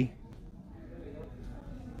Snoopy.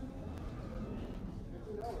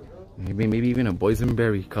 Maybe even a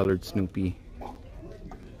boysenberry colored Snoopy.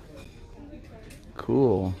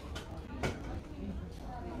 Cool.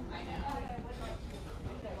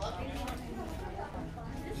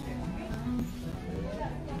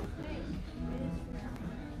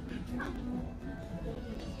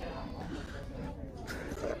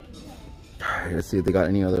 Alright, let's see if they got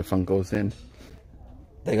any other Funkos in.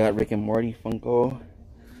 They got Rick and Morty Funko.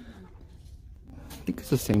 I think it's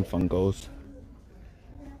the same Funkos.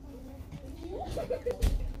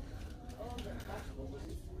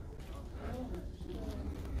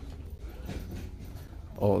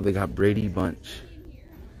 Oh, they got Brady Bunch.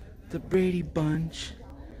 The Brady Bunch.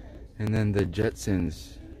 And then the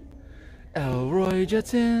Jetsons. Elroy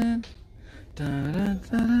Jetson. Dun, dun,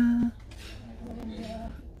 dun,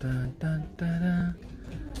 dun, dun, dun, dun.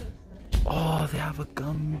 Oh, they have a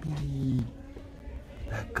Gumby.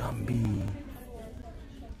 That Gumby.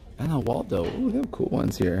 And a Waldo. Ooh, they have cool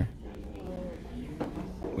ones here.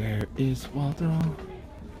 Where is Waldo?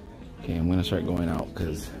 Okay, I'm gonna start going out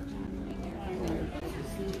because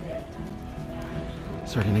I'm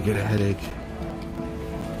starting to get a headache.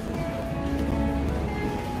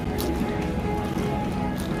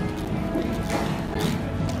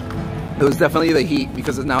 It was definitely the heat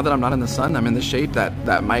because now that I'm not in the sun, I'm in the shade,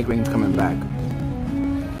 that migraine's coming back.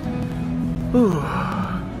 Whew.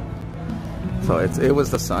 So it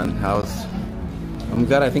was the sun. I'm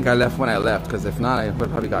glad I think I left when I left, because if not, I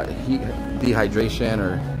would probably got heat dehydration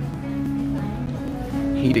or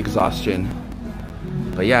heat exhaustion.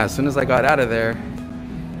 But yeah, as soon as I got out of there,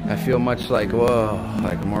 I feel much like, whoa,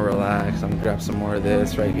 like more relaxed. I'm gonna grab some more of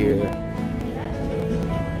this right here.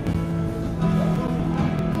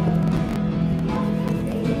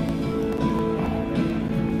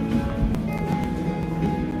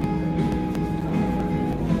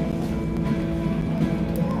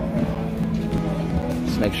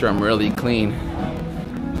 Make sure I'm really clean.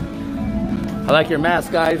 I like your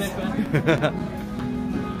mask, guys.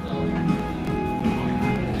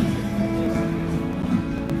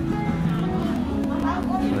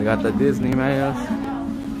 I got the Disney mask.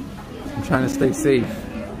 I'm trying to stay safe.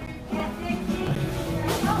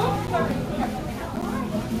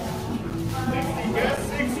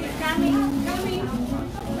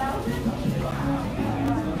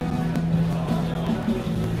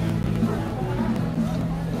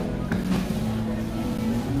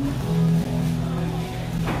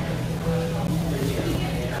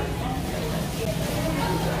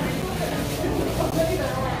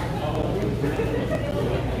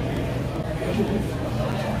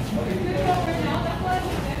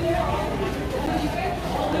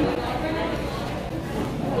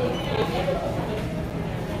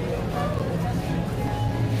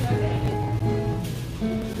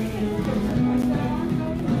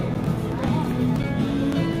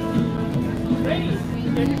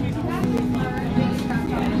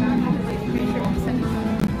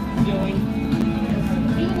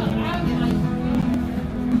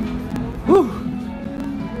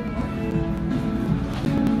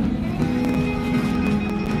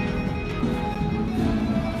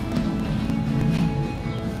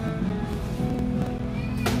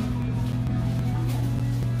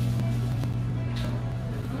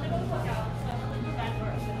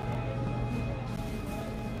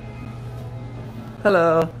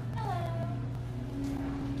 Hello.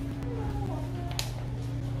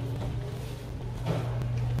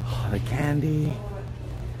 Oh, the candy.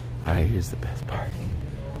 Alright, here's the best part.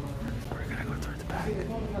 We're gonna go towards the back.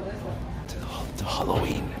 To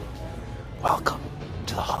Halloween. Welcome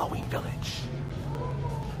to the Halloween village.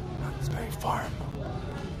 Knott's Berry Farm.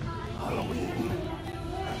 Halloween.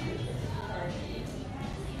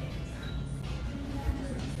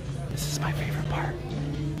 This is my favorite part.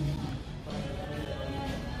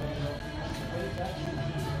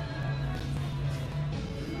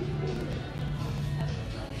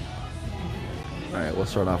 Alright, we'll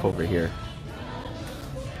start off over here.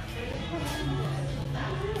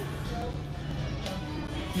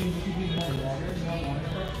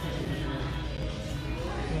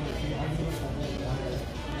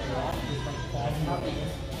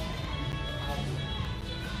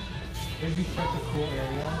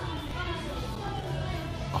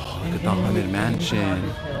 Oh, look at the Haunted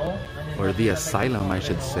Mansion. Or the Asylum, I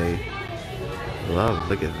should say. Love,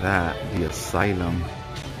 look at that. The Asylum.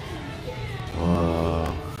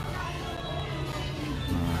 Whoa.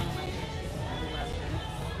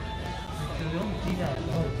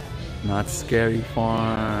 Knott's Scary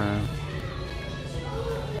Farm.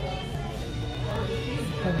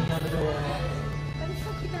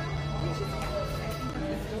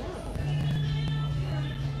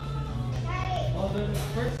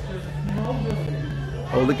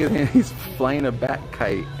 Oh, look at him. He's flying a bat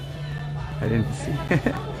kite. I didn't see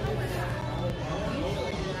it.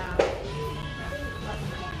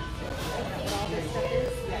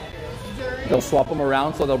 They'll swap them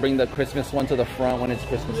around, so they'll bring the Christmas one to the front when it's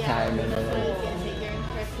Christmas time. And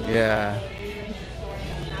yeah.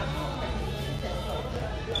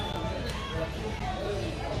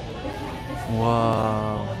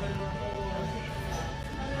 Wow.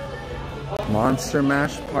 Monster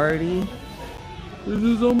Mash party. This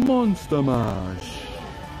is a Monster Mash.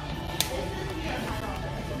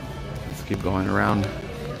 Let's keep going around.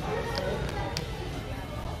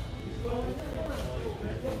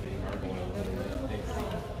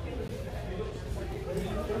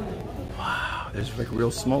 like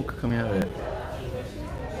real smoke coming out of it.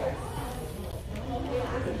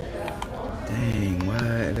 Dang,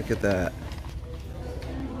 what? Look at that.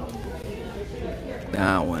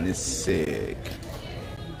 That one is sick.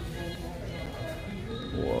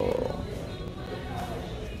 Whoa.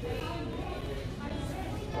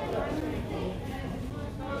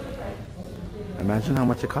 Imagine how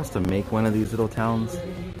much it costs to make one of these little towns.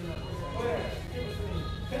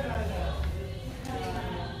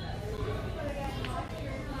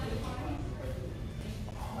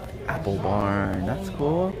 Apple barn, that's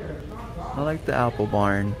cool. I like the apple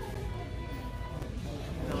barn.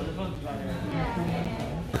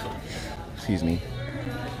 Excuse me.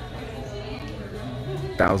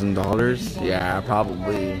 $1,000? Yeah,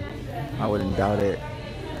 probably. I wouldn't doubt it.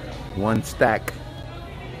 One stack.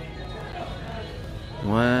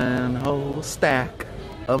 One whole stack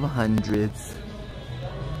of hundreds.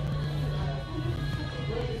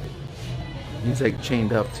 He's like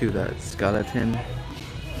chained up to that skeleton.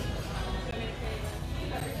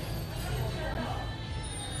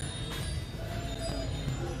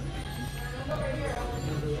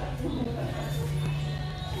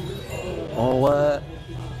 Oh, what?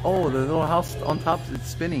 Oh, the little house on top is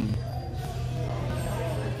spinning.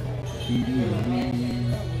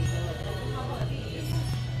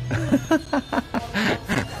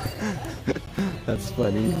 That's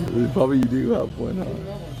funny. We probably do have one, huh?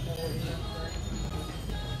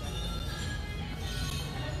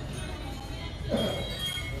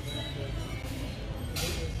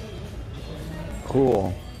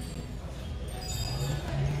 Cool.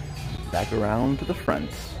 Back around to the front.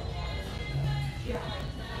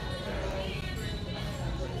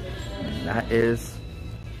 And that is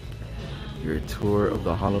your tour of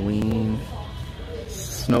the Halloween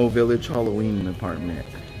Snow Village Halloween apartment.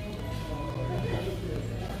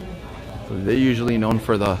 So they're usually known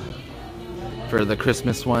for the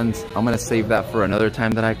Christmas ones. I'm gonna save that for another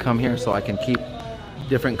time that I come here so I can keep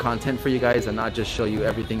different content for you guys and not just show you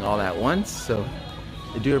everything all at once. So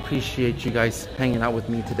I do appreciate you guys hanging out with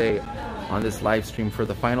me today on this live stream for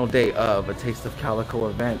the final day of a Taste of Calico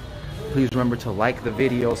event. Please remember to like the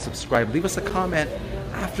video, subscribe, leave us a comment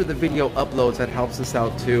after the video uploads. That helps us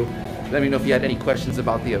out too. Let me know if you had any questions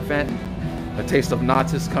about the event. A Taste of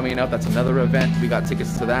Knott is coming up. That's another event. We got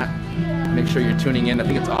tickets to that. Make sure you're tuning in. I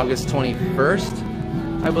think it's August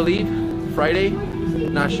 21st, I believe. Friday.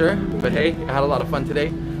 Not sure. But hey, I had a lot of fun today.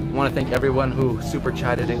 I want to thank everyone who super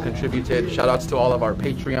chatted and contributed. Shout outs to all of our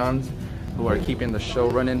Patreons who are keeping the show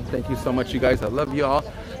running. Thank you so much, you guys. I love you all.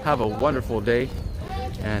 Have a wonderful day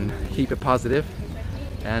and keep it positive.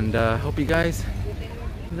 And hope you guys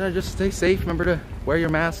just stay safe. Remember to wear your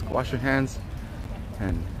mask, wash your hands,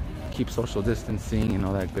 and keep social distancing and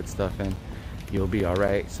all that good stuff, and you'll be all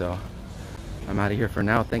right. So I'm out of here for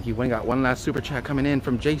now. Thank you. We got one last super chat coming in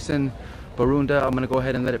from Jason Barunda. I'm gonna go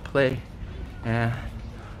ahead and let it play, and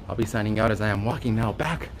I'll be signing out as I am walking now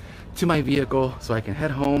back to my vehicle so I can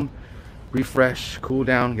head home, refresh, cool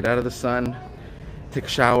down, get out of the sun, take a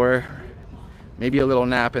shower, maybe a little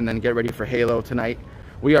nap, and then get ready for Halo tonight.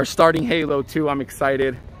 We are starting Halo 2. I'm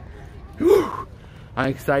excited. Whew. I'm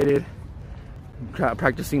excited.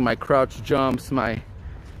 Practicing my crouch jumps, my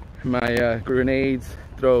grenades,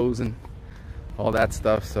 throws, and all that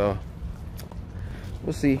stuff. So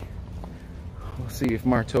we'll see. We'll see if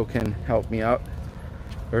Marto can help me out,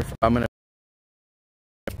 or if I'm gonna.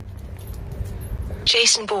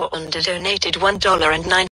 Jason Borunda donated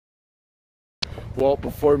 $1.09. Well,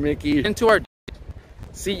 before Mickey into our.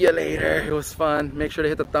 See you later. It was fun. Make sure to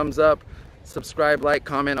hit the thumbs up, subscribe, like,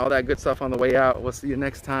 comment, all that good stuff on the way out. We'll see you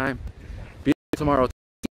next time. Be tomorrow.